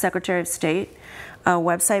 the Secretary of State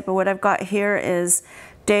website, but what I've got here is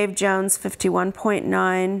Dave Jones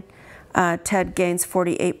 51.9, Ted Gaines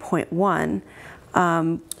 48.1.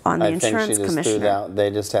 On the insurance commissioner. They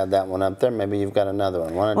just had that one up there. Maybe you've got another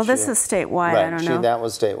one. Well, this is statewide. Right. I don't know. That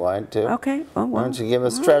was statewide too. Okay. Oh, well. Why don't you give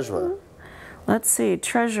us treasurer? Let's see.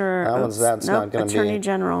 Treasurer. That's not going to be. Attorney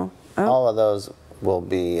General. Oh. All of those will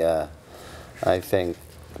be, I think,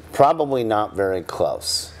 probably not very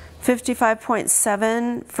close.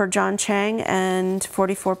 55.7 for John Chang and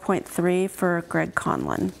 44.3 for Greg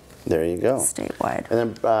Conlon. There you go. Statewide.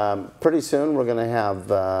 And then pretty soon we're going to have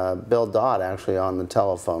Bill Dodd actually on the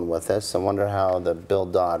telephone with us. I wonder how the Bill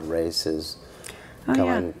Dodd race is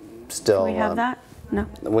coming. Still. Do we have that? No.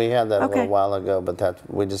 We had that a little while ago, but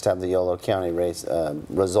we just have the Yolo County race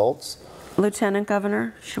results. Lieutenant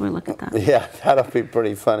Governor, should we look at that? Yeah, that'll be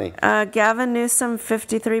pretty funny. Gavin Newsom,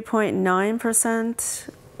 53.9%.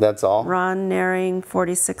 That's all? Ron Naring,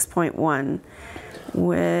 46.1%.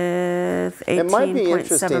 With 18.7% it might be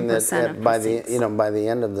interesting that by the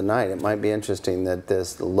end of the night, it might be interesting that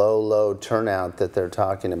this low turnout that they're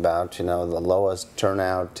talking about, the lowest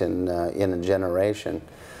turnout in a generation.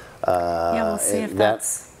 Yeah, we'll see if that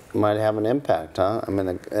might have an impact, huh? I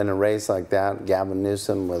mean, in a race like that, Gavin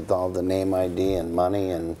Newsom with all the name ID and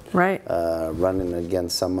money and running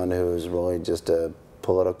against someone who's really just a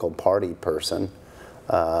political party person.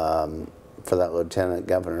 For that lieutenant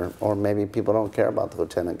governor, or maybe people don't care about the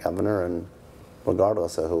lieutenant governor, and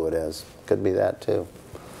regardless of who it is, could be that too.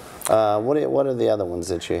 What are the other ones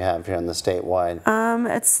that you have here on the statewide?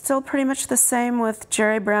 It's still pretty much the same with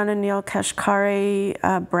Jerry Brown and Neil Kashkari.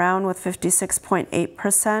 Brown with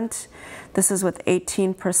 56.8%. This is with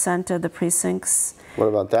 18% of the precincts. What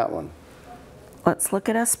about that one? Let's look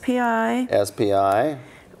at SPI. SPI.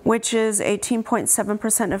 Which is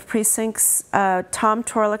 18.7% of precincts. Tom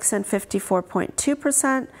Torlakson,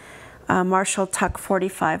 54.2%. Marshall Tuck,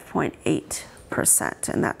 45.8%,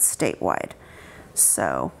 and that's statewide.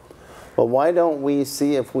 So. Well, why don't we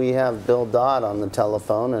see if we have Bill Dodd on the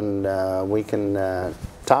telephone and we can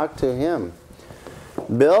talk to him.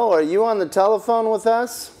 Bill, are you on the telephone with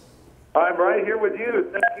us? I'm right here with you.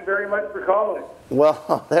 Thank you very much for calling.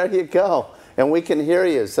 Well, there you go. And we can hear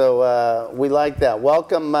you, so we like that.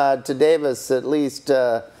 Welcome to Davis, at least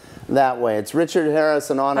that way. It's Richard Harris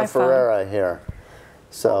and Anna Ferrera here.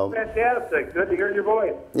 So fantastic. Good to hear your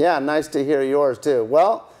voice. Yeah, nice to hear yours, too.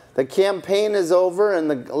 Well, the campaign is over,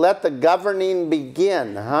 and let the governing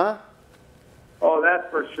begin, huh? Oh, that's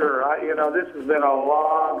for sure. This has been a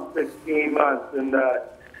long 16 months, and, I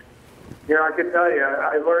can tell you,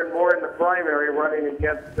 I learned more in the primary running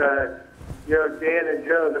against Dan and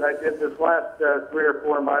Joe that I did this last 3 or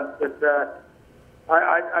 4 months, but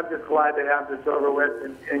I'm just glad to have this over with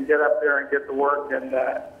and get up there and get to work and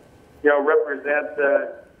represent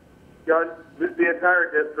the entire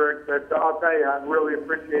district. But I'll tell you, I really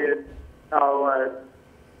appreciated how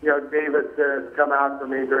Davis has come out for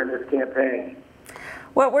me during this campaign.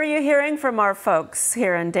 What were you hearing from our folks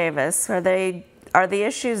here in Davis? Are the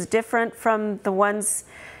issues different from the ones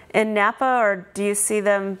in Napa, or do you see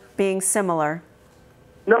them being similar?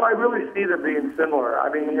 No, I really see them being similar. I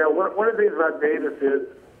mean, one of the things about Davis is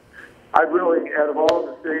I really, out of all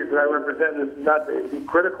the cities that I represent, this is not to be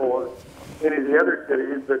critical of any of the other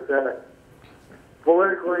cities, but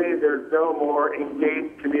politically there's no more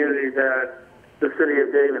engaged community than the city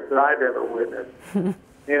of Davis that I've ever witnessed. And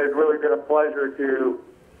it's really been a pleasure to,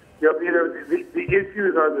 the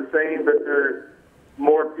issues are the same, but there's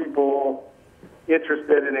more people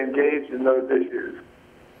interested and engaged in those issues.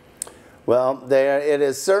 Well, it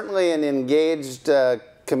is certainly an engaged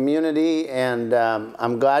community, and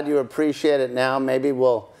I'm glad you appreciate it now. Maybe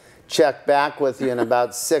we'll check back with you in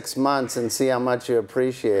about 6 months and see how much you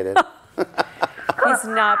appreciate it. He's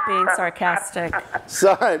not being sarcastic.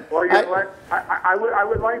 Sorry. Well, you know what? I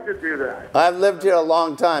would like to do that. I've lived here a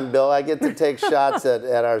long time, Bill. I get to take shots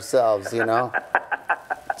at ourselves, you know.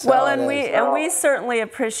 Well, and we certainly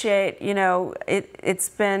appreciate, you know, it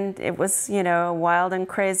was, you know, a wild and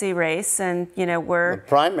crazy race, and, you know, we're the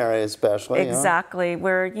primary especially. Exactly.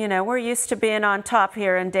 We're used to being on top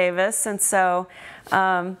here in Davis, and so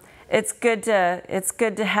it's good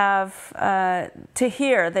to have to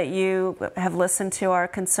hear that you have listened to our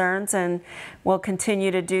concerns and will continue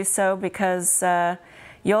to do so, because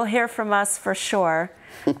you'll hear from us for sure.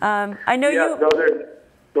 I know you.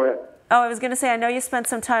 Go ahead. Oh, I was going to say, I know you spent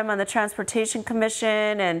some time on the Transportation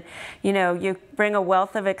Commission, and, you know, you bring a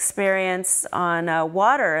wealth of experience on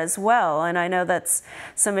water as well. And I know that's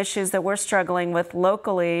some issues that we're struggling with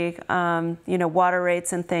locally, you know, water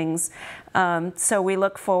rates and things. So we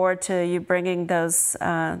look forward to you bringing those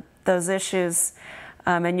issues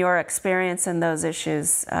and your experience in those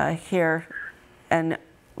issues here, and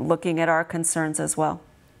looking at our concerns as well.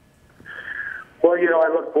 Well, you know, I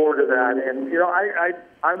look forward to that. And, you know,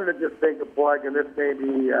 I'm going to just take a plug, and this may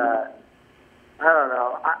be, I don't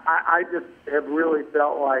know, I just have really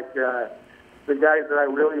felt like the guys that I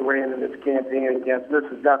really ran in this campaign against, this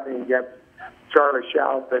is nothing against Charlie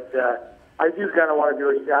Schaupp, but I do kind of want to do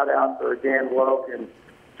a shout-out for Dan Bloke and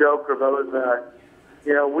Joe Cravoza.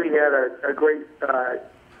 You know, we had a great,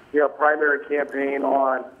 you know, primary campaign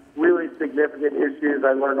on really significant issues.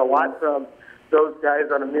 I learned a lot from those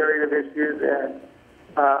guys on a myriad of issues, and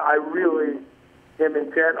I really am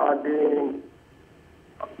intent on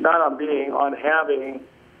on having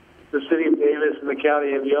the city of Davis and the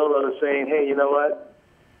county of Yolo saying, hey, you know what,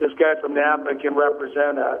 this guy from Napa can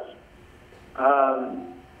represent us,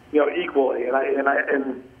 you know, equally,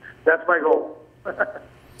 and that's my goal.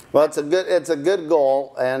 Well, it's a good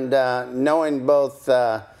goal, and knowing both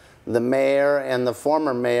the mayor and the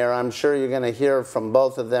former mayor, I'm sure you're going to hear from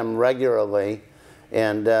both of them regularly.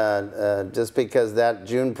 And just because that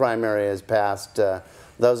June primary has passed,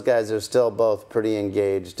 those guys are still both pretty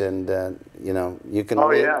engaged, and you know, you can.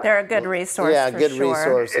 Oh, yeah. They're a good resource. Yeah, for good sure.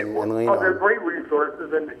 resource, and lean on. They're great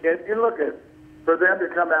resources, and look at for them to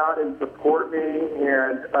come out and support me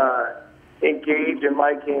and engage in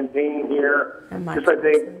my campaign here. Just I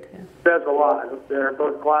think says a lot. They're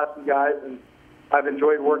both classy guys, and I've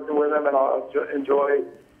enjoyed working with them, and I'll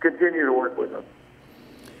continue to work with them.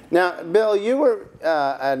 Now, Bill, you were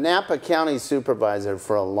a Napa County supervisor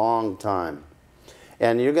for a long time,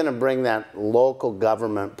 and you're going to bring that local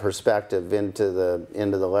government perspective into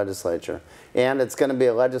the legislature, and it's going to be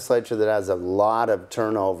a legislature that has a lot of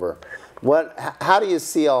turnover. How do you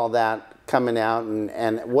see all that coming out,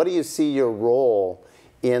 and what do you see your role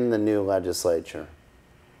in the new legislature?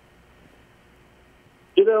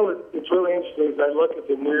 You know, it's really interesting as I look at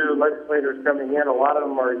the new legislators coming in. A lot of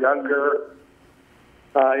them are younger.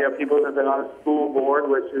 You know, people that have been on a school board,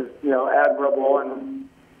 which is, you know, admirable. And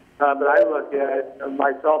but I look at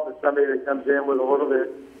myself as somebody that comes in with a little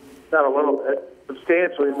bit, not a little bit,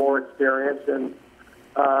 substantially more experience, and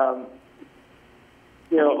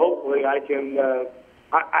you know, hopefully I can.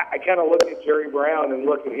 I kind of look at Jerry Brown and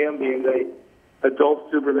look at him being the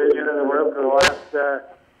adult supervision in the room for the last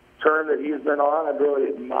term that he's been on. I've really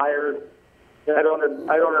admired. I don't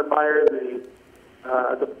admire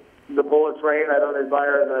the bullet train. I don't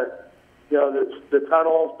admire the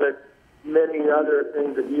tunnels, but many other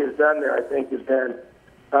things that he has done there, I think, has been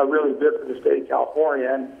really good for the state of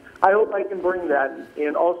California. And I hope I can bring that,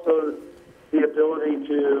 and also the ability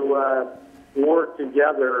to work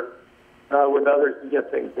together with others to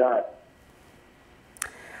get things done.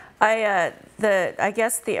 I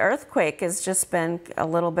guess the earthquake has just been a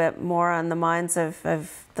little bit more on the minds of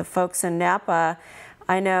the folks in Napa.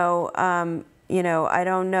 I know. You know, I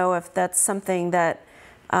don't know if that's something that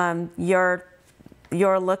you're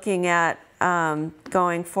looking at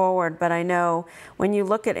going forward, but I know when you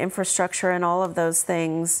look at infrastructure and all of those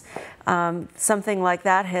things, something like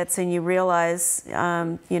that hits, and you realize,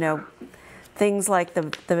 you know, things like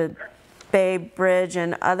the Bay Bridge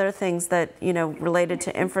and other things that, you know, related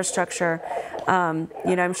to infrastructure.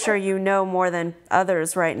 You know, I'm sure you know more than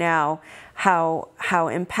others right now how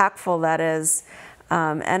impactful that is.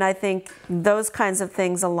 And I think those kinds of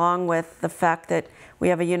things, along with the fact that we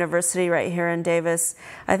have a university right here in Davis,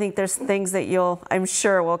 I think there's things that I'm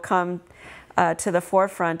sure will come to the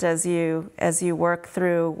forefront as you work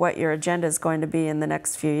through what your agenda is going to be in the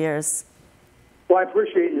next few years. Well, I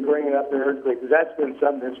appreciate you bringing up the earthquake, because that's been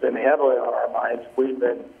something that's been heavily on our minds. We've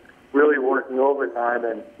been really working overtime,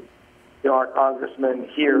 and you know, our congressman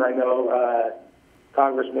here, I know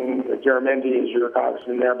Congressman Garamendi is your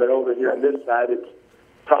congressman there, but over here on this side, it's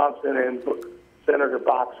Thompson and Senator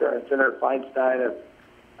Boxer and Senator Feinstein have,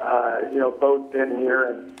 both been here,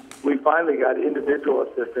 and we finally got individual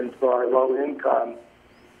assistance for our low-income,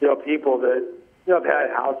 people that, have had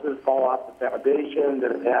houses fall off the foundation,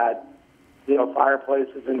 that have had,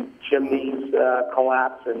 fireplaces and chimneys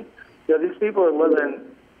collapse, and these people are living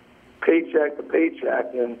paycheck to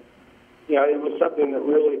paycheck, and it was something that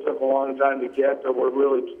really took a long time to get, but we're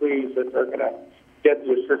really pleased that they're going to get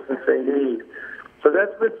the assistance they need. So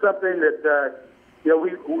that's been something that,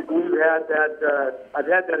 we've had that, I've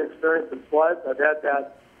had that experience in floods, I've had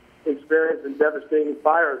that experience in devastating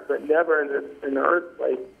fires, but never in the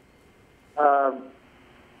earthquake.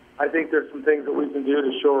 I think there's some things that we can do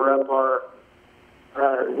to shore up our,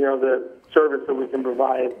 the service that we can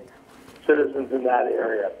provide citizens in that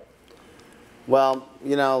area. Well,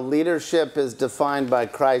 leadership is defined by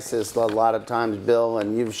crisis a lot of times, Bill,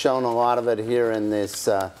 and you've shown a lot of it here in this,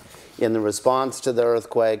 in the response to the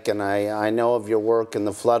earthquake, and I know of your work in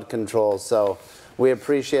the flood control, so we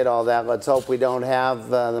appreciate all that. Let's hope we don't have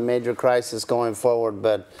the major crisis going forward,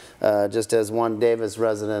 but just as one Davis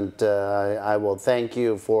resident, I will thank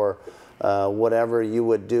you for whatever you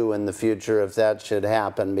would do in the future if that should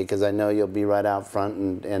happen, because I know you'll be right out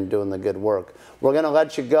front and doing the good work. We're going to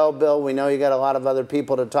let you go, Bill. We know you got a lot of other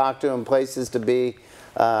people to talk to and places to be.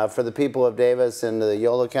 For the people of Davis and the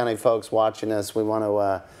Yolo County folks watching us, we want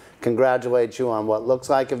to congratulate you on what looks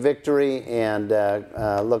like a victory, and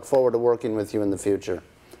look forward to working with you in the future.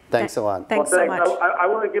 Thanks a lot. Thanks so much. I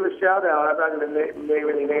want to give a shout out. I'm not going to name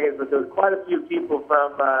any names, but there's quite a few people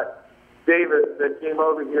from Davis that came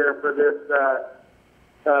over here for this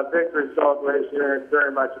victory celebration, and it's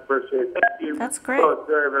very much appreciated. Thank you. That's great. Both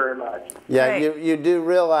very, very much. Yeah, you do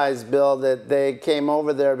realize, Bill, that they came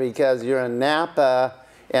over there because you're in Napa,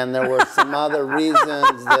 and there were some other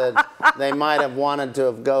reasons that they might have wanted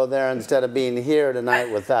to go there instead of being here tonight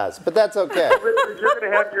with us. But that's okay. Richard, you're going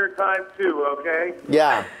to have your time too, okay?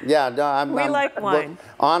 Yeah. No, we like wine.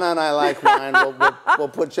 Anna and I like wine. We'll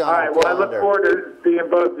put you on. All right. Well, I look forward to seeing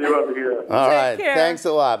both of you over here. All right. Care. Thanks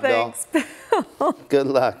a lot, Thanks, Bill. Good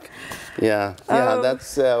luck. Yeah.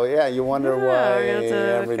 That's you wonder why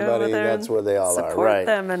everybody. That's where they all are. Right. Support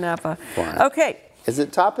them in Napa. Fine. Okay. Is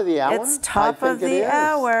it top of the hour? It's top of the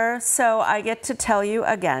hour, so I get to tell you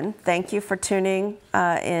again, thank you for tuning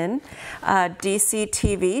in. DC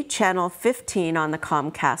TV, channel 15 on the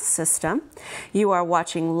Comcast system. You are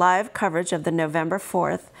watching live coverage of the November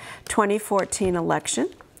 4th, 2014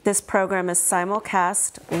 election. This program is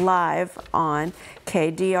simulcast live on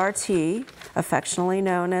KDRT, affectionately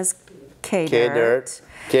known as KDIRT,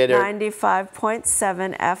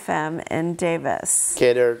 95.7 FM in Davis.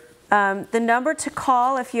 KDIRT. The number to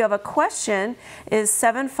call if you have a question is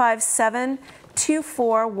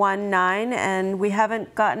 757-2419, and we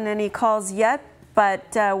haven't gotten any calls yet,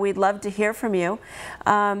 but we'd love to hear from you.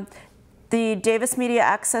 The Davis Media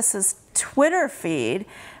Access's Twitter feed,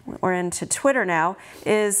 we're into Twitter now,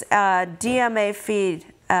 is DMA feed,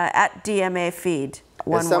 at DMA feed,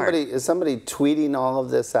 one word. Is somebody tweeting all of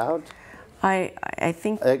this out? I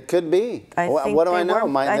think it could be. What do I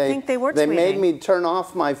know? I think they were tweeting. They made me turn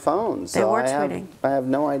off my phone, so they were tweeting. I have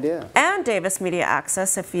no idea. And Davis Media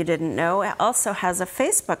Access, if you didn't know, also has a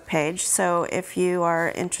Facebook page. So if you are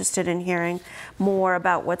interested in hearing more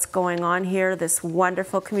about what's going on here, this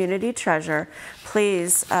wonderful community treasure,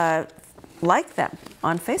 please like them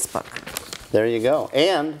on Facebook. There you go.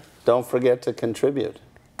 And don't forget to contribute.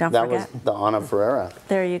 That was the Anna Ferrera.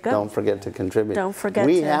 There you go. Don't forget to contribute. Don't forget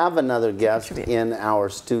We have another guest in our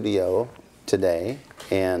studio today,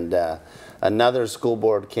 and another school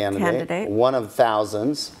board candidate, one of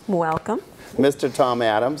thousands. Welcome. Mr. Tom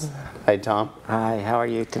Adams. Hi, Tom. Hi, how are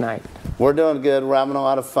you tonight? We're doing good. We're having a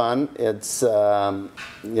lot of fun. It's,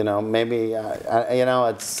 maybe,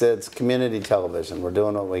 it's community television. We're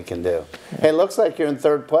doing what we can do. Hey, it looks like you're in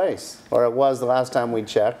third place, or it was the last time we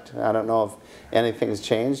checked. I don't know if anything's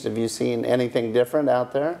changed. Have you seen anything different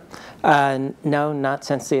out there? No, not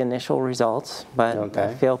since the initial results, but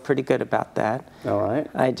I feel pretty good about that. All right.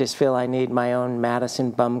 I just feel I need my own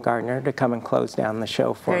Madison Bumgarner to come and close down the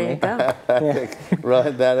show for me. There you go.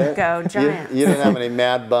 Right, that is? Go Giants. You didn't have any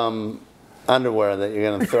Mad Bum underwear that you're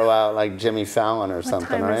going to throw out like Jimmy Fallon or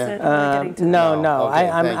something, are you? No. Okay,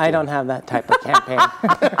 I don't have that type of campaign.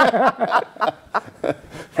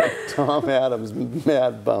 Tom Adams,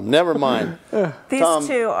 Mad Bum. Never mind. These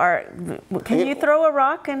two are. Can you throw a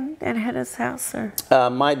rock and hit his house? Or?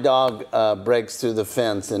 My dog breaks through the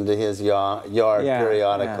fence into his yard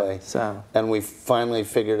periodically. And we finally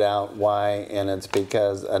figured out why, and it's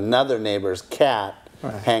because another neighbor's cat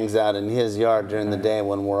hangs out in his yard during the day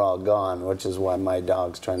when we're all gone, which is why my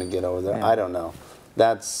dog's trying to get over there. I don't know.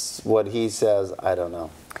 that's what he says. I don't know.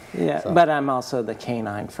 Yeah, So. but I'm also the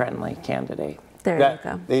canine-friendly candidate. There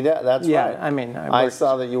you go. That's yeah, right. I mean, I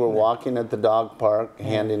saw that you were walking at the dog park,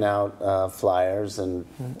 handing out flyers and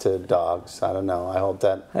to dogs. I don't know. I hope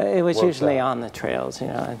that it was usually out. on the trails, you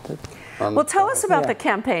know. Well, tell us about the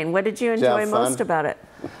campaign. What did you enjoy most about it?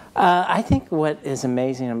 I think what is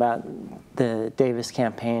amazing about the Davis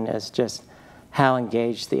campaign is just how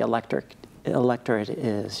engaged the electorate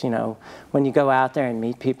is. You know, when you go out there and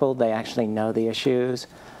meet people, they actually know the issues.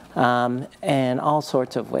 And all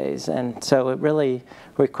sorts of ways. And so it really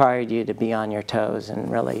required you to be on your toes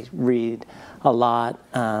and really read a lot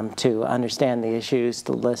to understand the issues,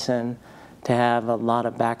 to listen, to have a lot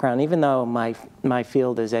of background. Even though my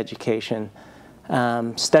field is education,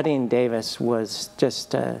 studying Davis was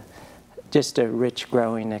just a rich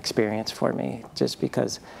growing experience for me, just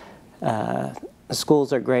because the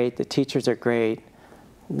schools are great, the teachers are great,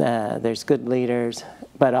 there's good leaders,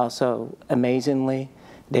 but also amazingly,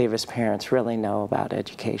 Davis parents really know about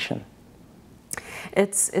education.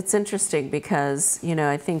 It's interesting because, you know,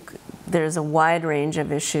 I think there's a wide range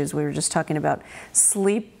of issues. We were just talking about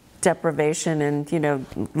sleep deprivation and, you know,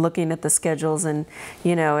 looking at the schedules, and,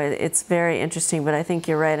 you know, it's very interesting, but I think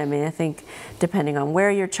you're right. I mean, I think depending on where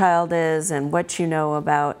your child is and what you know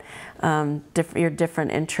about your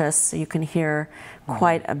different interests, you can hear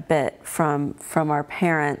quite a bit from our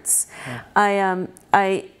parents. Yeah.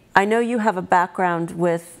 I know you have a background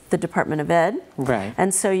with the Department of Ed, right?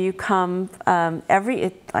 And so you come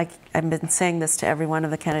like I've been saying this to every one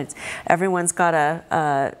of the candidates. Everyone's got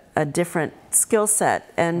a different skill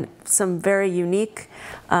set and some very unique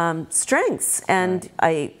strengths. And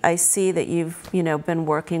right. I see that you've been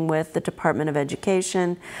working with the Department of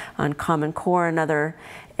Education on Common Core and other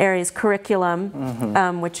areas, curriculum,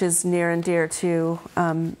 mm-hmm. Which is near and dear to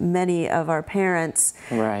many of our parents.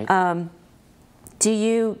 Right.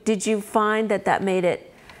 Did you find that made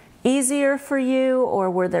it easier for you,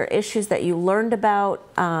 or were there issues that you learned about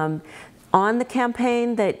on the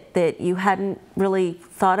campaign that you hadn't really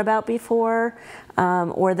thought about before,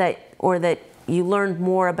 or that you learned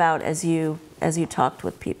more about as you talked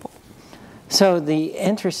with people? So the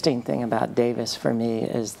interesting thing about Davis for me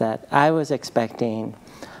is that I was expecting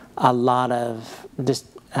a lot of just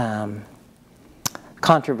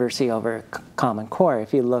controversy over Common Core.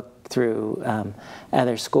 If you look through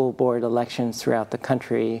other school board elections throughout the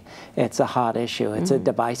country, it's a hot issue. It's a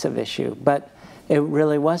divisive issue, but it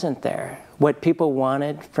really wasn't there. What people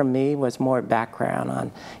wanted from me was more background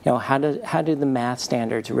on, how do the math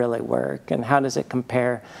standards really work, and how does it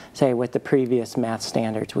compare, say, with the previous math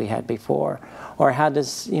standards we had before, or how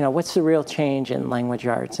does, what's the real change in language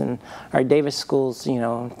arts, and are Davis schools,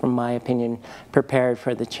 from my opinion, prepared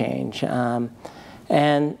for the change?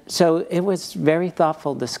 And so it was very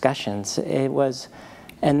thoughtful discussions.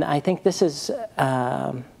 And I think this is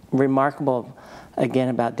remarkable, again,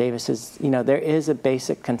 about Davis is, there is a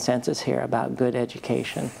basic consensus here about good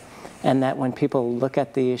education, and that when people look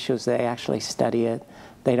at the issues, they actually study it.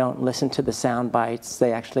 They don't listen to the sound bites.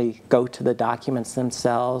 They actually go to the documents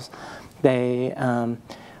themselves. They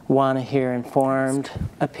want to hear informed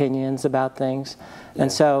opinions about things. And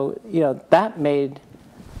so, that made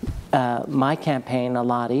my campaign a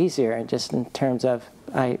lot easier, just in terms of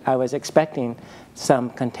I was expecting some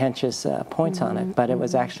contentious points on it, but it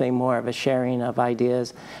was actually more of a sharing of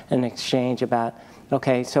ideas, an exchange about,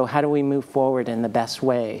 okay, so how do we move forward in the best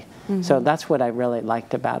way? So that's what I really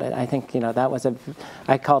liked about it. I think, that was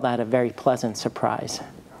I call that a very pleasant surprise.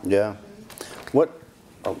 Yeah.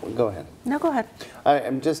 Oh, go ahead. No, go ahead.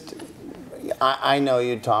 I know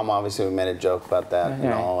you, Tom. Obviously, we made a joke about that,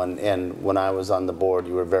 and when I was on the board,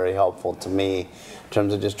 you were very helpful to me in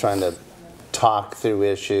terms of just trying to talk through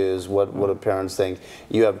issues. What do parents think?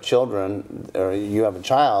 You have children, or you have a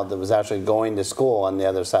child that was actually going to school on the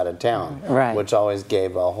other side of town, right? Which always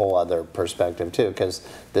gave a whole other perspective too, because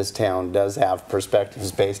this town does have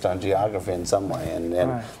perspectives based on geography in some way, and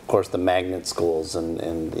right. Of course the magnet schools and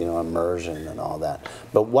immersion and all that.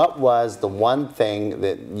 But what was the one thing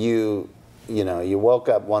that you woke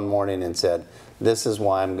up one morning and said, this is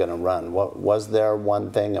why I'm going to run? What was there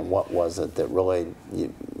one thing, and what was it that really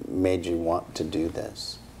made you want to do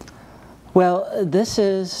this? Well, this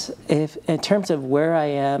is, in terms of where I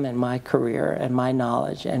am in my career and my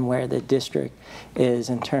knowledge, and where the district is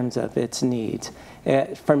in terms of its needs,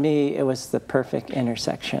 for me, it was the perfect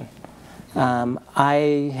intersection.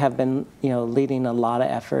 I have been, leading a lot of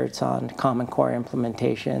efforts on Common Core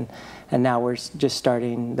implementation, and now we're just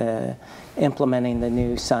starting implementing the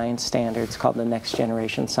new science standards called the Next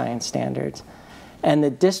Generation Science Standards. And the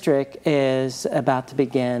district is about to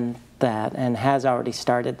begin that and has already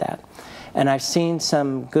started that. And I've seen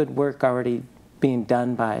some good work already being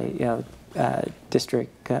done by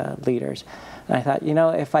district leaders. And I thought,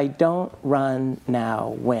 if I don't run now,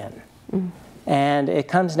 when? And it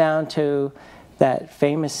comes down to that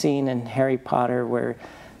famous scene in Harry Potter where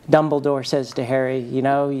Dumbledore says to Harry,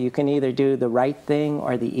 you can either do the right thing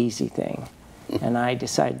or the easy thing. And I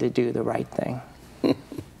decided to do the right thing.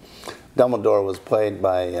 Dumbledore was played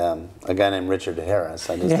by a guy named Richard Harris.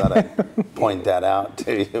 I just thought I'd point that out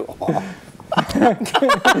to you all.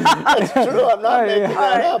 It's true. I'm not making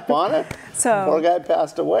that up on it. So, poor guy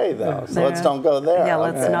passed away, though. So let's don't go there. Yeah,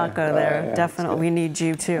 let's not go there. Definitely, we need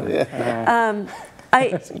you too. Yeah.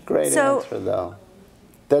 That's a great answer, though.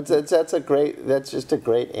 That's just a great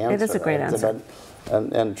answer. It is a great answer.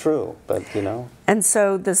 And true, but And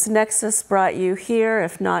so this nexus brought you here,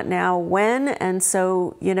 if not now, when? And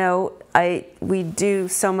so, we do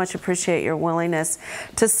so much appreciate your willingness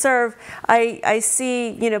to serve. I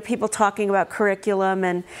see, people talking about curriculum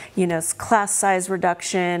and, class size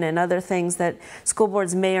reduction and other things that school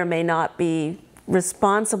boards may or may not be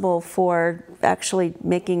responsible for actually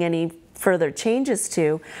making any further changes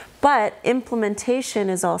to. But implementation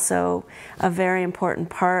is also a very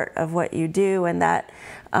important part of what you do, and that,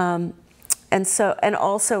 and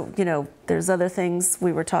also, there's other things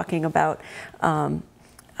we were talking about.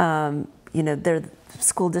 Their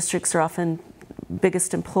school districts are often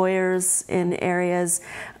biggest employers in areas.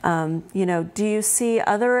 Do you see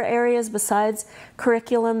other areas besides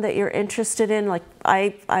curriculum that you're interested in? Like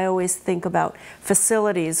I always think about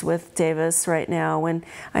facilities with Davis right now. When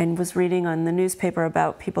I was reading on the newspaper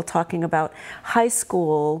about people talking about high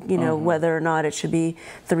school, whether or not it should be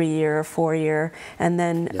 3-year or 4-year, and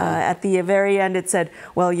then at the very end it said,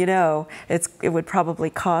 well, it would probably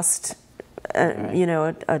cost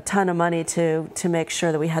a ton of money to make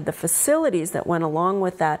sure that we had the facilities that went along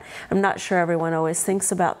with that. I'm not sure everyone always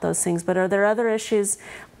thinks about those things, but are there other issues?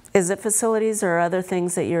 Is it facilities or other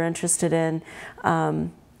things that you're interested in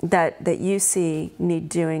that you see need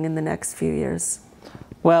doing in the next few years?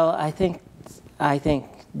 Well, I think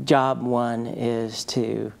job one is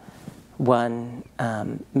to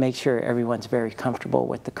make sure everyone's very comfortable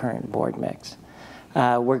with the current board mix.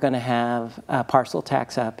 We're going to have parcel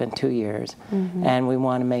tax up in 2 years, and we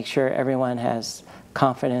want to make sure everyone has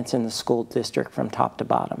confidence in the school district from top to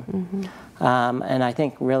bottom. And I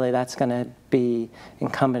think really that's going to be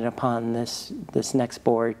incumbent upon this next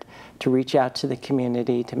board to reach out to the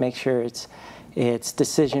community to make sure its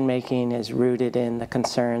decision making is rooted in the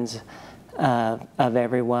concerns of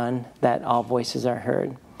everyone, that all voices are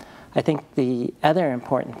heard. I think the other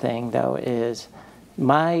important thing, though, is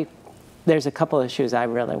there's a couple issues I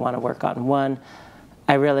really want to work on. One,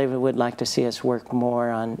 I really would like to see us work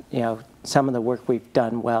more on, some of the work we've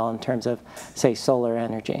done well in terms of, say, solar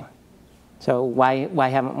energy. So why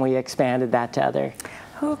haven't we expanded that to other?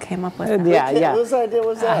 Who came up with that? Yeah. Whose idea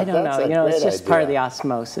was that? I don't know. It's just part of the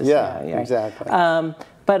osmosis. Yeah, exactly.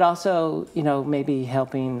 But also, maybe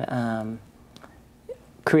helping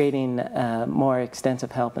creating more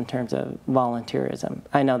extensive help in terms of volunteerism.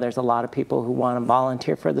 I know there's a lot of people who want to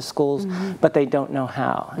volunteer for the schools, but they don't know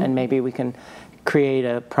how. And maybe we can create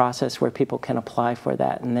a process where people can apply for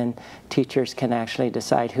that, and then teachers can actually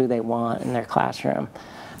decide who they want in their classroom.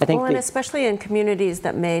 I think and especially in communities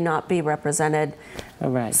that may not be represented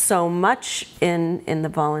so much in the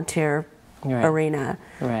volunteer arena.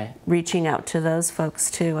 Reaching out to those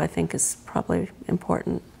folks too, I think, is probably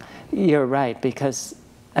important. You're right, because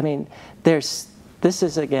this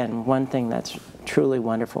is, again, one thing that's truly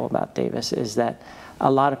wonderful about Davis is that a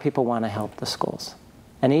lot of people want to help the schools.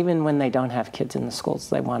 And even when they don't have kids in the schools,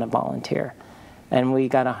 they want to volunteer. And we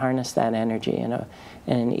got to harness that energy in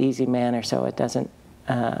an easy manner so it doesn't,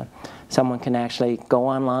 someone can actually go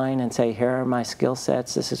online and say, here are my skill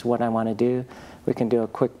sets, this is what I want to do. We can do a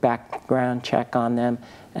quick background check on them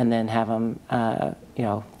and then have them,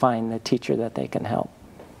 find the teacher that they can help.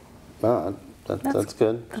 That's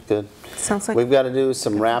good. Good. Sounds like we've got to do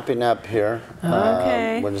some wrapping up here.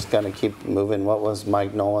 Okay. We're just going to keep moving. What was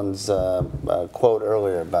Mike Nolan's quote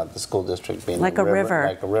earlier about the school district being like a river?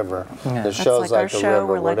 Like a river. Yeah. The show's like a river.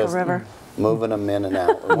 We're like a river. Moving them in and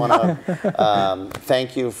out. We want to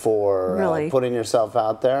thank you for putting yourself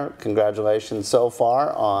out there. Congratulations so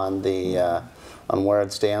far on the on where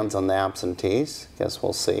it stands on the absentees. Guess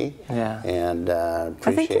we'll see. Yeah. And I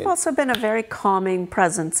think you've also been a very calming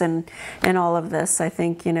presence in all of this. I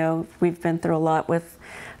think we've been through a lot with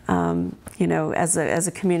as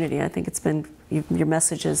a community. I think it's been your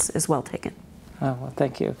message is well taken. Oh, well,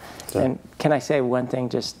 thank you. So, and can I say one thing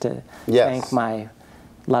just to yes. thank my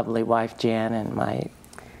lovely wife Jan and my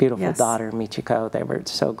beautiful daughter, Michiko. They were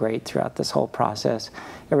so great throughout this whole process.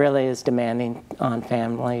 It really is demanding on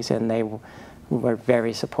families, and they were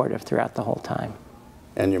very supportive throughout the whole time.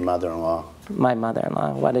 And your mother-in-law. My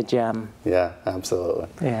mother-in-law, what a gem. Yeah, absolutely.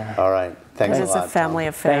 Yeah. All right, thanks a lot, It is a family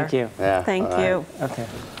affair. Thank you. Yeah, Thank all right. you. Okay.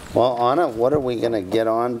 Well, Anna, what are we going to get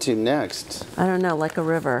on to next? I don't know, like a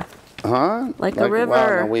river. Huh? Like a river.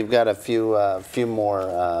 Well, no, we've got a few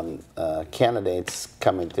more candidates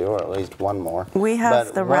coming through, or at least one more. We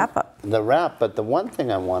have the wrap-up. The wrap, but the one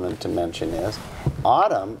thing I wanted to mention is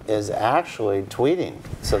Autumn is actually tweeting.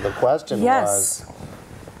 So the question was,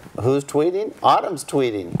 who's tweeting? Autumn's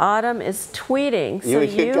tweeting. Autumn is tweeting. So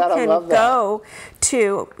you gotta can love that. go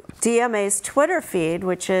to DMA's Twitter feed,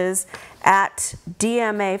 which is at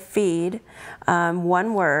DMA feed,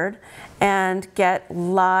 one word, and get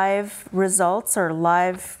live results or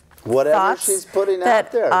live whatever thoughts she's putting that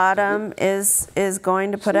out there. Autumn is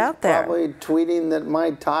going to put out there. Probably tweeting that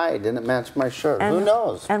my tie didn't match my shirt. Who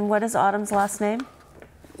knows? And what is Autumn's last name?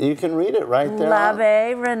 You can read it right there.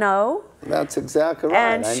 Lave Renault. That's exactly right.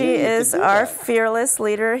 And she is our fearless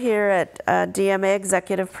leader here at DMA,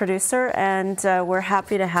 executive producer, and we're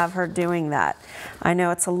happy to have her doing that. I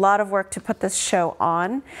know it's a lot of work to put this show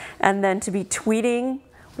on, and then to be tweeting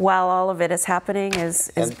while all of it is happening is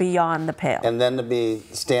beyond the pale. And then to be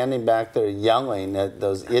standing back there yelling at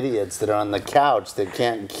those idiots that are on the couch that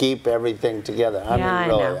can't keep everything together. I mean,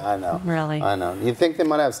 really, I know. Really. I know. You think they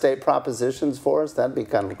might have state propositions for us? That'd be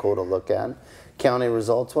kind of cool to look at. County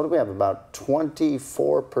results, what do we have? About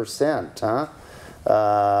 24%, huh?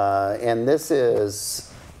 And this is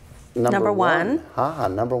number one.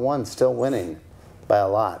 Number one, still winning by a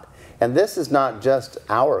lot. And this is not just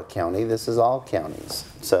our county, this is all counties.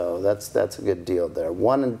 So that's a good deal there.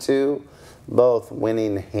 1 and 2, both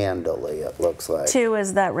winning handily, it looks like. 2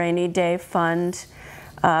 is that rainy day fund,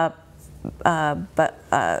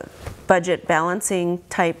 budget balancing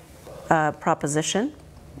type proposition.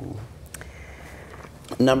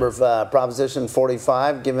 Number of Proposition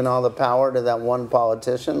 45, giving all the power to that one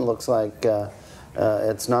politician, looks like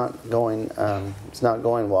it's not going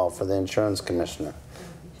well for the insurance commissioner.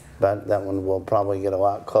 But that one will probably get a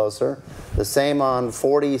lot closer. The same on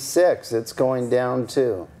 46, it's going down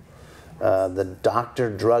too. The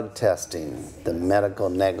doctor drug testing, the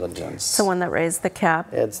medical negligence. It's the one that raised the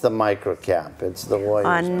cap. It's the micro cap. It's the lawyer's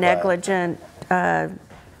on negligent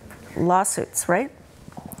lawsuits, right?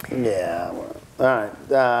 Yeah. All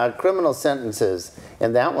right. Criminal sentences,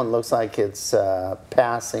 and that one looks like it's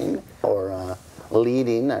passing or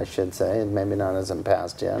leading, I should say. Maybe not hasn't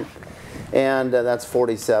passed yet. And that's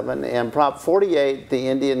 47. And Prop 48, the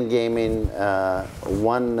Indian gaming,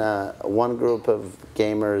 one group of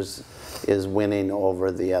gamers is winning over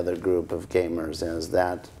the other group of gamers, as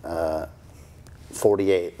that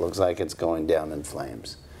 48 looks like it's going down in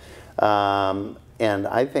flames. And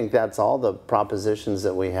I think that's all the propositions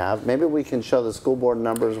that we have. Maybe we can show the school board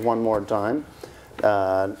numbers one more time.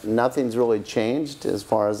 Nothing's really changed as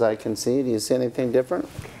far as I can see. Do you see anything different?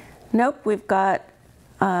 Nope. We've got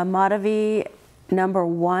Madhavi number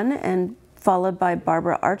 1, and followed by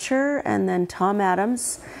Barbara Archer, and then Tom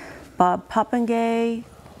Adams, Bob Poppenga,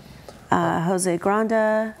 Jose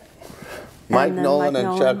Granda, Mike Nolan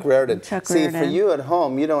and Chuck Rairdan. See, Rairdan. for you at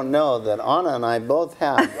home, you don't know that Anna and I both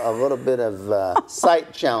have a little bit of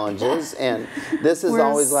sight challenges, and this is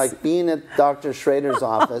always like being at Dr. Schrader's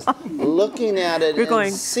office, looking at it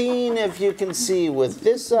and seeing if you can see with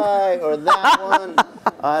this eye or that one.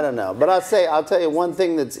 I don't know. But I'll tell you one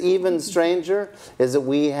thing that's even stranger is that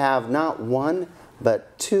we have not 1,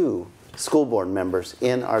 but 2 school board members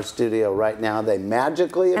in our studio right now. They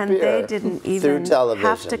magically appear and they didn't even through television.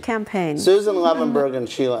 have to campaign. Susan Lovenburg and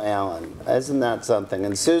Sheila Allen. Isn't that something?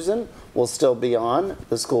 And Susan will still be on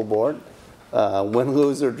the school board. Win,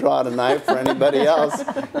 lose, or draw tonight for anybody else.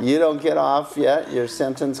 You don't get off yet. Your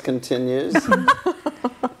sentence continues.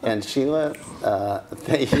 And Sheila,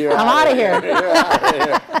 you're out of here. You're out of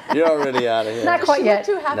here. You're already out of here. Not quite yet.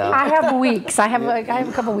 No. I have weeks. I have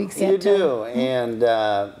a couple weeks yet. You do. And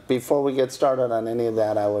before we get started on any of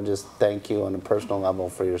that, I would just thank you on a personal level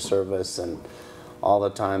for your service and all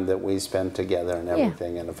the time that we spend together and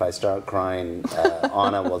everything. And if I start crying,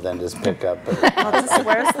 Anna will then just pick up.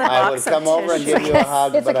 I would come over and give you a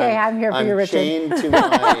hug, it's but okay. I'm here for you, Richard. I'm chained to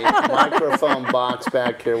my microphone box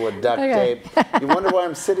back here with duct tape. You wonder why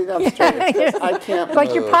I'm sitting up straight? I can't move.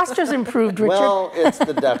 Like your posture's improved, Richard. Well, it's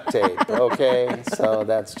the duct tape, okay? So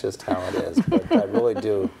that's just how it is. But I really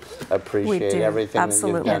do appreciate everything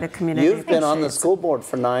Absolutely. that you've done. The community You've been on the school board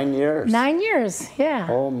for 9 years. 9 years, yeah.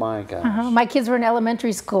 Oh my gosh. My kids were in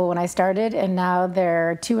elementary school when I started, and now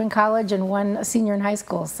they're 2 in college and 1 a senior in high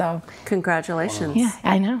school. So congratulations. Yeah,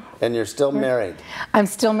 I know. And you're still married. I'm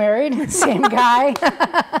still married. Same guy.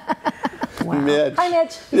 Wow. Mitch. Hi,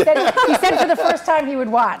 Mitch. He said for the first time he would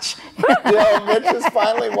watch. Yeah, Mitch is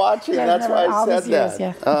finally watching. Yeah, that's why I said years, that.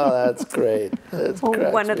 yeah. Oh, that's great. That's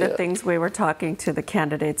Well, one of the things we were talking to the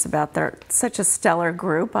candidates about, they're such a stellar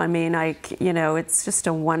group. I mean, it's just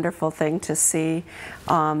a wonderful thing to see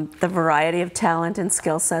the variety of talent and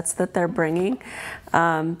skill sets that they're bringing.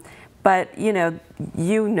 But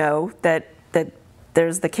you know that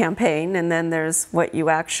there's the campaign, and then there's what you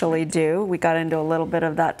actually do. We got into a little bit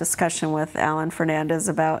of that discussion with Alan Fernandes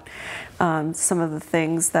about some of the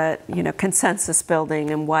things that, consensus building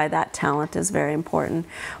and why that talent is very important.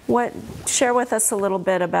 Share with us a little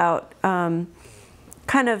bit about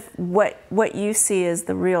kind of what you see as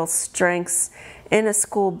the real strengths in a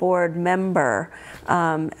school board member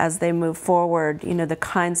as they move forward, the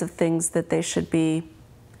kinds of things that they should be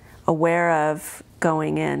aware of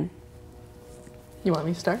going in. You want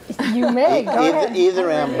me to start? You may. Go ahead.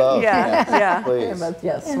 Either and both. Yeah, yeah. Please.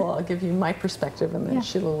 Yes, well, I'll give you my perspective, and then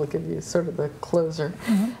Sheila will give you sort of the closer.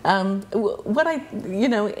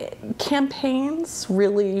 Campaigns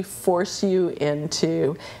really force you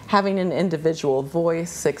into having an individual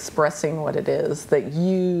voice, expressing what it is that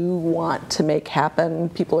you want to make happen.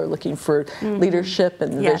 People are looking for leadership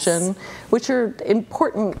and vision, which are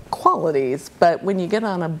important qualities, but when you get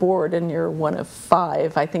on a board and you're one of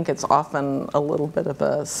 5, I think it's often a little bit of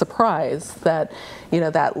a surprise that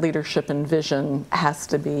that leadership and vision has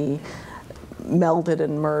to be melded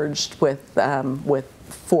and merged with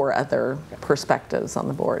 4 other perspectives on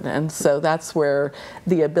the board. And so that's where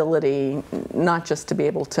the ability not just to be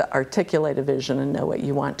able to articulate a vision and know what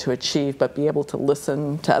you want to achieve, but be able to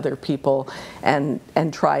listen to other people and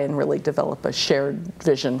try and really develop a shared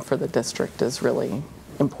vision for the district is really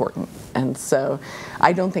important. And so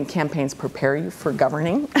I don't think campaigns prepare you for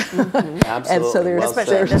governing. Absolutely. And so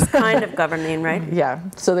Especially this kind of governing, right? Yeah.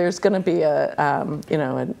 So there's going to be a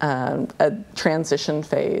transition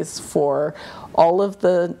phase for all of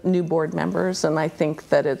the new board members, and I think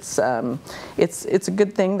that it's a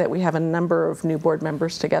good thing that we have a number of new board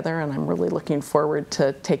members together, and I'm really looking forward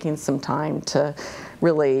to taking some time to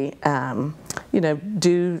really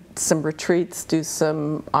do some retreats, do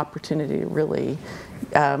some opportunity to really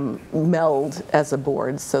meld as a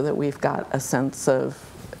board so that we've got a sense of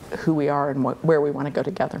who we are and where we want to go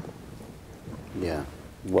together. Yeah,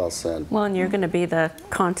 well said. Well, and you're going to be the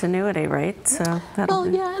continuity, right? So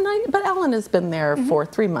that'll be... but Alan has been there for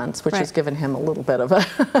 3 months, which has given him a little bit of a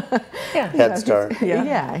head start.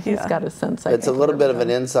 He's got a sense. It's a little bit of an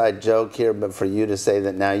inside joke here, but for you to say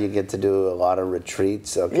that now you get to do a lot of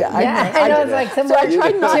retreats, okay? Yeah, I know. It's like Tim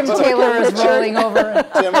Taylor is rolling over.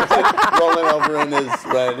 Tim rolling over in his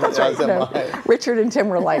Richard and Tim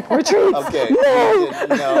were like, retreats. Okay.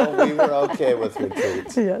 No, we were okay with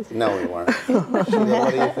retreats. Yes. No, we weren't.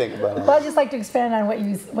 What do you think about it? Well, I'd just like to expand on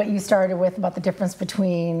what you started with about the difference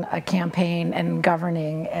between a campaign and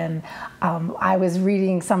governing. And I was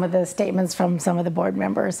reading some of the statements from some of the board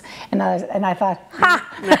members, and I thought, ha!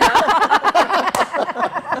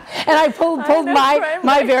 And I pulled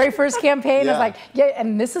my very first campaign. I was like, yeah,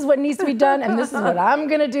 and this is what needs to be done, and this is what I'm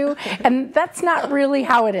going to do. And that's not really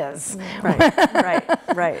how it is.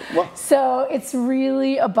 Right. So it's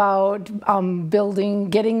really about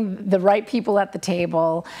getting the right people at the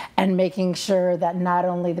table and making sure that not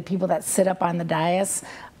only the people that sit up on the dais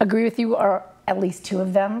agree with you, or at least 2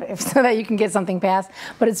 of them, so that you can get something passed.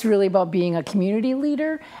 But it's really about being a community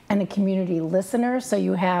leader and a community listener. So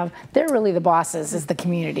they're really the bosses, is the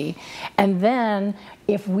community. And then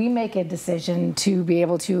if we make a decision to be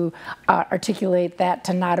able to articulate that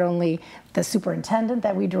to not only the superintendent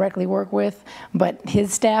that we directly work with, but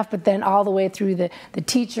his staff, but then all the way through the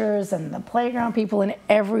teachers and the playground people and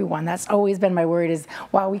everyone. That's always been my word is,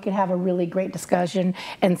 wow, we could have a really great discussion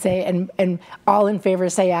and say, and all in favor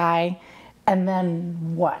say aye. And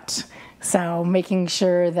then what? So making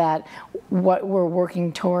sure that what we're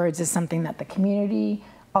working towards is something that the community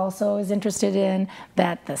also is interested in,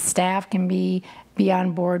 that the staff can be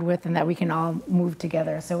on board with, and that we can all move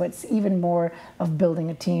together. So it's even more of building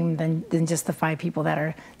a team than just the 5 people that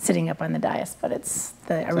are sitting up on the dais, but it's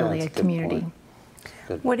really a community.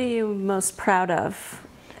 What are you most proud of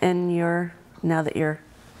now that you're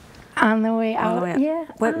on the way out? Yeah.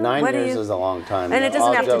 9 years is a long time. And it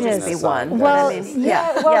doesn't have to just be one. Well,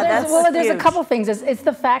 there's a couple things. It's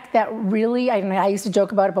the fact that really, I used to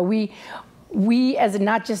joke about it, but we as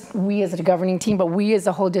not just we as a governing team, but we as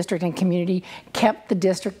a whole district and community kept the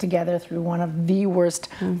district together through one of the worst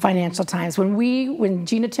financial times. When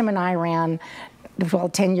Gina, Tim, and I ran well,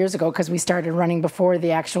 10 years ago, because we started running before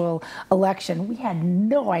the actual election, we had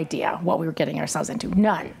no idea what we were getting ourselves into.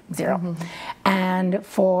 None. Zero. Mm-hmm. And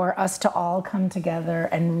for us to all come together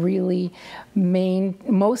and really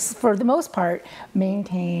for the most part,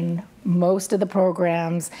 maintain most of the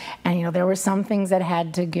programs. And, you know, there were some things that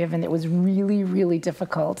had to give, and it was really, really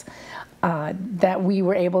difficult. That we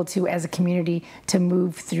were able to, as a community, to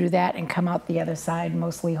move through that and come out the other side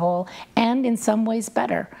mostly whole, and in some ways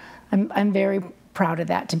better. I'm very proud of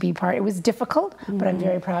that, to be part. It was difficult, but I'm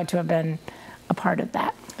very proud to have been a part of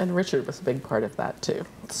that. And Richard was a big part of that too.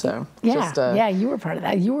 So yeah, you were part of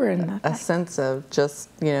that. You were in a sense of just,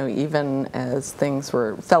 you know, even as things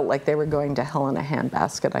felt like they were going to hell in a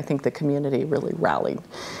handbasket, I think the community really rallied,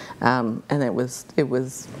 and it was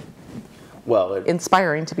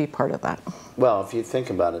inspiring to be part of that. Well, if you think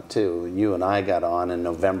about it too, you and I got on in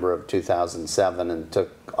November of 2007 and took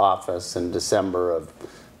office in December of,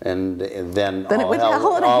 and then it went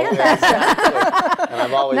hell in a handbasket. And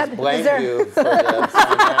I've always blamed you for the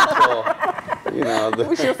financial, you know. It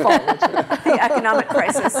was your fault, Richard. The economic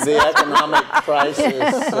crisis. The economic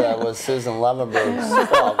crisis was Susan Lovenburg's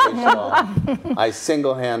fault. I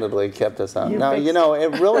single-handedly kept us out. Now, you know,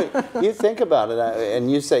 it really, you think about it,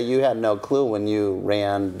 and you say you had no clue when you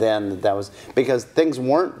ran then that was, because things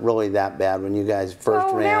weren't really that bad when you guys first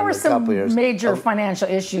ran there were a couple years. some major financial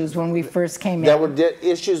issues when we first came in. There were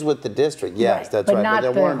issues with the district, yes, right, that's but right, not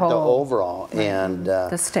but there weren't the whole, overall. Right. And the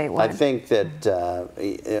statewide. I think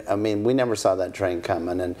that, I mean, we never saw that train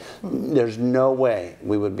coming, and there's no way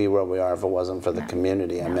we would be where we are if it wasn't for the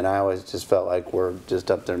community. I mean, I always just felt like we're just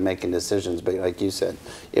up there making decisions, but like you said,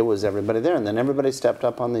 it was everybody there, and then everybody stepped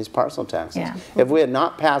up on these parcel taxes. Yeah. If we had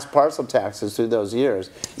not passed parcel taxes through those years,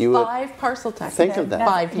 you would 5 parcel taxes. think of that.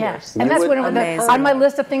 5 years. And that's when on my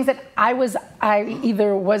list of things that I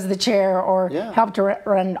either was the chair or helped to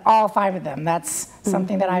run all 5 of them. That's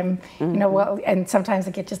something that I'm, you know, well, and sometimes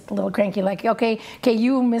I get just a little cranky, like, okay,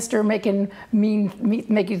 you, Mr.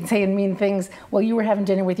 saying mean things. Well, you were having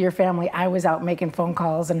dinner with your family. I was out making phone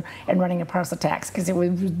calls and running a parcel tax because it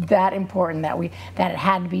was that important that it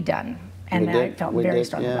had to be done, and I felt very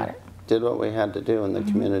strong about it. Did what we had to do, and the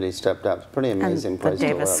community stepped up. It's a pretty amazing place to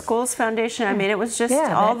live. The Davis Schools Foundation, I mean, it was just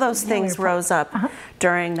all those things rose up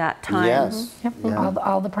during that time. Yes. Yep. Yeah.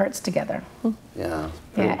 All the parts together. Yeah.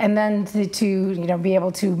 Yeah, and then to you know, be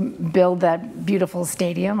able to build that beautiful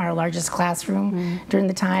stadium, our largest classroom during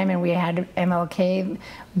the time, and we had MLK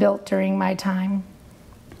built during my time.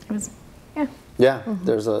 It was, yeah,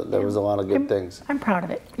 there was a lot of good things. I'm proud of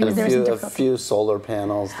it. And a few solar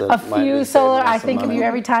panels that I think of you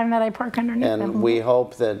every time that I park underneath them. And we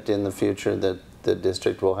hope that in the future that the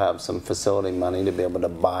district will have some facility money to be able to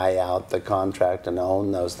buy out the contract and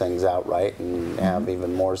own those things outright and have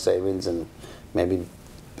even more savings and maybe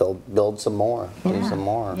build some more, do some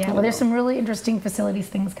more. Yeah, well, there's some really interesting facilities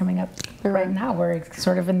things coming up right now. We're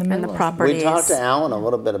sort of in the middle of the properties. We talked to Alan a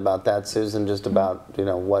little bit about that, Susan, just about, you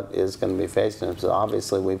know, what is going to be facing us. So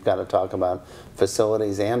obviously, we've got to talk about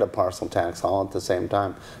facilities and a parcel tax all at the same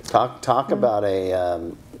time. Talk about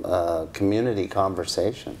a community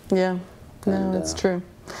conversation. Yeah, no, it's true.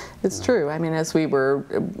 It's true. I mean, as we were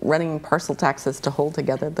running parcel taxes to hold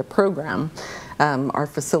together the program, our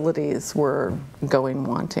facilities were going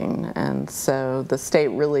wanting, and so the state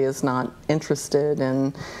really is not interested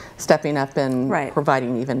in stepping up and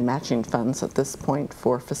providing even matching funds at this point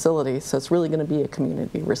for facilities. So it's really going to be a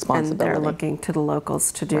community responsibility. And they're looking to the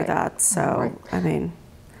locals to do that. So, I mean,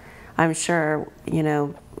 I'm sure, you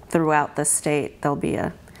know, throughout the state there'll be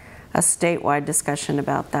a statewide discussion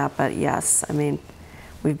about that. But yes, I mean,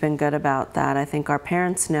 we've been good about that. I think our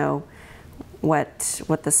parents know what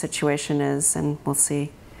the situation is, and we'll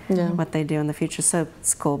see what they do in the future. So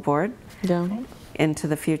school board, into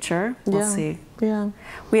the future, we'll see. Yeah,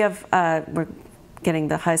 we have we're getting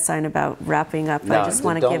the high sign about wrapping up. No, I just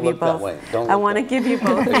want to give you both. I want to give you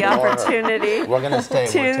both the opportunity. We're going to stay.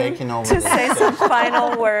 We're taking over to say some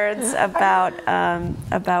final words about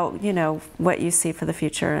you know, what you see for the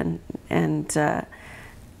future and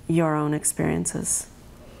your own experiences.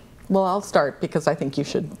 Well, I'll start because I think you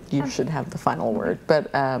should have the final word. But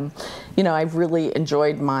you know, I've really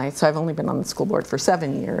enjoyed so I've only been on the school board for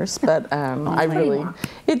 7 years, but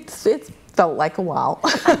it's felt like a while.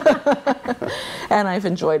 And I've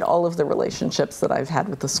enjoyed all of the relationships that I've had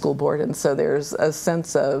with the school board, and so there's a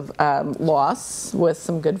sense of loss with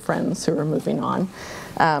some good friends who are moving on.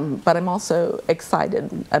 But I'm also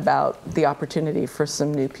excited about the opportunity for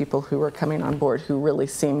some new people who are coming on board who really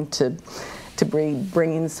seem to be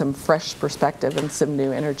bringing some fresh perspective and some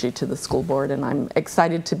new energy to the school board, and I'm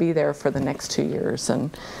excited to be there for the next 2 years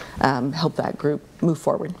and help that group move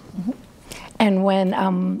forward. And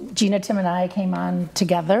when Gina, Tim, and I came on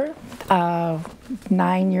together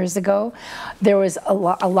 9 years ago, there was a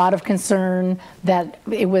lot of concern that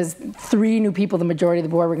it was 3 new people, the majority of the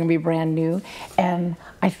board were going to be brand new, and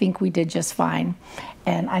I think we did just fine.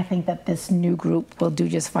 And I think that this new group will do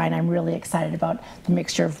just fine. I'm really excited about the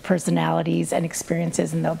mixture of personalities and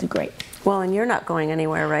experiences, and they'll do great. Well, and you're not going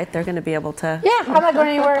anywhere, right? They're going to be able to I'm not going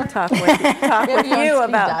anywhere. talk with you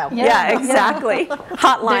about exactly.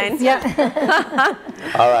 Hotline.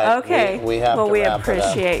 All right. Okay. We have to we wrap it up.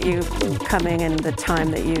 appreciate you coming and the time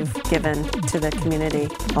that you've given to the community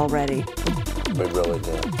already. We really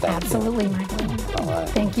do. Absolutely, Michael. All right.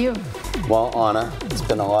 Thank you. Well, Anna, it's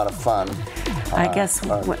been a lot of fun. I guess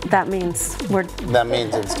that means That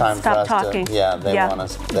means it's time for us talking. to. Yeah, they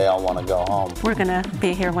all want to go home. We're gonna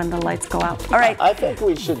be here when the lights go out. All right. I think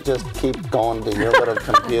we should just keep going to your little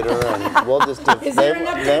computer, and we'll just. We'll keep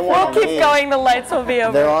going. The lights will be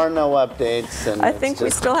over. There are no updates, and I think we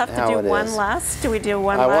still have to do one last. Do we do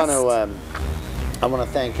one last? I want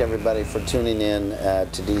to thank everybody for tuning in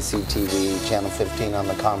to DCTV Channel 15 on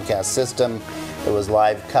the Comcast system. It was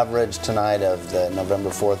live coverage tonight of the November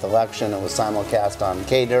 4th election. It was simulcast on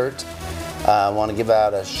KDIRT. I want to give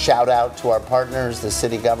out a shout out to our partners, the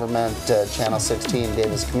city government, Channel 16,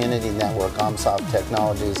 Davis Community Network, Omsoft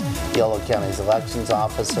Technologies, Yolo County's Elections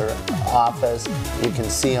Office. You can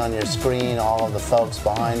see on your screen all of the folks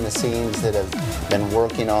behind the scenes that have been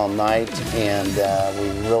working all night, and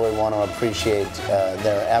we really want to appreciate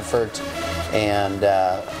their effort. And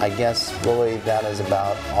I guess really that is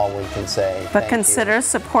about all we can say. But consider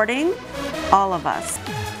supporting all of us.